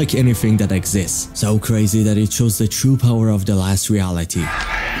unlike anything that exists. So crazy that it shows the true power of the last reality.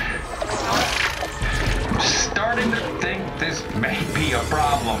 Starting to think this may be a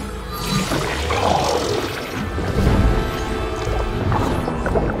problem.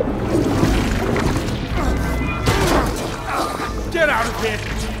 Get out of here!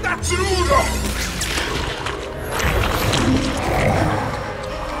 That's an order!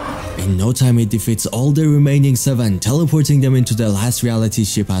 In no time it defeats all the remaining 7, teleporting them into the last reality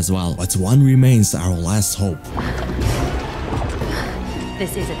ship as well. But one remains, our last hope.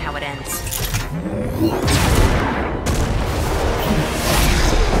 This isn't how it ends.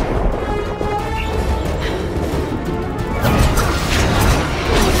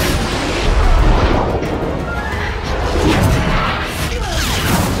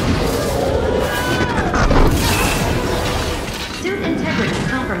 Suit integrity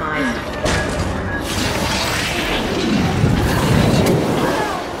compromised.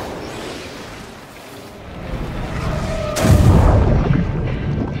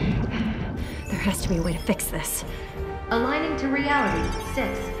 There has to be a way to fix this. Aligning to reality.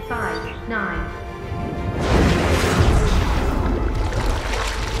 6, 5, 9.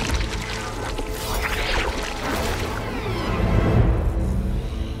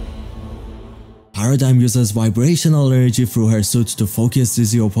 Paradigm uses vibrational energy through her suit to focus the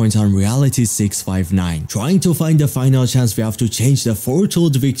 0 point on reality 659. Trying to find the final chance, we have to change the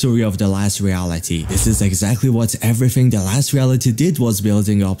foretold victory of the last reality. This is exactly what everything the last reality did was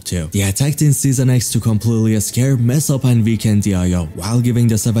building up to. They attacked in Season X to completely scare, mess up and weaken the IO, while giving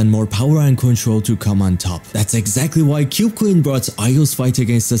the 7 more power and control to come on top. That's exactly why Cube Queen brought IO's fight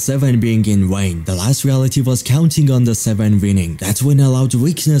against the 7 being in vain. The last reality was counting on the 7 winning. That win allowed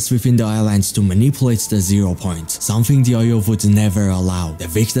weakness within the islands to manipulate the 0 point, something the IO would never allow. The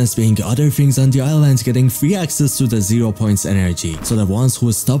weakness being other things on the island getting free access to the 0 point's energy. So the ones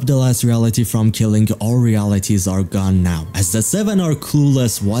who stopped the last reality from killing all realities are gone now, as the 7 are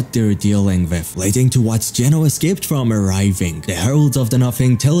clueless what they're dealing with, leading to what Geno escaped from arriving. The Heralds of the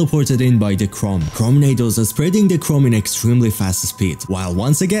Nothing teleported in by the Chrome. Chromenados are spreading the Chrome in extremely fast speed, while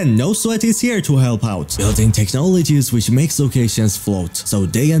once again No Sweat is here to help out, building technologies which makes locations float, so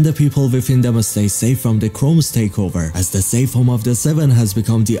they and the people within them stay safe from the Chrome's takeover, as the safe home of the 7 has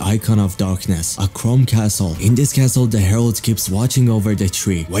become the icon of darkness, a Chrome castle. In this castle, the Herald keeps watching over the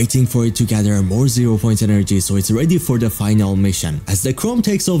tree, waiting for it to gather more 0 point energy so it's ready for the final mission. As the Chrome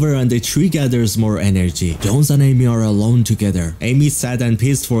takes over and the tree gathers more energy, Jones and Amy are alone together. Amy's sad and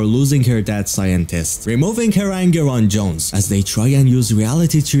pissed for losing her dad scientist, removing her anger on Jones as they try and use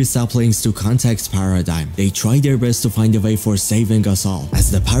reality tree saplings to contact Paradigm. They try their best to find a way for saving us all. As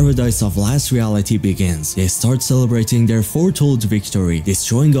the paradise of last reality begins, they start celebrating their foretold victory,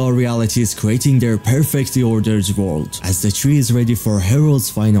 destroying all realities, creating their perfectly ordered world, as the tree is ready for Herald's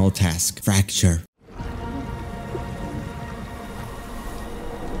final task, fracture.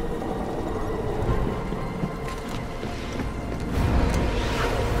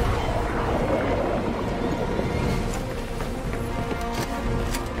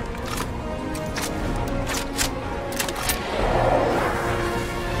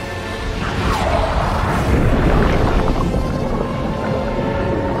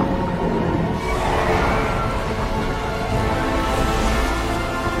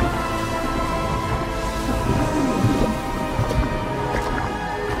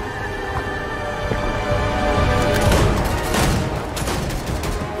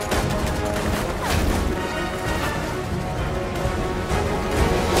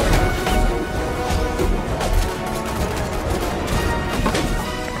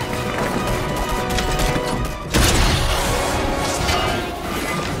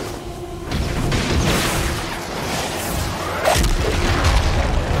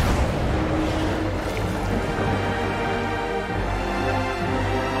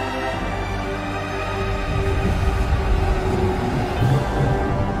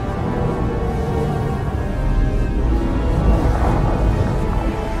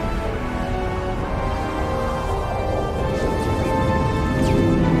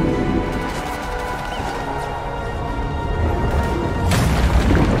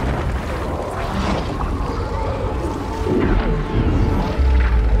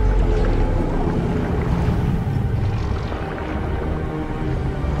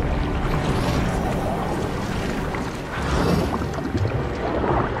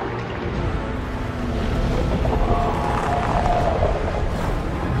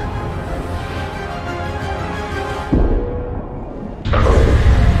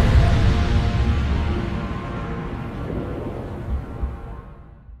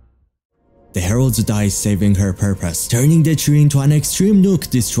 Marigold dies, saving her purpose, turning the tree into an extreme nuke,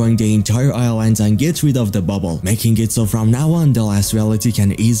 destroying the entire island and get rid of the bubble, making it so from now on the last reality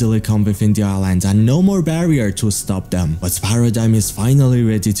can easily come within the island and no more barrier to stop them. But Paradigm is finally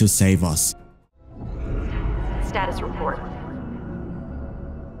ready to save us. Status report.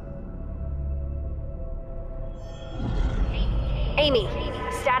 Amy,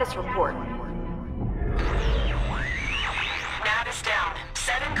 status report. Nav is down.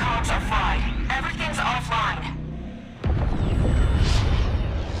 7 cogs are fried. Everything's offline.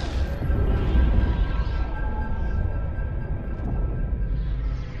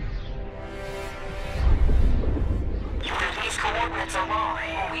 These coordinates are wrong.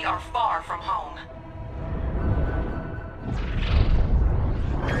 We are far from home.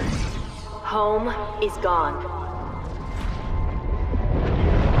 Home is gone.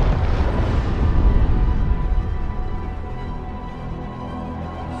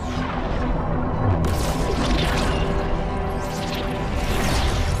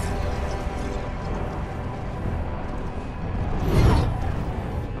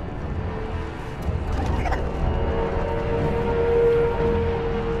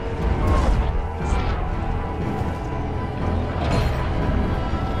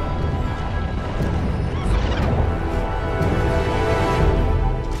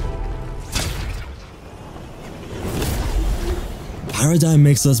 Paradigm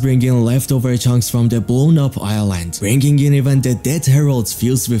makes us bring in leftover chunks from the blown up island, bringing in even the dead heralds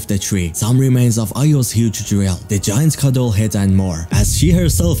fused with the tree, some remains of Io's huge drill, the giant cuddle head and more, as she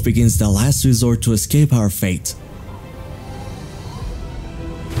herself begins the last resort to escape our fate.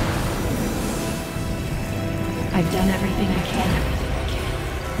 I've done everything I can.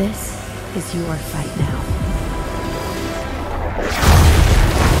 This is your fight now.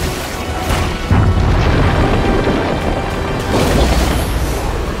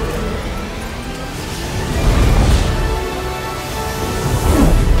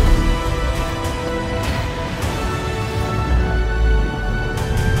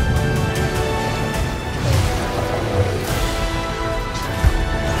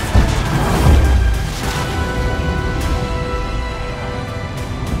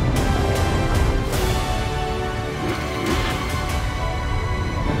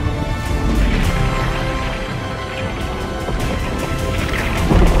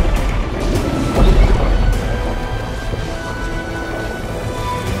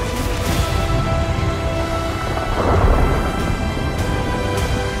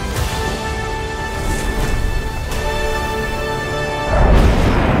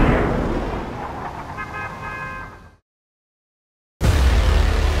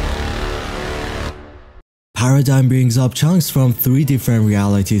 Paradigm brings up chunks from 3 different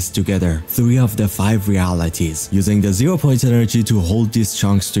realities together, 3 of the 5 realities, using the 0 point energy to hold these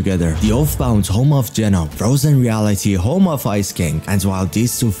chunks together. The Oathbound, home of Genome, Frozen Reality, home of Ice King, and while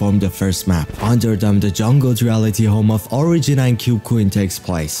these 2 form the first map, under them the Jungled Reality, home of Origin and Cube Queen takes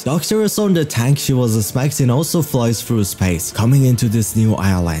place. Dr. Son, the tank she was smacked in, also flies through space, coming into this new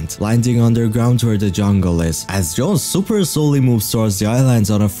island, landing underground where the jungle is, as Jones super slowly moves towards the islands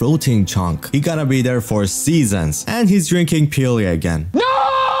on a floating chunk. He gonna be there for seasons, and he's drinking Peely again. No!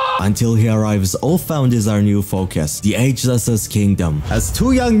 Until he arrives, Oathbound is our new focus, the Ageless's Kingdom, as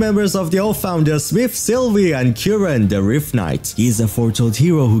 2 young members of the Oathbound, Smith, Sylvie, and Kieran, the Rift Knight. He is a foretold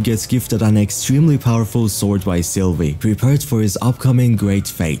hero who gets gifted an extremely powerful sword by Sylvie, prepared for his upcoming great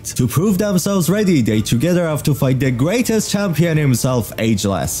fate. To prove themselves ready, they together have to fight the greatest champion himself,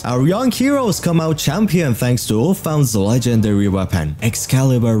 Ageless. Our young heroes come out champion thanks to Oathbound's legendary weapon,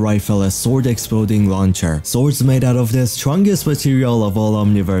 Excalibur rifle, a sword exploding launcher, swords made out of the strongest material of all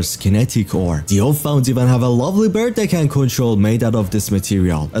Omniverse, kinetic ore. The Oathbound even have a lovely bird they can control made out of this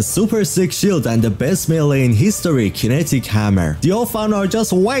material, a super sick shield, and the best melee in history, kinetic hammer. The Oathbound are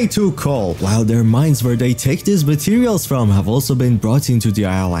just way too cool, while their mines where they take these materials from have also been brought into the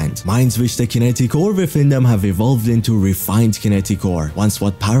island, mines which the kinetic ore within them have evolved into refined kinetic ore once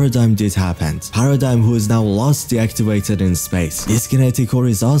what Paradigm did happened. Paradigm, who is now lost, deactivated in space. This kinetic ore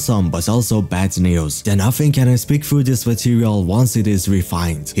is awesome, but also bad news. The Nothing can speak through this material once it is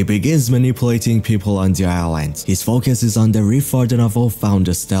refined. He begins manipulating people on the island. His focus is on the Rift Warden of Oathbound,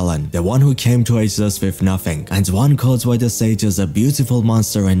 the Stellan, the one who came to Ageless with nothing, and one called by the sages a beautiful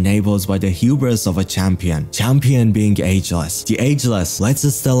monster enabled by the hubris of a champion. Champion being Ageless. The Ageless lets the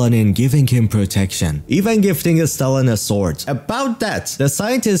Stellan in, giving him protection, even gifting a Stellan a sword. About that, the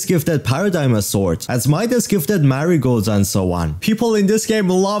scientists gifted Paradigm a sword, as Midas gifted marigolds and so on. People in this game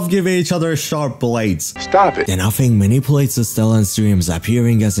love giving each other sharp blades. Stop it. The Nothing manipulates the Stellan's dreams,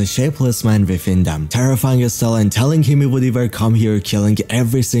 appearing living as a shapeless man within them, terrifying Stellan, telling him he would either come here killing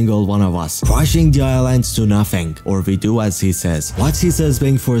every single one of us, crushing the island to nothing, or we do as he says. What he says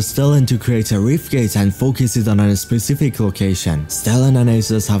being for Stellan to create a rift gate and focus it on a specific location. Stellan and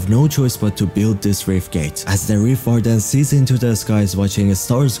Aces have no choice but to build this rift gate, as the rift warden sees into the skies watching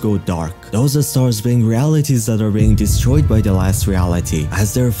stars go dark. Those stars being realities that are being destroyed by the last reality,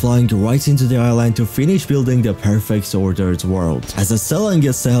 as they're flying right into the island to finish building the perfect ordered world. As Stellan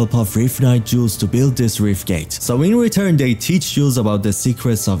gets the help of Rift Knight Jules to build this rift gate, so in return they teach Jules about the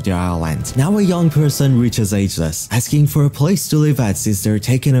secrets of the island. Now a young person reaches Ageless, asking for a place to live at since they're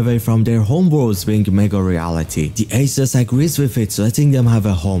taken away from their homeworlds being mega reality. The Ageless agrees with it, letting them have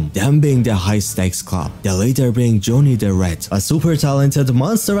a home, them being the High Stakes Club, the leader being Johnny the Red, a super talented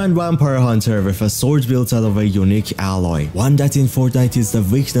monster and vampire hunter with a sword built out of a unique alloy, one that in Fortnite is the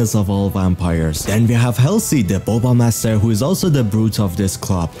weakness of all vampires. Then we have Halsey, the Boba Master, who is also the brute of this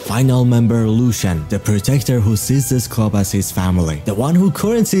club. Final member Lucian, the protector who sees this club as his family, the one who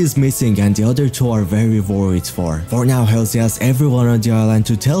currently is missing and the other two are very worried for. For now, Halsey asks everyone on the island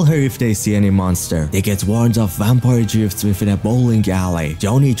to tell her if they see any monster. They get warned of vampire drifts within a bowling alley,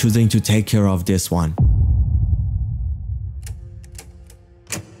 Johnny choosing to take care of this one.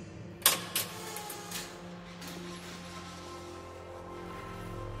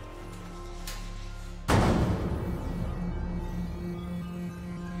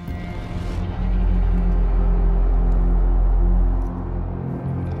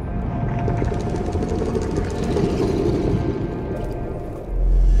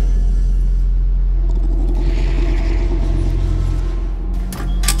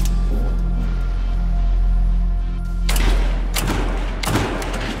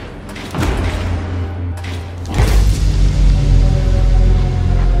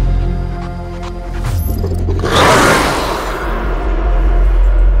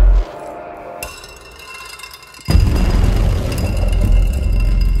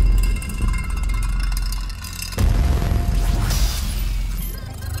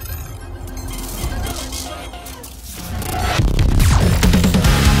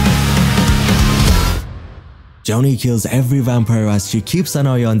 Johnny kills every vampire as she keeps an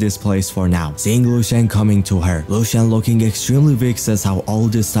eye on this place for now, seeing Lucian coming to her. Lucian, looking extremely weak, says how all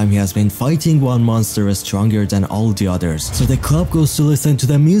this time he has been fighting one monster stronger than all the others. So the club goes to listen to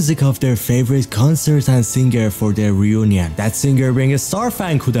the music of their favorite concert and singer for their reunion. That singer being a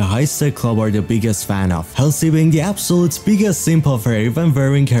Starfang, who the High Stakes Club are the biggest fan of. Halsey being the absolute biggest simp of her, even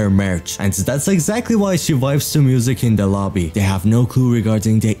wearing her merch. And that's exactly why she vibes to music in the lobby. They have no clue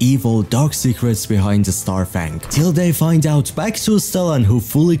regarding the evil, dark secrets behind the Starfang, till they find out. Back to Stellan, who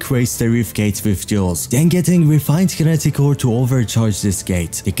fully creates the rift gate with Jules, then getting refined kinetic ore to overcharge this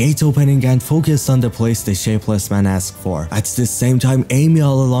gate. The gate opening and focused on the place the Shapeless Man asked for. At the same time, Amy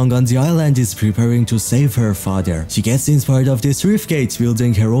all along on the island is preparing to save her father. She gets inspired of this rift gate,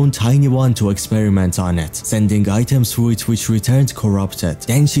 building her own tiny one to experiment on it, sending items through it which returned corrupted.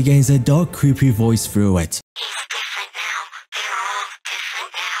 Then she gains a dark, creepy voice through it.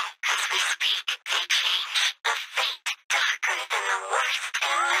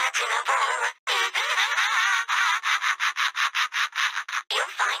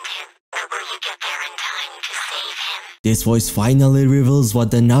 This voice finally reveals what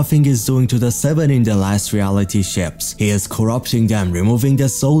the Nothing is doing to the Seven in the last reality ships. He is corrupting them, removing the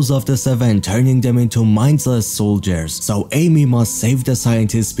souls of the Seven, turning them into mindless soldiers. So Amy must save the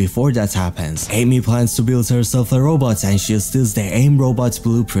scientists before that happens. Amy plans to build herself a robot, and she steals the AIM robot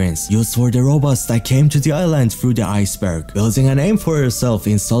blueprints used for the robots that came to the island through the iceberg, building an AIM for herself,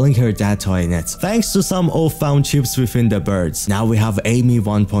 installing her data in it, thanks to some off-found chips within the birds. Now we have Amy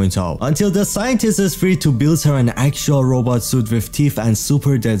 1.0, until the scientist is free to build her an actual robot suit with teeth and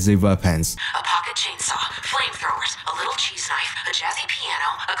super deadly weapons. A pocket chainsaw, flamethrowers, a little cheese knife, a jazzy piano,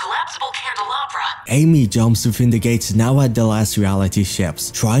 a collapsible candelabra. Amy jumps within the gate now at the last reality ships,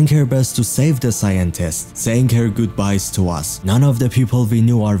 trying her best to save the scientist, saying her goodbyes to us. None of the people we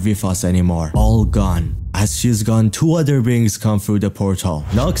knew are with us anymore, all gone. As she's gone, two other beings come through the portal.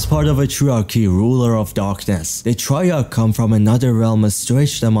 Nox, part of a Triarchy, ruler of darkness. The Triarch come from another realm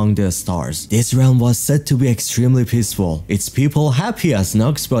stretched among the stars. This realm was said to be extremely peaceful, its people happy as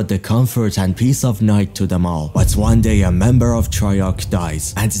Nox brought the comfort and peace of night to them all. But one day a member of Triarch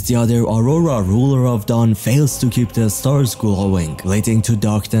dies, and the other, Aurora, ruler of dawn, fails to keep the stars glowing, leading to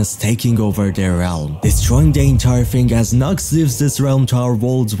darkness taking over their realm, destroying the entire thing as Nox leaves this realm to our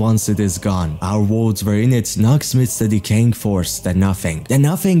worlds once it is gone. Our worlds were in it, Nox meets the decaying force, the Nothing. The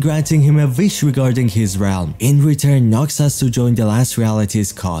Nothing granting him a wish regarding his realm. In return, Nox has to join the last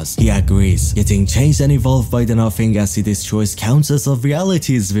reality's cause. He agrees, getting changed and evolved by the Nothing as he destroys countless of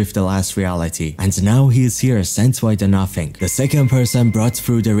realities with the last reality. And now he is here, sent by the Nothing. The second person brought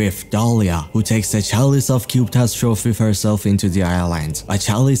through the rift, Dahlia, who takes a chalice of Cubeta's trophy with herself into the island. A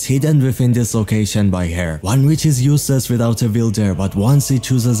chalice hidden within this location by her. One which is useless without a wielder, but once it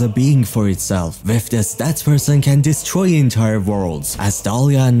chooses a being for itself. With this, that person can destroy entire worlds. As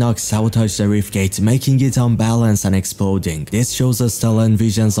Dahlia and Nox sabotage the rift gate, making it unbalanced and exploding. This shows us Stellan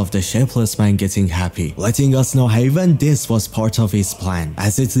visions of the shapeless man getting happy, letting us know how even this was part of his plan,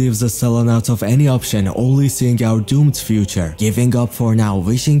 as it leaves the Stellan out of any option, only seeing our doomed future, giving up for now,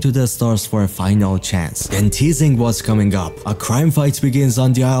 wishing to the stars for a final chance. Then teasing what's coming up. A crime fight begins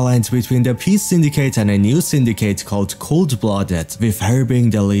on the island between the Peace Syndicate and a new syndicate called Cold-Blooded, with her being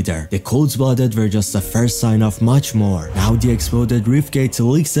the leader. The Cold-Blooded were just the first sign of much more. Now the exploded rift gate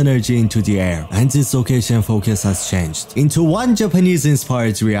leaks energy into the air, and its location focus has changed into one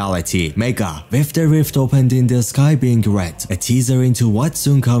Japanese-inspired reality, Mega, with the rift opened in the sky being red, a teaser into what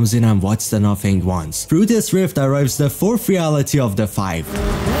soon comes in and what the Nothing wants. Through this rift arrives the fourth reality of the 5.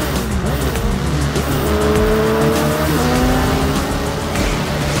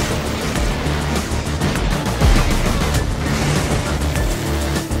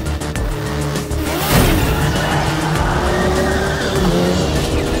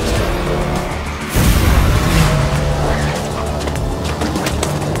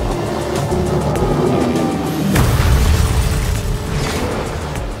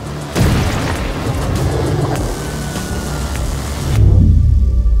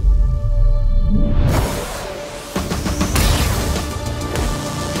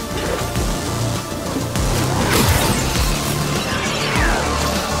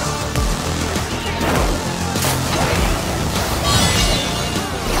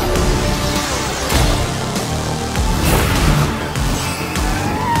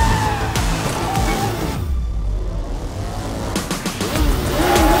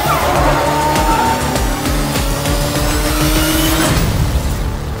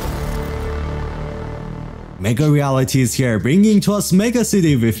 Mega Reality is here, bringing to us Mega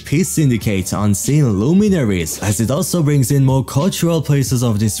City with Peace Syndicate, Unseen Luminaries, as it also brings in more cultural places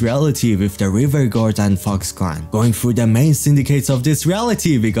of this reality with the River Guard and Fox Clan. Going through the main syndicates of this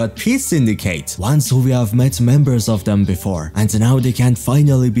reality, we got Peace Syndicate, ones who we have met members of them before, and now they can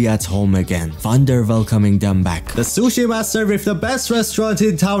finally be at home again. Thunder welcoming them back. The Sushi Master with the best restaurant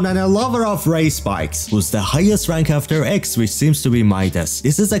in town and a lover of race bikes, who's the highest rank after X, which seems to be Midas.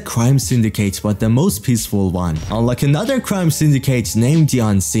 This is a crime syndicate, but the most peaceful one. Unlike another crime syndicate named the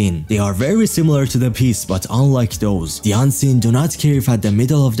Unseen. They are very similar to the Peace, but unlike those, the Unseen do not care if at the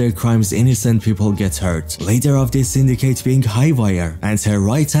middle of their crimes innocent people get hurt. Leader of this syndicate being Highwire, and her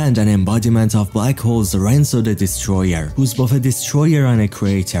right hand an embodiment of Black Hole's Renzo the Destroyer, who's both a destroyer and a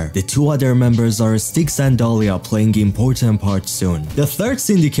creator. The two other members are Styx and Dahlia, playing important parts soon. The third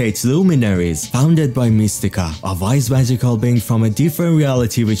syndicate, Luminaries, founded by Mystica, a wise magical being from a different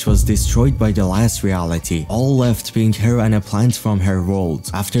reality which was destroyed by the last reality. All left being her and a plant from her world.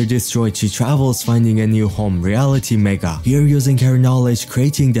 After destroyed, she travels finding a new home, Reality Mega. Here, using her knowledge,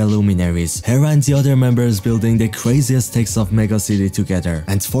 creating the Luminaries. Her and the other members building the craziest techs of Mega City together,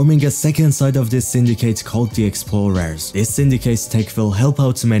 and forming a second side of this syndicate called the Explorers. This syndicate's tech will help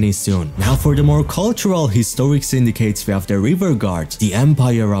out many soon. Now for the more cultural, historic syndicates, we have the River Guard, the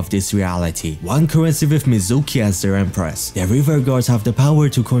empire of this reality. One currency with Mizuki as their empress. The River Guards have the power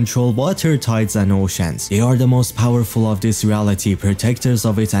to control water, tides, and oceans. They are the most powerful of this reality, protectors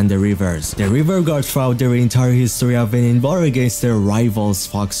of it and the rivers. The River Guard throughout their entire history have been in war against their rivals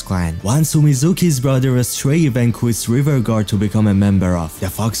Fox Clan. Once Mizuki's brother Stray vanquished River Guard to become a member of. The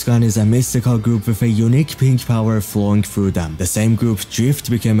Fox Clan is a mystical group with a unique pink power flowing through them. The same group Drift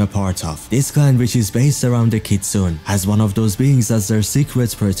became a part of. This clan, which is based around the Kitsune, has one of those beings as their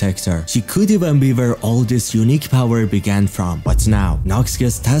secret protector. She could even be where all this unique power began from. But now, Nox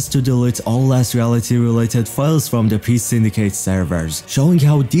gets tasked to delete all last reality related files from the Peace Syndicate servers, showing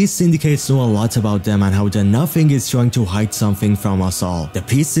how these syndicates know a lot about them and how the Nothing is trying to hide something from us all. The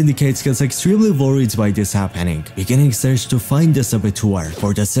Peace Syndicate gets extremely worried by this happening, beginning search to find the saboteur.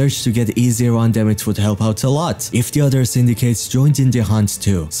 For the search to get easier on them, it would help out a lot if the other syndicates joined in the hunt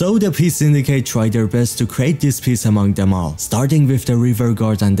too. So the Peace Syndicate tried their best to create this peace among them all, starting with the River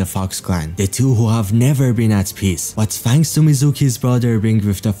Guard and the Fox Clan, the two who have never been at peace. But thanks to Mizuki's brother being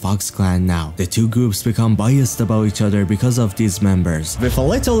with the Fox Clan now, the two groups become biased about each other because of these members. With a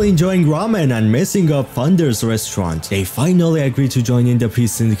little enjoying ramen and messing up Thunder's restaurant, they finally agree to join in the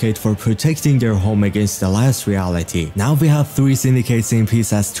Peace Syndicate for protecting their home against the last reality. Now we have 3 syndicates in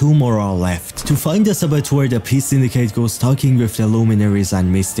peace as 2 more are left. To find the saboteur, the Peace Syndicate goes talking with the Luminaries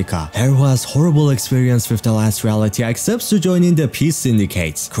and Mystica. Her, who has horrible experience with the last reality, accepts to join in the Peace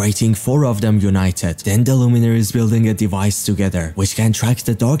Syndicates, creating 4 of them united. Then the Luminaries building a device together, which can track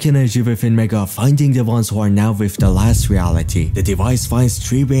the dark energy within Mega, finding the ones who are now with the last reality. The device finds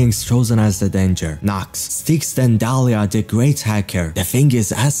 3 beings chosen as the danger: Nox, Styx, and Dahlia, the great hacker. The thing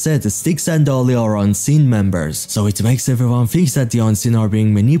is, as said, Styx and Dahlia are unseen members, so it makes everyone think that the unseen are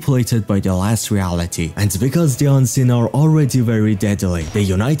being manipulated by the last reality. And because the unseen are already very deadly, the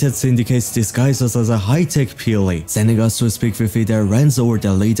United Syndicates disguise us as a high-tech Peely, sending us to speak with either Renzo or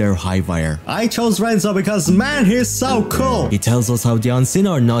the leader Highwire. I chose Renzo because man, he's so cool! He tells us how the unseen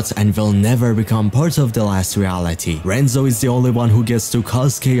are not and will never become part of the last reality. Renzo is the only one who gets to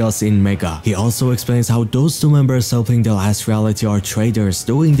cause chaos in Mega. He also explains how those 2 members helping the last reality are traitors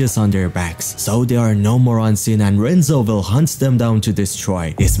doing this on their backs, so they are no more unseen and Renzo will hunt them down to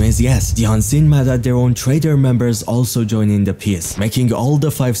destroy. This means yes, the unseen mad at their own traitor members also join in the peace, making all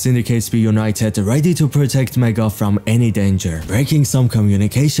the 5 syndicates be united, ready to protect Mega from any danger, breaking some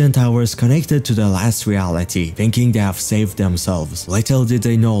communication towers connected to the last reality, thinking they have saved themselves. Little did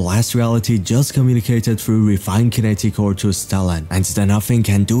they know last reality just communicated through refined kinetic ore to Stellan, and then nothing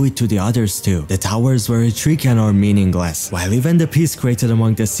can do it to the others too. The towers were a trick and are meaningless, while even the peace created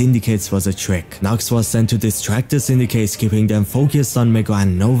among the syndicates was a trick. Nox was sent to distract the syndicates, keeping them focused on Mega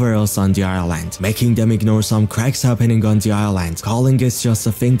and nowhere else on the island, making them ignore some cracks happening on the island, calling it just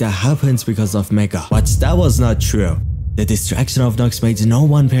a thing that happens because of Mega. But that was not true. The distraction of Nox made no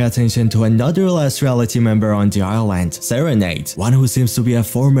one pay attention to another last reality member on the island, Serenade, one who seems to be a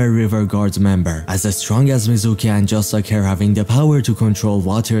former River Guard member, as strong as Mizuki and just like her having the power to control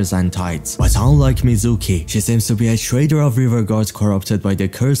waters and tides. But unlike Mizuki, she seems to be a traitor of River Guard corrupted by the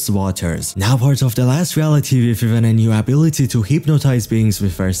cursed waters, now part of the last reality with even a new ability to hypnotize beings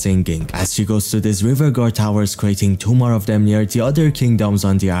with her singing, as she goes to these River Guard towers, creating 2 more of them near the other kingdoms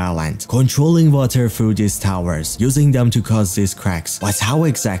on the island, controlling water through these towers, using them to cause these cracks. But how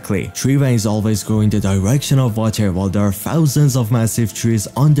exactly? Tree veins always grow in the direction of water, while there are thousands of massive trees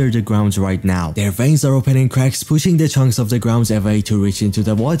under the ground right now. Their veins are opening cracks, pushing the chunks of the ground away to reach into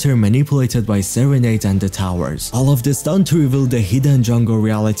the water manipulated by Serenade and the towers. All of this done to reveal the hidden jungle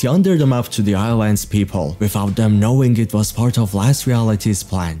reality under the map to the island's people, without them knowing it was part of last reality's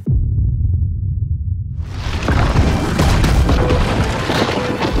plan.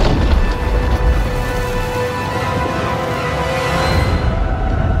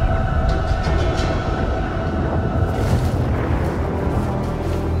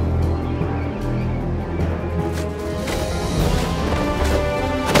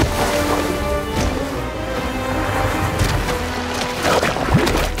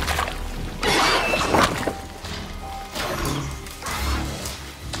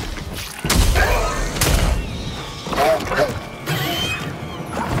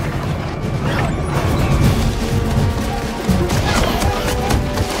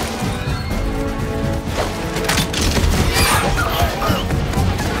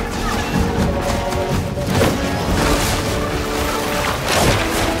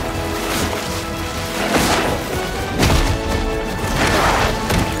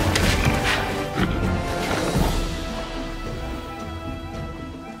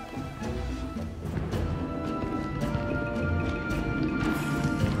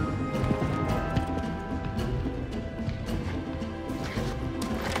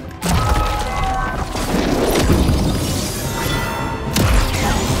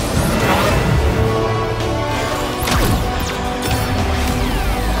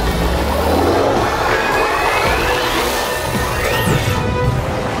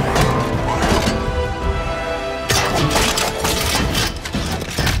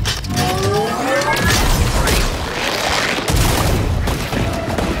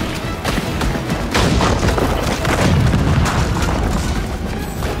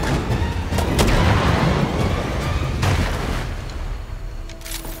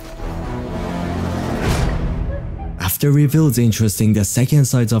 After reveals interesting the second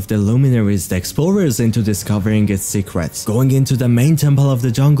sides of the luminaries, the explorers into discovering its secrets. Going into the main temple of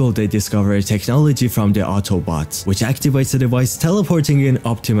the jungle, they discover technology from the Autobots, which activates a device teleporting in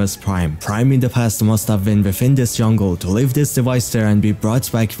Optimus Prime. Prime in the past must have been within this jungle to leave this device there and be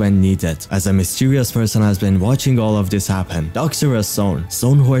brought back when needed, as a mysterious person has been watching all of this happen. Dr. Stone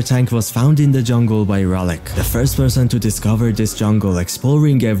whose tank was found in the jungle by Relic, the first person to discover this jungle,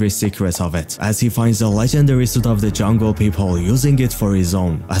 exploring every secret of it, as he finds the legendary suit of the jungle people, using it for his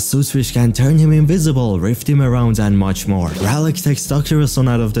own. A suit which can turn him invisible, rift him around, and much more. Relic takes Dr. Stone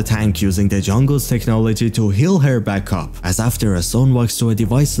out of the tank using the jungle's technology to heal her back up, as after Stone walks to a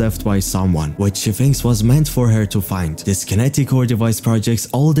device left by someone, which she thinks was meant for her to find. This kinetic core device projects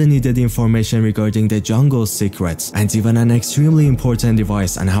all the needed information regarding the jungle's secrets, and even an extremely important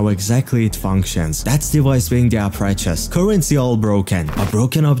device and how exactly it functions. That device being the apparatus, currently all broken. A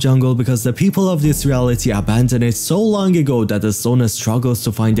broken up jungle because the people of this reality abandoned it so long ago that the Stone struggles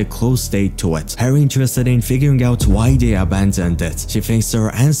to find a close date to it. Her interested in figuring out why they abandoned it. She thinks there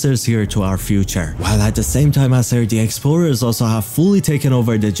are answers here to our future. While at the same time as her, the explorers also have fully taken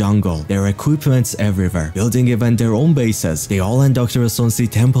over the jungle. Their equipment's everywhere, building even their own bases. They all and Dr. Stone see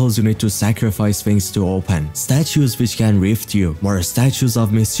temples you need to sacrifice things to open, statues which can rift you, more statues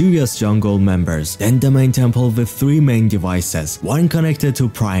of mysterious jungle members, then the main temple with 3 main devices, one connected to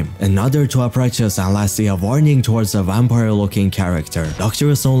Prime, another to apparatus, and lastly a warning towards a vampire-looking character.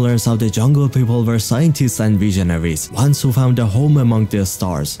 Dr. Stone learns how the jungle people were scientists and visionaries, ones who found a home among the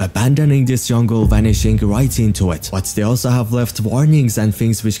stars, abandoning this jungle, vanishing right into it. But they also have left warnings and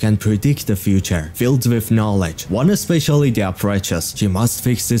things which can predict the future, filled with knowledge, one especially the apparatus. She must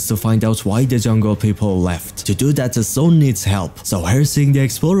fix this to find out why the jungle people left. To do that, the Stone needs help, so her seeing the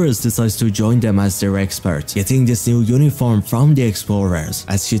explorers decides to join them as their expert, getting this new uniform from the explorers,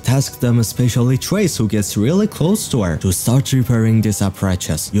 as she tasks them, especially Trace, who gets really close to her, to start repairing this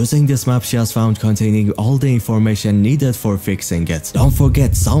apparatus, using this map she has found containing all the information needed for fixing it. Don't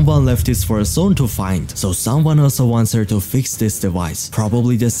forget, someone left this for Stone to find, so someone also wants her to fix this device.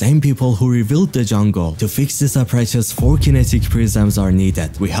 Probably the same people who revealed the jungle. To fix this apparatus, 4 kinetic prisms are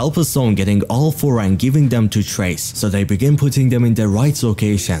needed. We help Stone getting all 4 and giving them to Trace, so they begin putting them in the right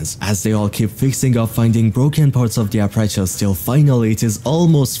locations, as they all keep fixing up, finding broken parts of the apparatus till finally it is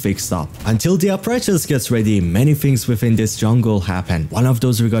almost fixed up. Until the apparatus gets ready, many things within this jungle happen. One of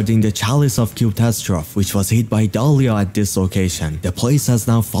those regarding the chalice of catastrophe, which was hit by Dahlia at this location. The place has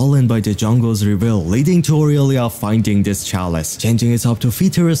now fallen by the jungle's reveal, leading to Aurelia finding this chalice, changing it up to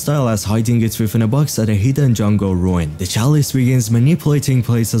fit her style as hiding it within a box at a hidden jungle ruin. The chalice begins manipulating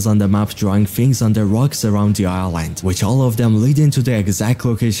places on the map, drawing things on the rocks around the island, which all of them lead into the exact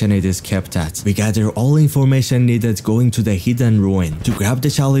location it is kept at. We gather all information needed going to the hidden ruin. To grab the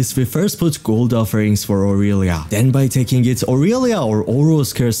chalice, we first put gold offerings for Aurelia. Then by taking it, Aurelia or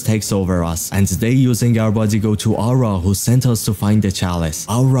Oro's curse takes over us, and they, using our body, go to Aura, who sent us to find the chalice.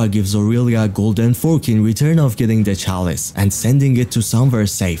 Aura gives Aurelia a golden fork in return of getting the chalice and sending it to somewhere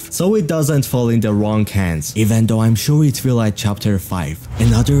safe, so it doesn't fall in the wrong hands, even though I'm sure it will at chapter 5.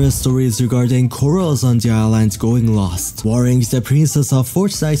 Another story is regarding corals on the island going lost, worrying the princess of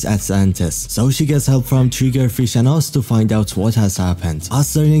Fortnite Atlantis, so she gets help from Triggerfish and us to find out what has happened.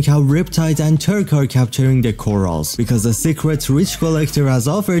 Us learning how Riptide and Turk are capturing the corals, because the secret rich collector has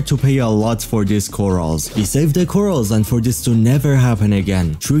offered to pay a lot for these corals. We save the corals, and for this to never happen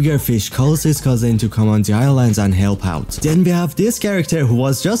again, Triggerfish calls his cousin to come on the islands and help out. Then we have this character who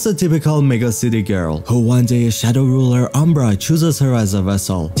was just a typical megacity girl, who one day a shadow ruler Umbra chooses her as a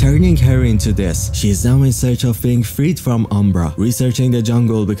vessel, turning her into this. She is now in search of being freed from Umbra, researching the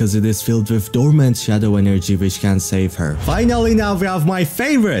jungle because it is filled with dormant shadow energy which can save her. Finally, now we have my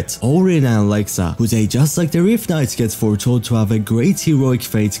favorite, Orin and Lexa, who they, just like the Rift Knights, get foretold to have a great heroic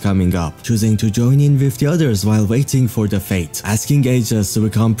fate coming up, choosing to join in with the others while waiting for the fate, asking Aegis to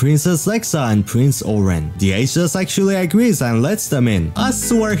become Princess Lexa and Prince Orin. The Aegis actually agrees and lets them in. I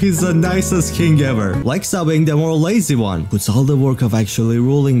swear he's the nicest king ever. Lexa, being the more lazy one, puts all the work of actually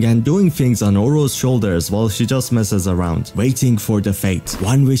ruling and doing things on Oro's shoulders while she just messes around, waiting for the fate,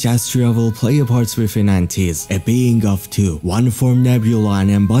 one which Astria will play a part within and tease, a being of two, one form Nebula, an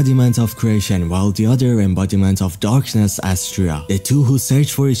embodiment of creation, while the other embodiment of darkness, Astria, the two who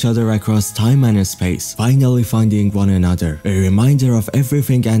search for each other across time and space, finally finding one another, a reminder of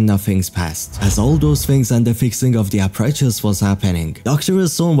everything and nothing's past. As all those things and the fixing of the apparatus was happening, Dr.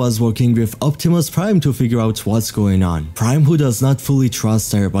 Stone was working with Optimus Prime to figure out what's going on. Prime, who does not fully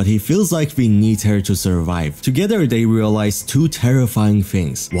trust her, but he feels like we need her to survive. Together they realize two terrifying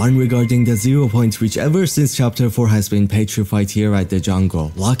things, one regarding the 0 point, which ever since chapter 4 has been petrified here at the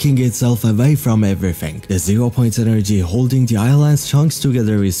jungle, locking itself away from everything. The 0-point energy holding the island's chunks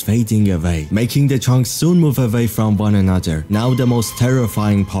together is fading away, making the chunks soon move away from one another. Now the most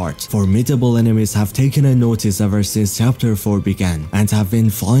terrifying part. Formidable enemies have taken a notice ever since chapter 4 began, and have been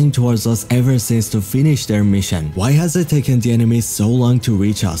flying towards us ever since to finish their mission. Why has it taken the enemies so long to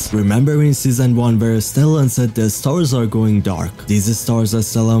reach us? Remember in season 1 where Stellan said the stars are going dark? These stars that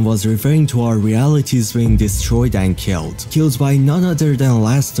Stellan was referring to are realities being destroyed and killed by none other than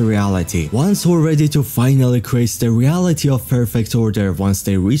Last Reality, ones who are ready to finally create the reality of perfect order once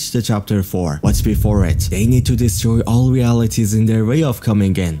they reach the chapter 4. But before it, they need to destroy all realities in their way of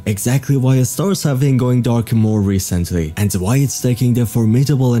coming in. Exactly why stars have been going dark more recently, and why it's taking the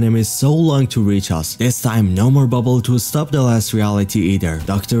formidable enemies so long to reach us. This time, no more bubble to stop the Last Reality either.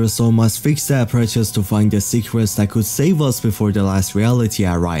 Dr. Stone must fix the approaches to find the secrets that could save us before the Last Reality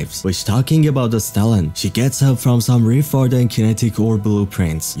arrives. Which, talking about the Stellan, she gets help from some Riftward and kinetic ore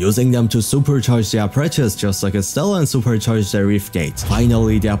blueprints, using them to supercharge the approaches just like a Stellan supercharged the Rift Gate.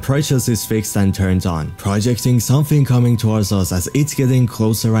 Finally, the approaches is fixed and turned on, projecting something coming towards us as it's getting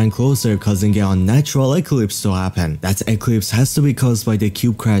closer and closer, causing an unnatural eclipse to happen. That eclipse has to be caused by the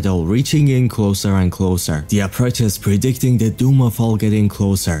cube cradle reaching in closer and closer. The approaches predicting the doom of all getting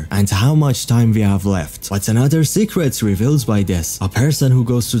closer, and how much time we have left. But another secret revealed by this. A person who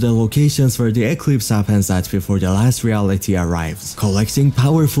goes to the locations where the eclipse happens at before the Last Reality arrives, collecting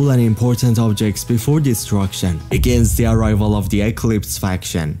powerful and important objects before destruction, begins the arrival of the Eclipse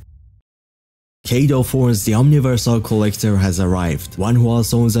faction. Kado Forns, the Omniversal Collector, has arrived, one who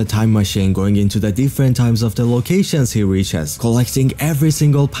also owns a time machine going into the different times of the locations he reaches, collecting every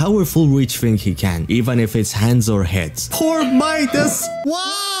single powerful rich thing he can, even if it's hands or heads. Poor Midas!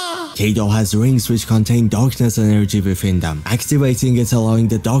 Wow! Kado has rings which contain darkness energy within them, activating it, allowing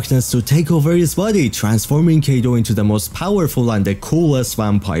the darkness to take over his body, transforming Kado into the most powerful and the coolest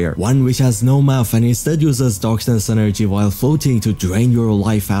vampire, one which has no mouth and instead uses darkness energy while floating to drain your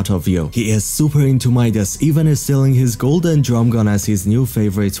life out of you. He is super into Midas, even stealing his golden drum gun as his new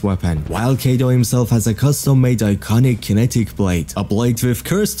favorite weapon, while Kado himself has a custom-made iconic kinetic blade, a blade with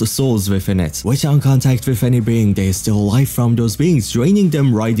cursed souls within it, which on contact with any being they steal life from those beings, draining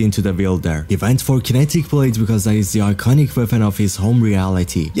them right into the builder. He went for kinetic blade because that is the iconic weapon of his home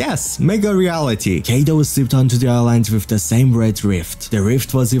reality. Yes, Mega Reality. Kado slipped onto the island with the same red rift. The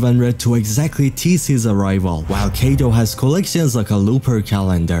rift was even red to exactly tease his arrival, while Kado has collections like a looper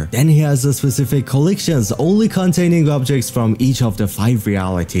calendar. Then he has a specific collections only containing objects from each of the 5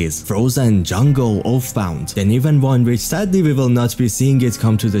 realities: Frozen, Jungle, Oathbound, then even one which sadly we will not be seeing it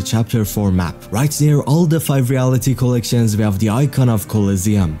come to the chapter 4 map. Right near all the 5 reality collections we have the icon of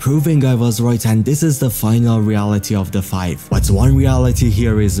Coliseum, proving I was right and this is the final reality of the 5. But one reality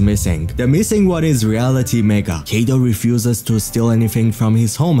here is missing. The missing one is Reality Mega. Kado refuses to steal anything from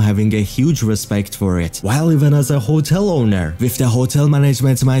his home, having a huge respect for it, while even as a hotel owner, with the hotel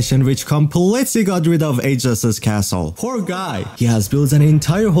management mansion which completely got rid of Aegis's castle. Poor guy. He has built an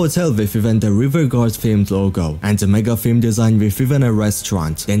entire hotel with even the River Guard themed logo, and a Mega theme design with even a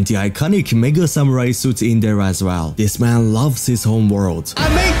restaurant, then the iconic Mega Samurai suit in there as well. This man loves his home world. I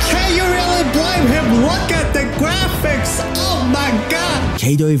mean, can you really blame him? Look at the graphics! Oh my god!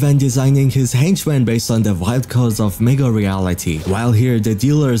 Kado even designing his henchmen based on the wild cards of Mega Reality, while here the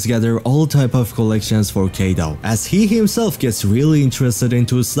dealers gather all type of collections for Kado, as he himself gets really interested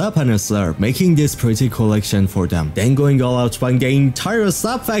into Slap and Slur, making this pretty collection for them, then going all out buying the entire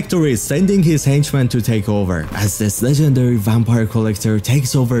Slap factory, sending his henchmen to take over, as this legendary vampire collector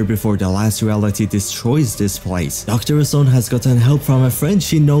takes over before the Last Reality destroys this place. Dr. Stone has gotten help from a friend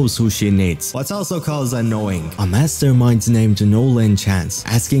she knows who she needs, but also calls annoying, a mastermind named Nolan Chance,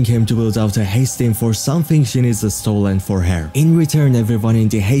 asking him to build out a haste team for something she needs stolen for her. In return, everyone in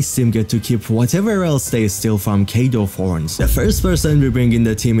the haste team get to keep whatever else they steal from Kado Forns. The first person we bring in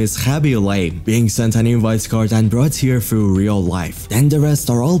the team is Habi Lame, being sent an invite card and brought here through real life. Then the rest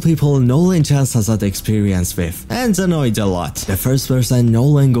are all people Nolan Chance has had experience with, and annoyed a lot. The first person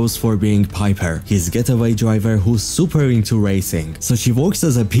Nolan goes for being Piper, his getaway driver who's super into racing, so she works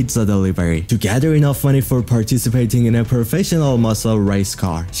as a pizza delivery to gather enough money for participating in a professional muscle race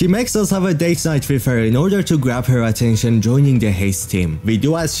car. She makes us have a date night with her in order to grab her attention joining the haste team. We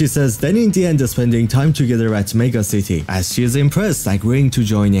do as she says, then in the end spending time together at Mega City, as she is impressed, agreeing to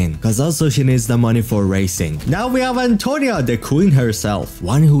join in, cause also she needs the money for racing. Now we have Antonia, the queen herself,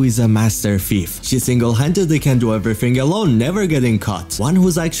 one who is a master thief. She single-handedly can do everything alone, never getting caught. One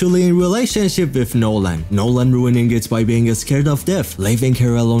who's actually in relationship with Nolan ruining it by being scared of death, leaving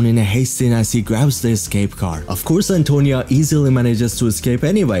her alone in a haste scene as he grabs the escape car. Of course, Antonia easily manages to escape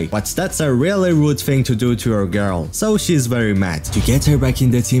anyway, but that's a really rude thing to do to your girl, so she's very mad. To get her back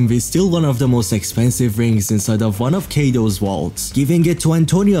in the team, we steal one of the most expensive rings inside of one of Kado's vaults, giving it to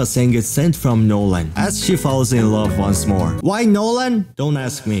Antonia, saying it's sent from Nolan, as she falls in love once more. Why Nolan? Don't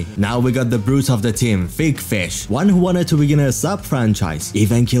ask me. Now we got the brute of the team, Big Fish, one who wanted to begin a sub franchise,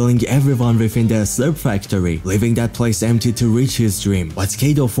 even killing everyone within the slurp factory, leaving that place empty to reach his dream. But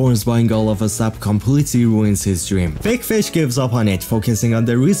Kado forms buying all of a sub completely ruins his dream. Big Fish gives up on it, focusing on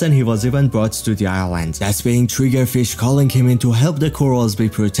the reason he was even brought to the island, that's being Triggerfish calling him in to help the corals be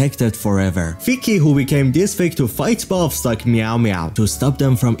protected forever. Vicky, who became this big to fight buffs like Meow Meow to stop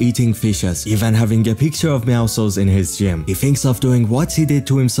them from eating fishes, even having a picture of Meowsos in his gym. He thinks of doing what he did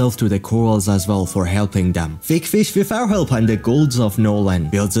to himself to the corals as well for helping them. Big Fish, with our help and the golds of Nolan,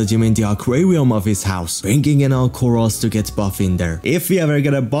 builds a gym in the aquarium of his house, bringing in all corals to get buff in there. If we ever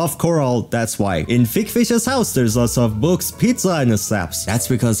get a buff coral, that's why. In Big Fish's house, there's lots of books, pizza, and slaps. That's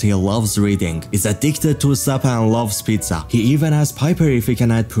because he loves reading, is addicted to slap, and loves pizza. He even has Piper if he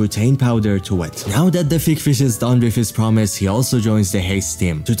can add protein powder to it. Now that the Big Fish is done with his promise, he also joins the Haste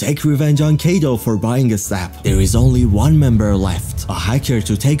team to take revenge on Kado for buying a slap. There is only one member left, a hacker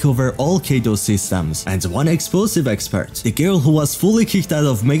to take over all Kado systems, and one explosive expert, the girl who was fully kicked out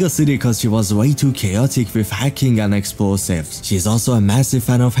of Mega City because she was way too chaotic with hacking and explosives. She's also a massive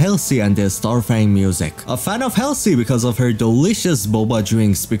fan of Halsey and the Starfang music. A fan of Halsey because of her delicious boba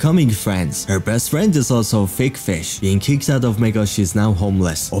drinks, becoming friends. Her best friend is also Big Fish. Being kicked out of Mega, she's now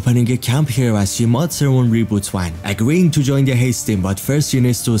homeless, opening a camp here as she mods her own reboot van, agreeing to join the Haste team, but first she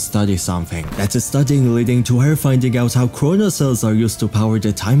needs to study something. That's studying leading to her finding out how chrono cells are used to power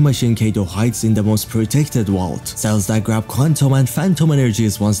the time machine Kado hides in the most protected vault. Cells that grab quantum and phantom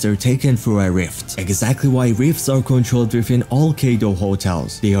energies once they're taken through a rift. Exactly why rifts are controlled within all Kado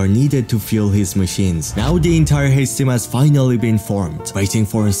hotels. They are needed to fuel his machines. Now the entire Haste team has finally been formed, waiting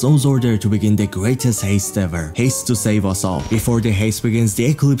for Snow's order to begin the greatest haste ever. Haste to save us all. Before the haste begins, the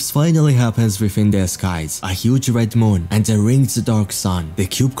eclipse finally happens within the skies. A huge red moon and a ringed dark sun. The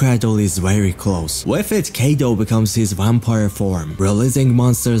cube cradle is very close. With it, Kado becomes his vampire form, releasing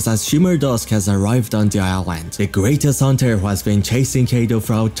monsters as Shimmer Dusk has arrived on the island. The greatest hunter who has been chasing Kado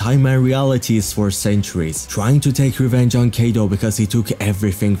throughout time and realities for centuries, trying to take revenge on Kado because he took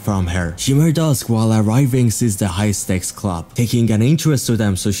everything from her. Shimmer Dusk, while arriving, sees the high stakes club, taking an interest to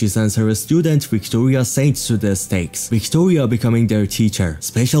them, so she sends her student Victoria Saint to the stakes, Victoria becoming their teacher,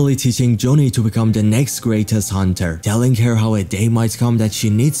 specially teaching Johnny to become the next greatest hunter, telling her how a day might come that she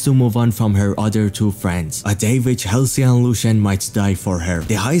needs to move on from her other two friends, a day which Halsey and Lucian might die for her.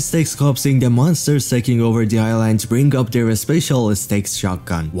 The high stakes club, seeing the monsters taking over the island, bring up their special stakes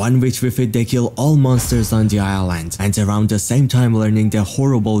shotgun, one which with it they kill all monsters on the island, and around the same time learning the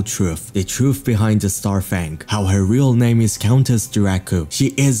horrible truth, the truth behind the Starfang, how her real name is Countess Dracu.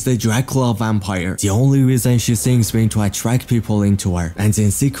 She is the Dracula vampire. The only reason she sings being to attract people into her, and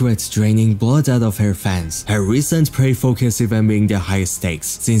in secret draining blood out of her fans. Her recent prey focus even being the high stakes,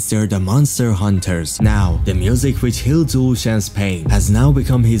 since they're the monster hunters. Now, the music which healed Lucian's pain has now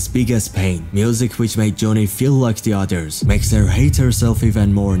become his biggest pain. Music which made Johnny feel like the others, makes her hate herself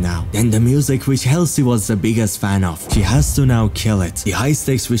even more now. Then the music which Halsey was the biggest fan of, she has to now kill it. The high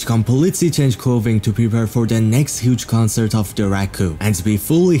stakes which completely change clothing to prepare for the next huge concert of Dracu, and be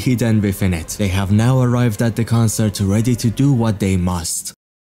fully hidden within it. They have now arrived at the concert ready to do what they must.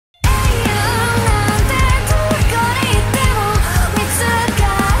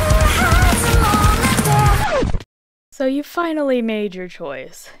 So you finally made your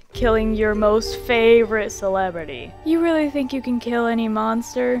choice, killing your most favorite celebrity. You really think you can kill any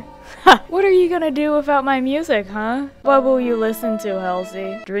monster? Ha! What are you gonna do without my music, huh? What will you listen to,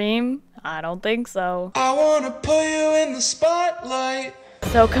 Halsey? Dream? I don't think so. I wanna put you in the spotlight.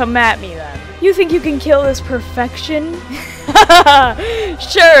 So come at me then. You think you can kill this perfection?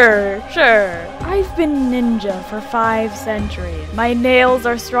 Sure. I've been ninja for 5 centuries. My nails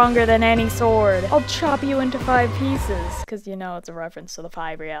are stronger than any sword. I'll chop you into 5 pieces. Cause you know it's a reference to the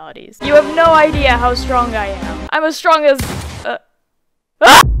 5 realities. You have no idea how strong I am. I'm as strong as...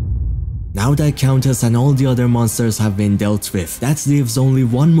 Now that Countess and all the other monsters have been dealt with, that leaves only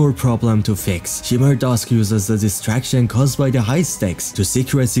one more problem to fix. Shimmer Dusk uses the distraction caused by the high stakes to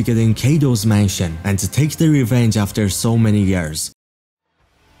secretly get in Kado's mansion and to take the revenge after so many years.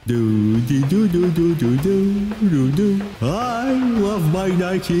 I love my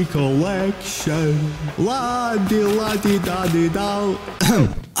Nike collection.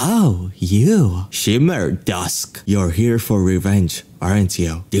 Oh, you, Shimmer Dusk. You're here for revenge. aren't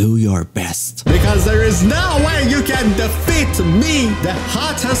you? Do your best. Because there is no way you can defeat me, the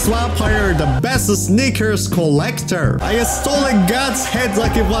hottest vampire, the best sneakers collector. I stole a god's head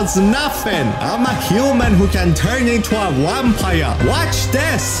like it was nothing. I'm a human who can turn into a vampire. Watch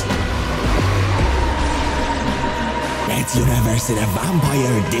this. Bet you never seen a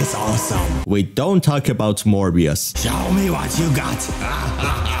vampire this awesome. We don't talk about Morbius. Show me what you got.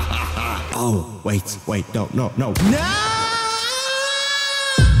 Oh, wait, no.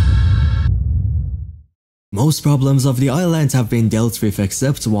 Most problems of the island have been dealt with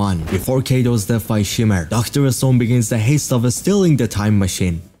except one. Before Kato's death by Shimmer, Dr. Stone begins the haste of stealing the time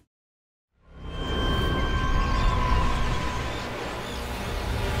machine.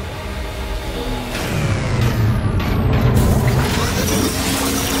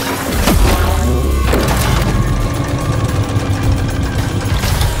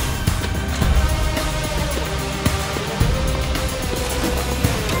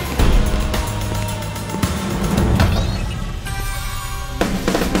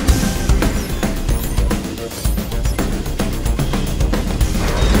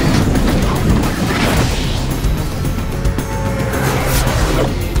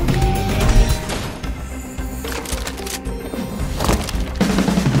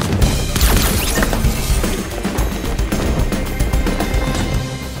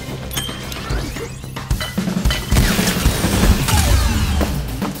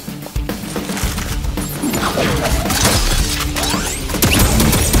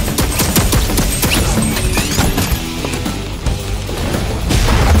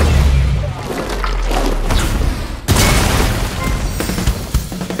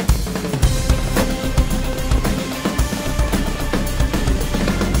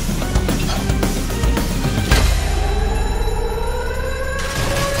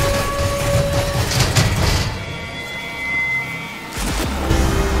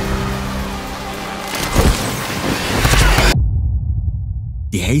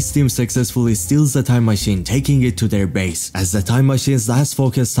 The Haste team successfully steals the time machine, taking it to their base, as the time machine's last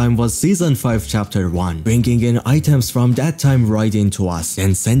focus time was Season 5 Chapter 1, bringing in items from that time right into us,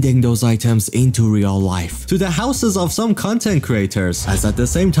 and sending those items into real life, to the houses of some content creators, as at the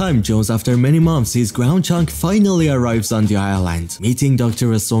same time, Jones, after many months, his ground chunk finally arrives on the island, meeting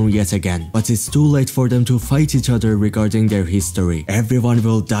Dr. Stone yet again, but it's too late for them to fight each other regarding their history. Everyone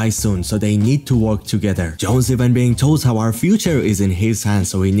will die soon, so they need to work together. Jones even being told how our future is in his hands,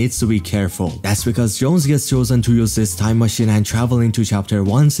 so he needs to be careful. That's because Jones gets chosen to use this time machine and travel into Chapter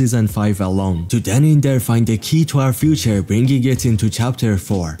 1 Season 5 alone, to then in there find the key to our future, bringing it into Chapter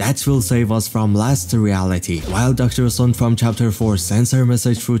 4. That will save us from last reality, while Dr. Stone from Chapter 4 sends her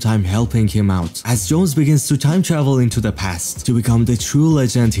message through time, helping him out, as Jones begins to time travel into the past, to become the true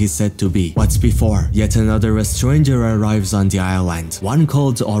legend he's said to be. But before, yet another stranger arrives on the island, one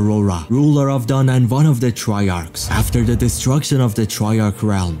called Aurora, ruler of Dawn and one of the Triarchs. After the destruction of the Triarch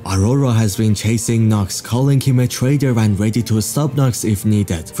realm, Aurora has been chasing Nox, calling him a traitor and ready to stop Nox if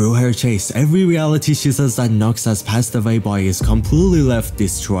needed. Through her chase, every reality she says that Nox has passed away by is completely left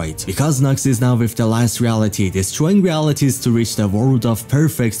destroyed. Because Nox is now with the last reality, destroying realities to reach the world of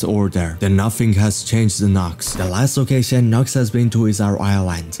perfect order, then nothing has changed Nox. The last location Nox has been to is our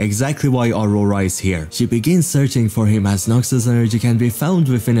island, exactly why Aurora is here. She begins searching for him as Nox's energy can be found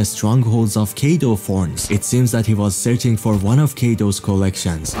within the strongholds of Kato Thorns. It seems that he was searching for one of Kato's collections,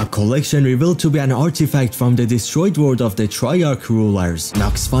 a collection revealed to be an artifact from the destroyed world of the Triarch rulers.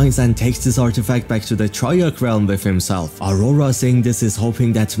 Nox finds and takes this artifact back to the Triarch realm with himself. Aurora, seeing this, is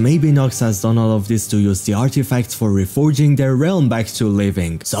hoping that maybe Nox has done all of this to use the artifacts for reforging their realm back to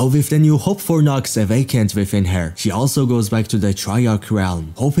living. So with the new hope for Nox awakened within her, she also goes back to the Triarch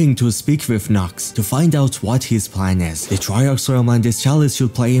realm, hoping to speak with Nox to find out what his plan is. The Triarch's realm and this chalice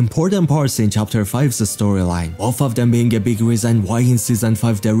should play important parts in Chapter 5's storyline, both of them being a big reason why in Season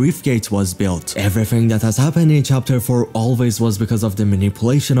 5 the Rift Gate was built. Everything that has happened in Chapter 4 always was because of the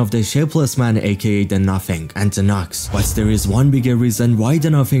manipulation of the Shapeless Man, aka the Nothing, and the Nox. But there is one bigger reason why the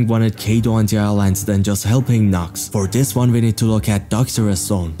Nothing wanted Kato on the island than just helping Nox. For this one, we need to look at Dr.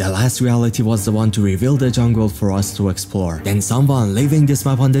 Stone. The last reality was the one to reveal the jungle for us to explore. Then someone leaving this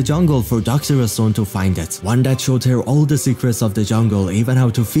map on the jungle for Dr. Stone to find it. One that showed her all the secrets of the jungle, even how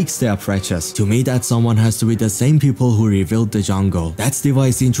to fix the approaches. To me, that someone has to be the same people who revealed the jungle. That's This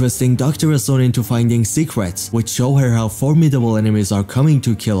device interesting Dr. Stone into finding secrets, which show her how formidable enemies are coming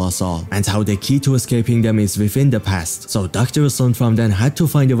to kill us all, and how the key to escaping them is within the past. So Dr. Stone from then had to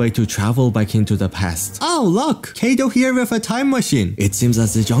find a way to travel back into the past. Oh look! Kato here with a time machine! It seems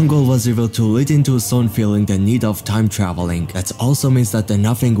as the jungle was revealed to lead into Stone feeling the need of time traveling. That also means that the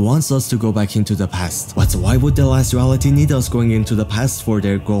Nothing wants us to go back into the past. But why would the last reality need us going into the past for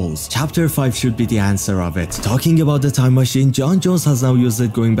their goals? Chapter 5 should be the answer of it. Talking about the time machine, John Jones has now used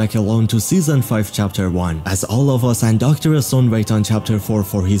it going back alone to Season 5 Chapter 1, as all of us and Dr. Stone wait on Chapter 4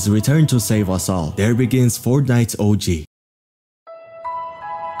 for his return to save us all. There begins Fortnite OG.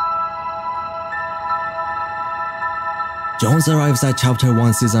 Jones arrives at Chapter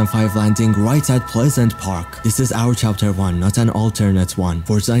 1 Season 5 landing right at Pleasant Park. This is our Chapter 1, not an alternate one.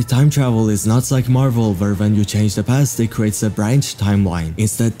 Fortnite time travel is not like Marvel, where when you change the past, it creates a branch timeline.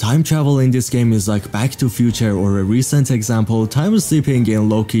 Instead, time travel in this game is like Back to Future, or a recent example, time slipping in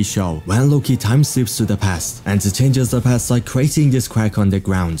Loki's show. When Loki time slips to the past, and it changes the past like creating this crack on the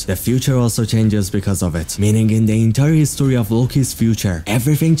ground. The future also changes because of it, meaning in the entire history of Loki's future,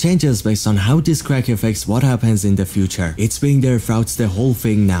 everything changes based on how this crack affects what happens in the future. It's being there throughout the whole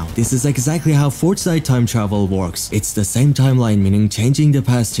thing now. This is exactly how Fortnite time travel works. It's the same timeline, meaning changing the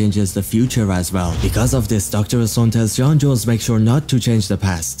past changes the future as well. Because of this, Dr. Stone tells John Jones make sure not to change the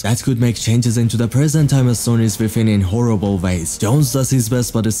past. That could make changes into the present time as Stone is within in horrible ways. Jones does his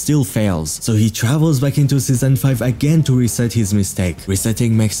best but it still fails, so he travels back into Season 5 again to reset his mistake.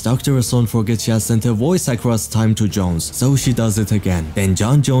 Resetting makes Dr. Stone forget she has sent a voice across time to Jones, so she does it again. Then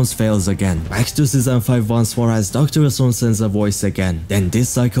John Jones fails again. Back to Season 5 once more as Dr. Stone sends a voice again. Then this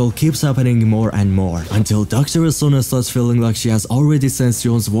cycle keeps happening more and more, until Dr. Stone starts feeling like she has already sensed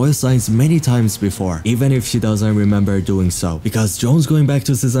Jones' voice lines many times before, even if she doesn't remember doing so. Because Jones going back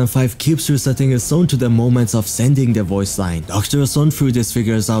to Season 5 keeps resetting Stone to the moments of sending the voice line. Dr. Stone through this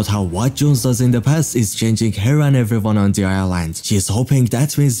figures out how what Jones does in the past is changing her and everyone on the island. She's hoping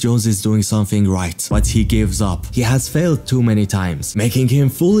that means Jones is doing something right, but he gives up. He has failed too many times, making him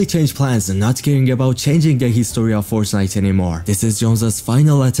fully change plans and not caring about changing the history of Fortnite anymore. This is Jones's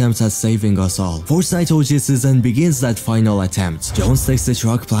final attempt at saving us all. Fortnite OG season begins that final attempt. Jones takes the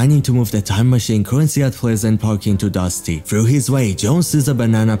truck planning to move the time machine currently at Pleasant Park into Dusty. Through his way, Jones sees a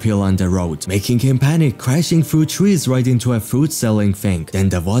banana peel on the road, making him panic, crashing through trees right into a fruit selling thing. Then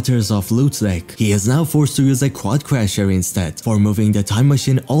the waters of Loot Lake. He is now forced to use a quad crasher instead, for moving the time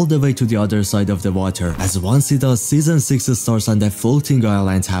machine all the way to the other side of the water, as once he does, Season 6 starts and the floating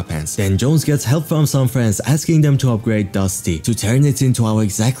island happens. Then Jones gets help from some friends asking them to upgrade Dusty, to turn it into how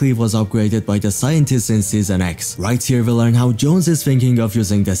exactly it was upgraded by the scientists in Season X. Right here we learn how Jones is thinking of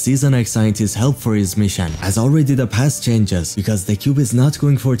using the Season X scientists' help for his mission, as already the past changes, because the cube is not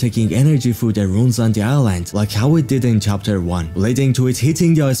going for taking energy through the runes on the island, like how it did in Chapter 1, leading to it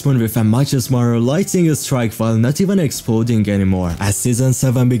hitting the ice moon with a much smaller lightning strike while not even exploding anymore. As Season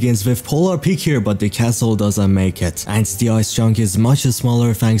 7 begins with Polar Peak here, but the castle doesn't make it, and the ice chunk is much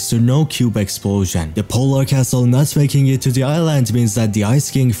smaller thanks to no cube explosion. The Polar Castle not making it to the island means that the Ice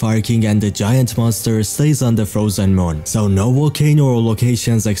King, Fire King and the giant monster stays on the frozen moon, so no volcano or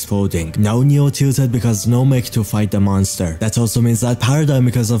locations exploding, no Neo tilted because no mech to fight the monster. That also means that Paradigm,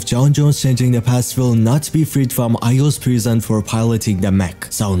 because of John Jones changing the past, will not be freed from Io's prison for piloting the mech,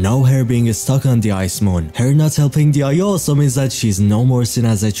 so no her being stuck on the ice moon. Her not helping the Io also means that she's no more seen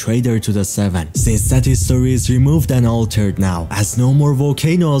as a traitor to the Seven, since that history is removed and altered now, as no more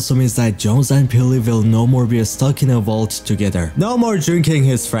volcano also means that Jones and Pilly will no more be stuck in a vault together. No more drinking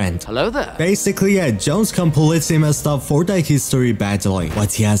his friend. Hello there. Basically, yeah, Jones completely messed up Fortnite history badly,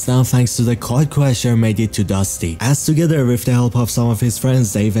 but he has now, thanks to the quad crasher, made it to Dusty, as together with the help of some of his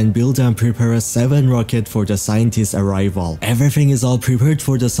friends, they even build and prepare a 7 rocket for the scientist's arrival. Everything is all prepared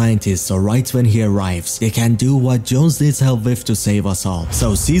for the scientist, so right when he arrives, they can do what Jones needs help with to save us all.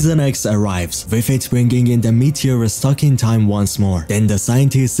 So Season X arrives, with it bringing in the meteor stuck in time once more. Then the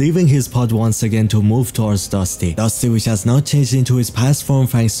scientist leaving his pod once again to move towards Dusty, which has not changed into his past form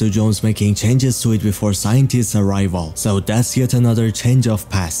thanks to Jones making changes to it before scientist's arrival. So that's yet another change of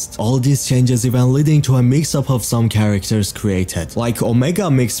past. All these changes even leading to a mix-up of some characters created, like Omega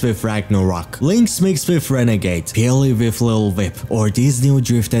mixed with Ragnarok, Lynx mixed with Renegade, Peely with Lil Whip, or these new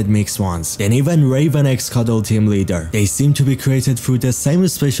drifted mixed ones. Then even Raven X Cuddle Team Leader. They seem to be created through the same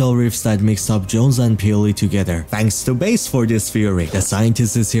special riffs that mixed up Jones and Peely together. Thanks to Base for this theory. The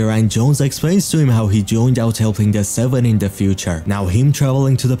scientist is here and Jones explains to him how he joined out helping fighting the 7 in the future. Now him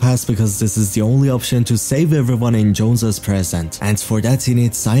traveling to the past because this is the only option to save everyone in Jones's present, and for that he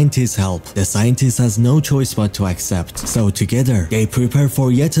needs scientists' help. The scientist has no choice but to accept. So together, they prepare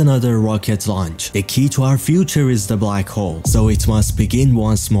for yet another rocket launch. The key to our future is the black hole, so it must begin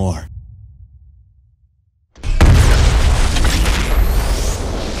once more.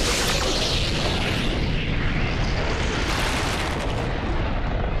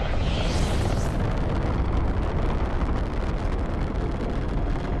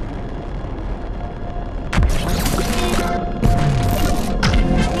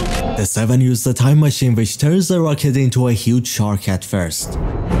 The 7 use the time machine, which turns the rocket into a huge shark at first.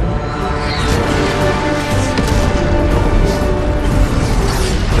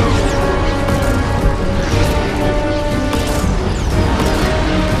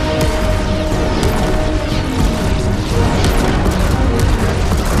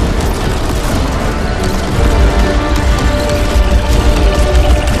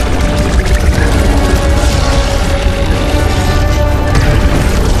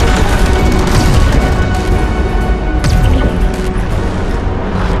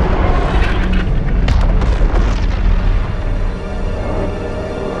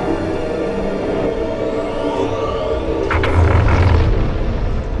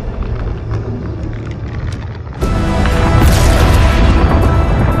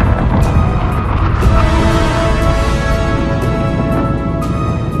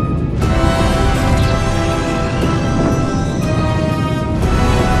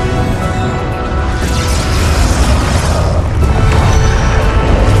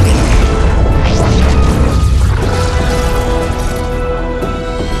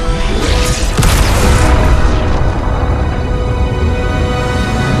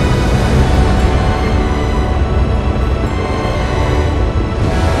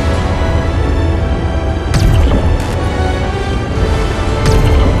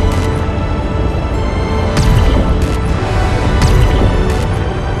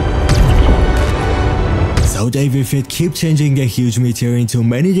 They with it keep changing the huge meteor into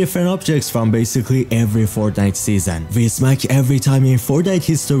many different objects from basically every Fortnite season. We smack every time in Fortnite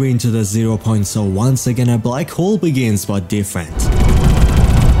history into the 0 point, so once again a black hole begins, but different.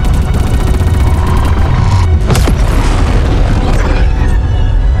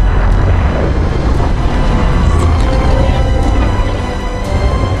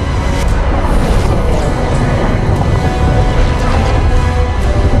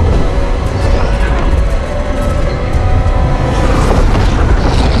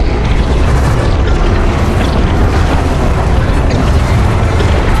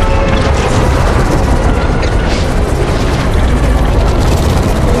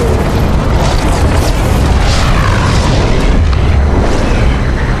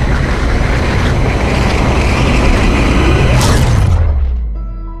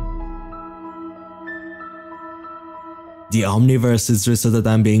 The Omniverse is resetted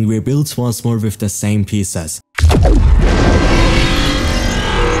and being rebuilt once more with the same pieces.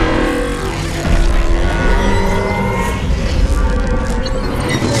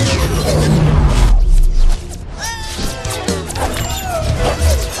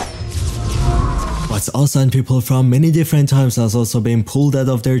 But us and people from many different times has also been pulled out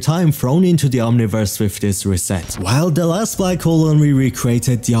of their time, thrown into the Omniverse with this reset. While the last black hole only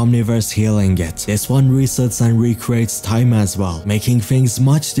recreated the Omniverse, healing it, this one resets and recreates time as well, making things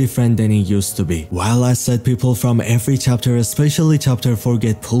much different than it used to be. While I said people from every chapter, especially chapter 4,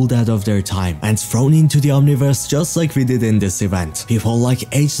 get pulled out of their time and thrown into the Omniverse just like we did in this event. People like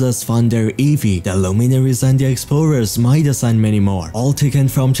Ageless, Thunder, Eevee, the Luminaries and the Explorers, Midas and many more, all taken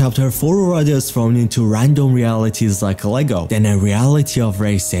from chapter 4 or others, thrown into random realities like Lego, then a reality of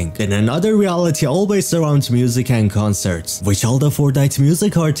racing, then another reality all based around music and concerts, which all the Fortnite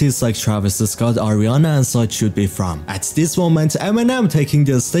music artists like Travis Scott, Ariana and such should be from. At this moment, Eminem taking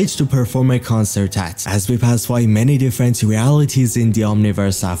the stage to perform a concert at, as we pass by many different realities in the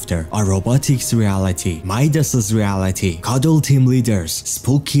Omniverse after, a robotics reality, Midas's reality, cuddle team leaders,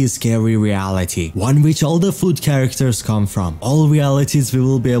 spooky scary reality, one which all the food characters come from, all realities we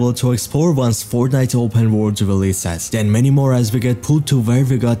will be able to explore once Fortnite open world releases, then many more as we get put to where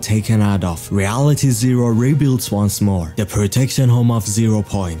we got taken out of. Reality 0 rebuilds once more, the protection home of 0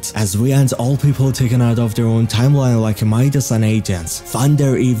 Point, as we and all people taken out of their own timeline like Midas and Agents,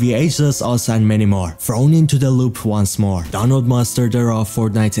 Thunder, Eevee, Ageless, us and many more, thrown into the loop once more. Download Master era of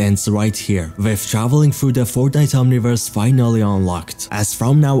Fortnite ends right here, with traveling through the Fortnite Omniverse finally unlocked, as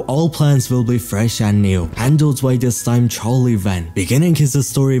from now all plans will be fresh and new, handled by this time Charlie Van, beginning his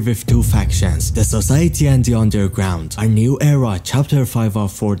story with two factions, the Society and the Underground, a new era, chapter 5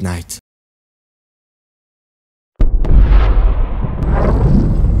 of Fortnite.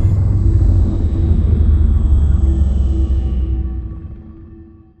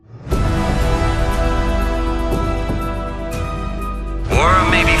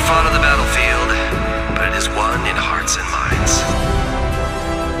 fought on the battlefield, but it is won in hearts and minds.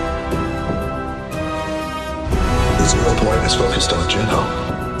 The 0 point is focused on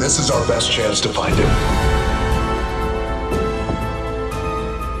Jinho. This is our best chance to find him.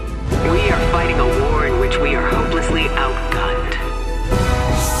 We are fighting a war in which we are hopelessly outgunned.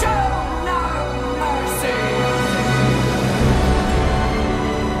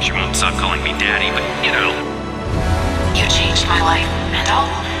 She won't stop calling me daddy, but you know. You changed my life, and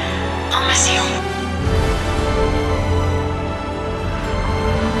I'll miss you.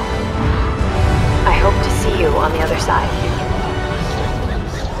 I hope to see you on the other side.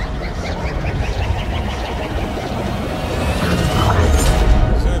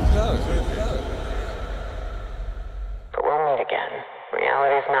 But we'll meet again.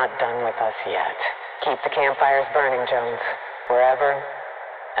 Reality's not done with us yet. Keep the campfires burning, Jones. Wherever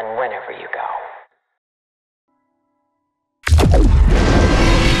and whenever you go.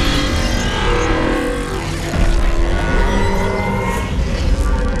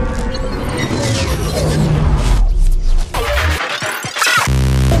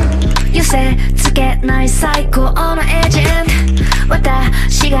 You said つけない最高のエージェント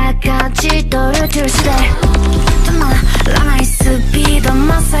私が感じ取るトゥースで止まらないスピード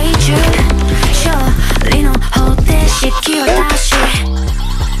真っ最中勝利の方程式を出し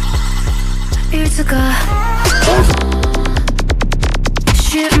いつか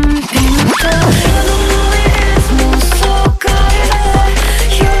俊敏と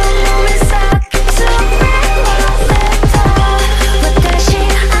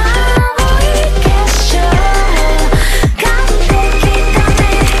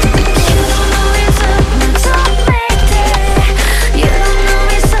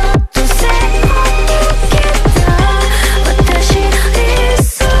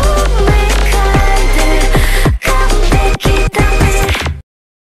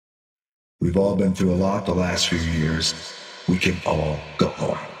We've all been through a lot the last few years. We can all go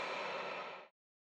home.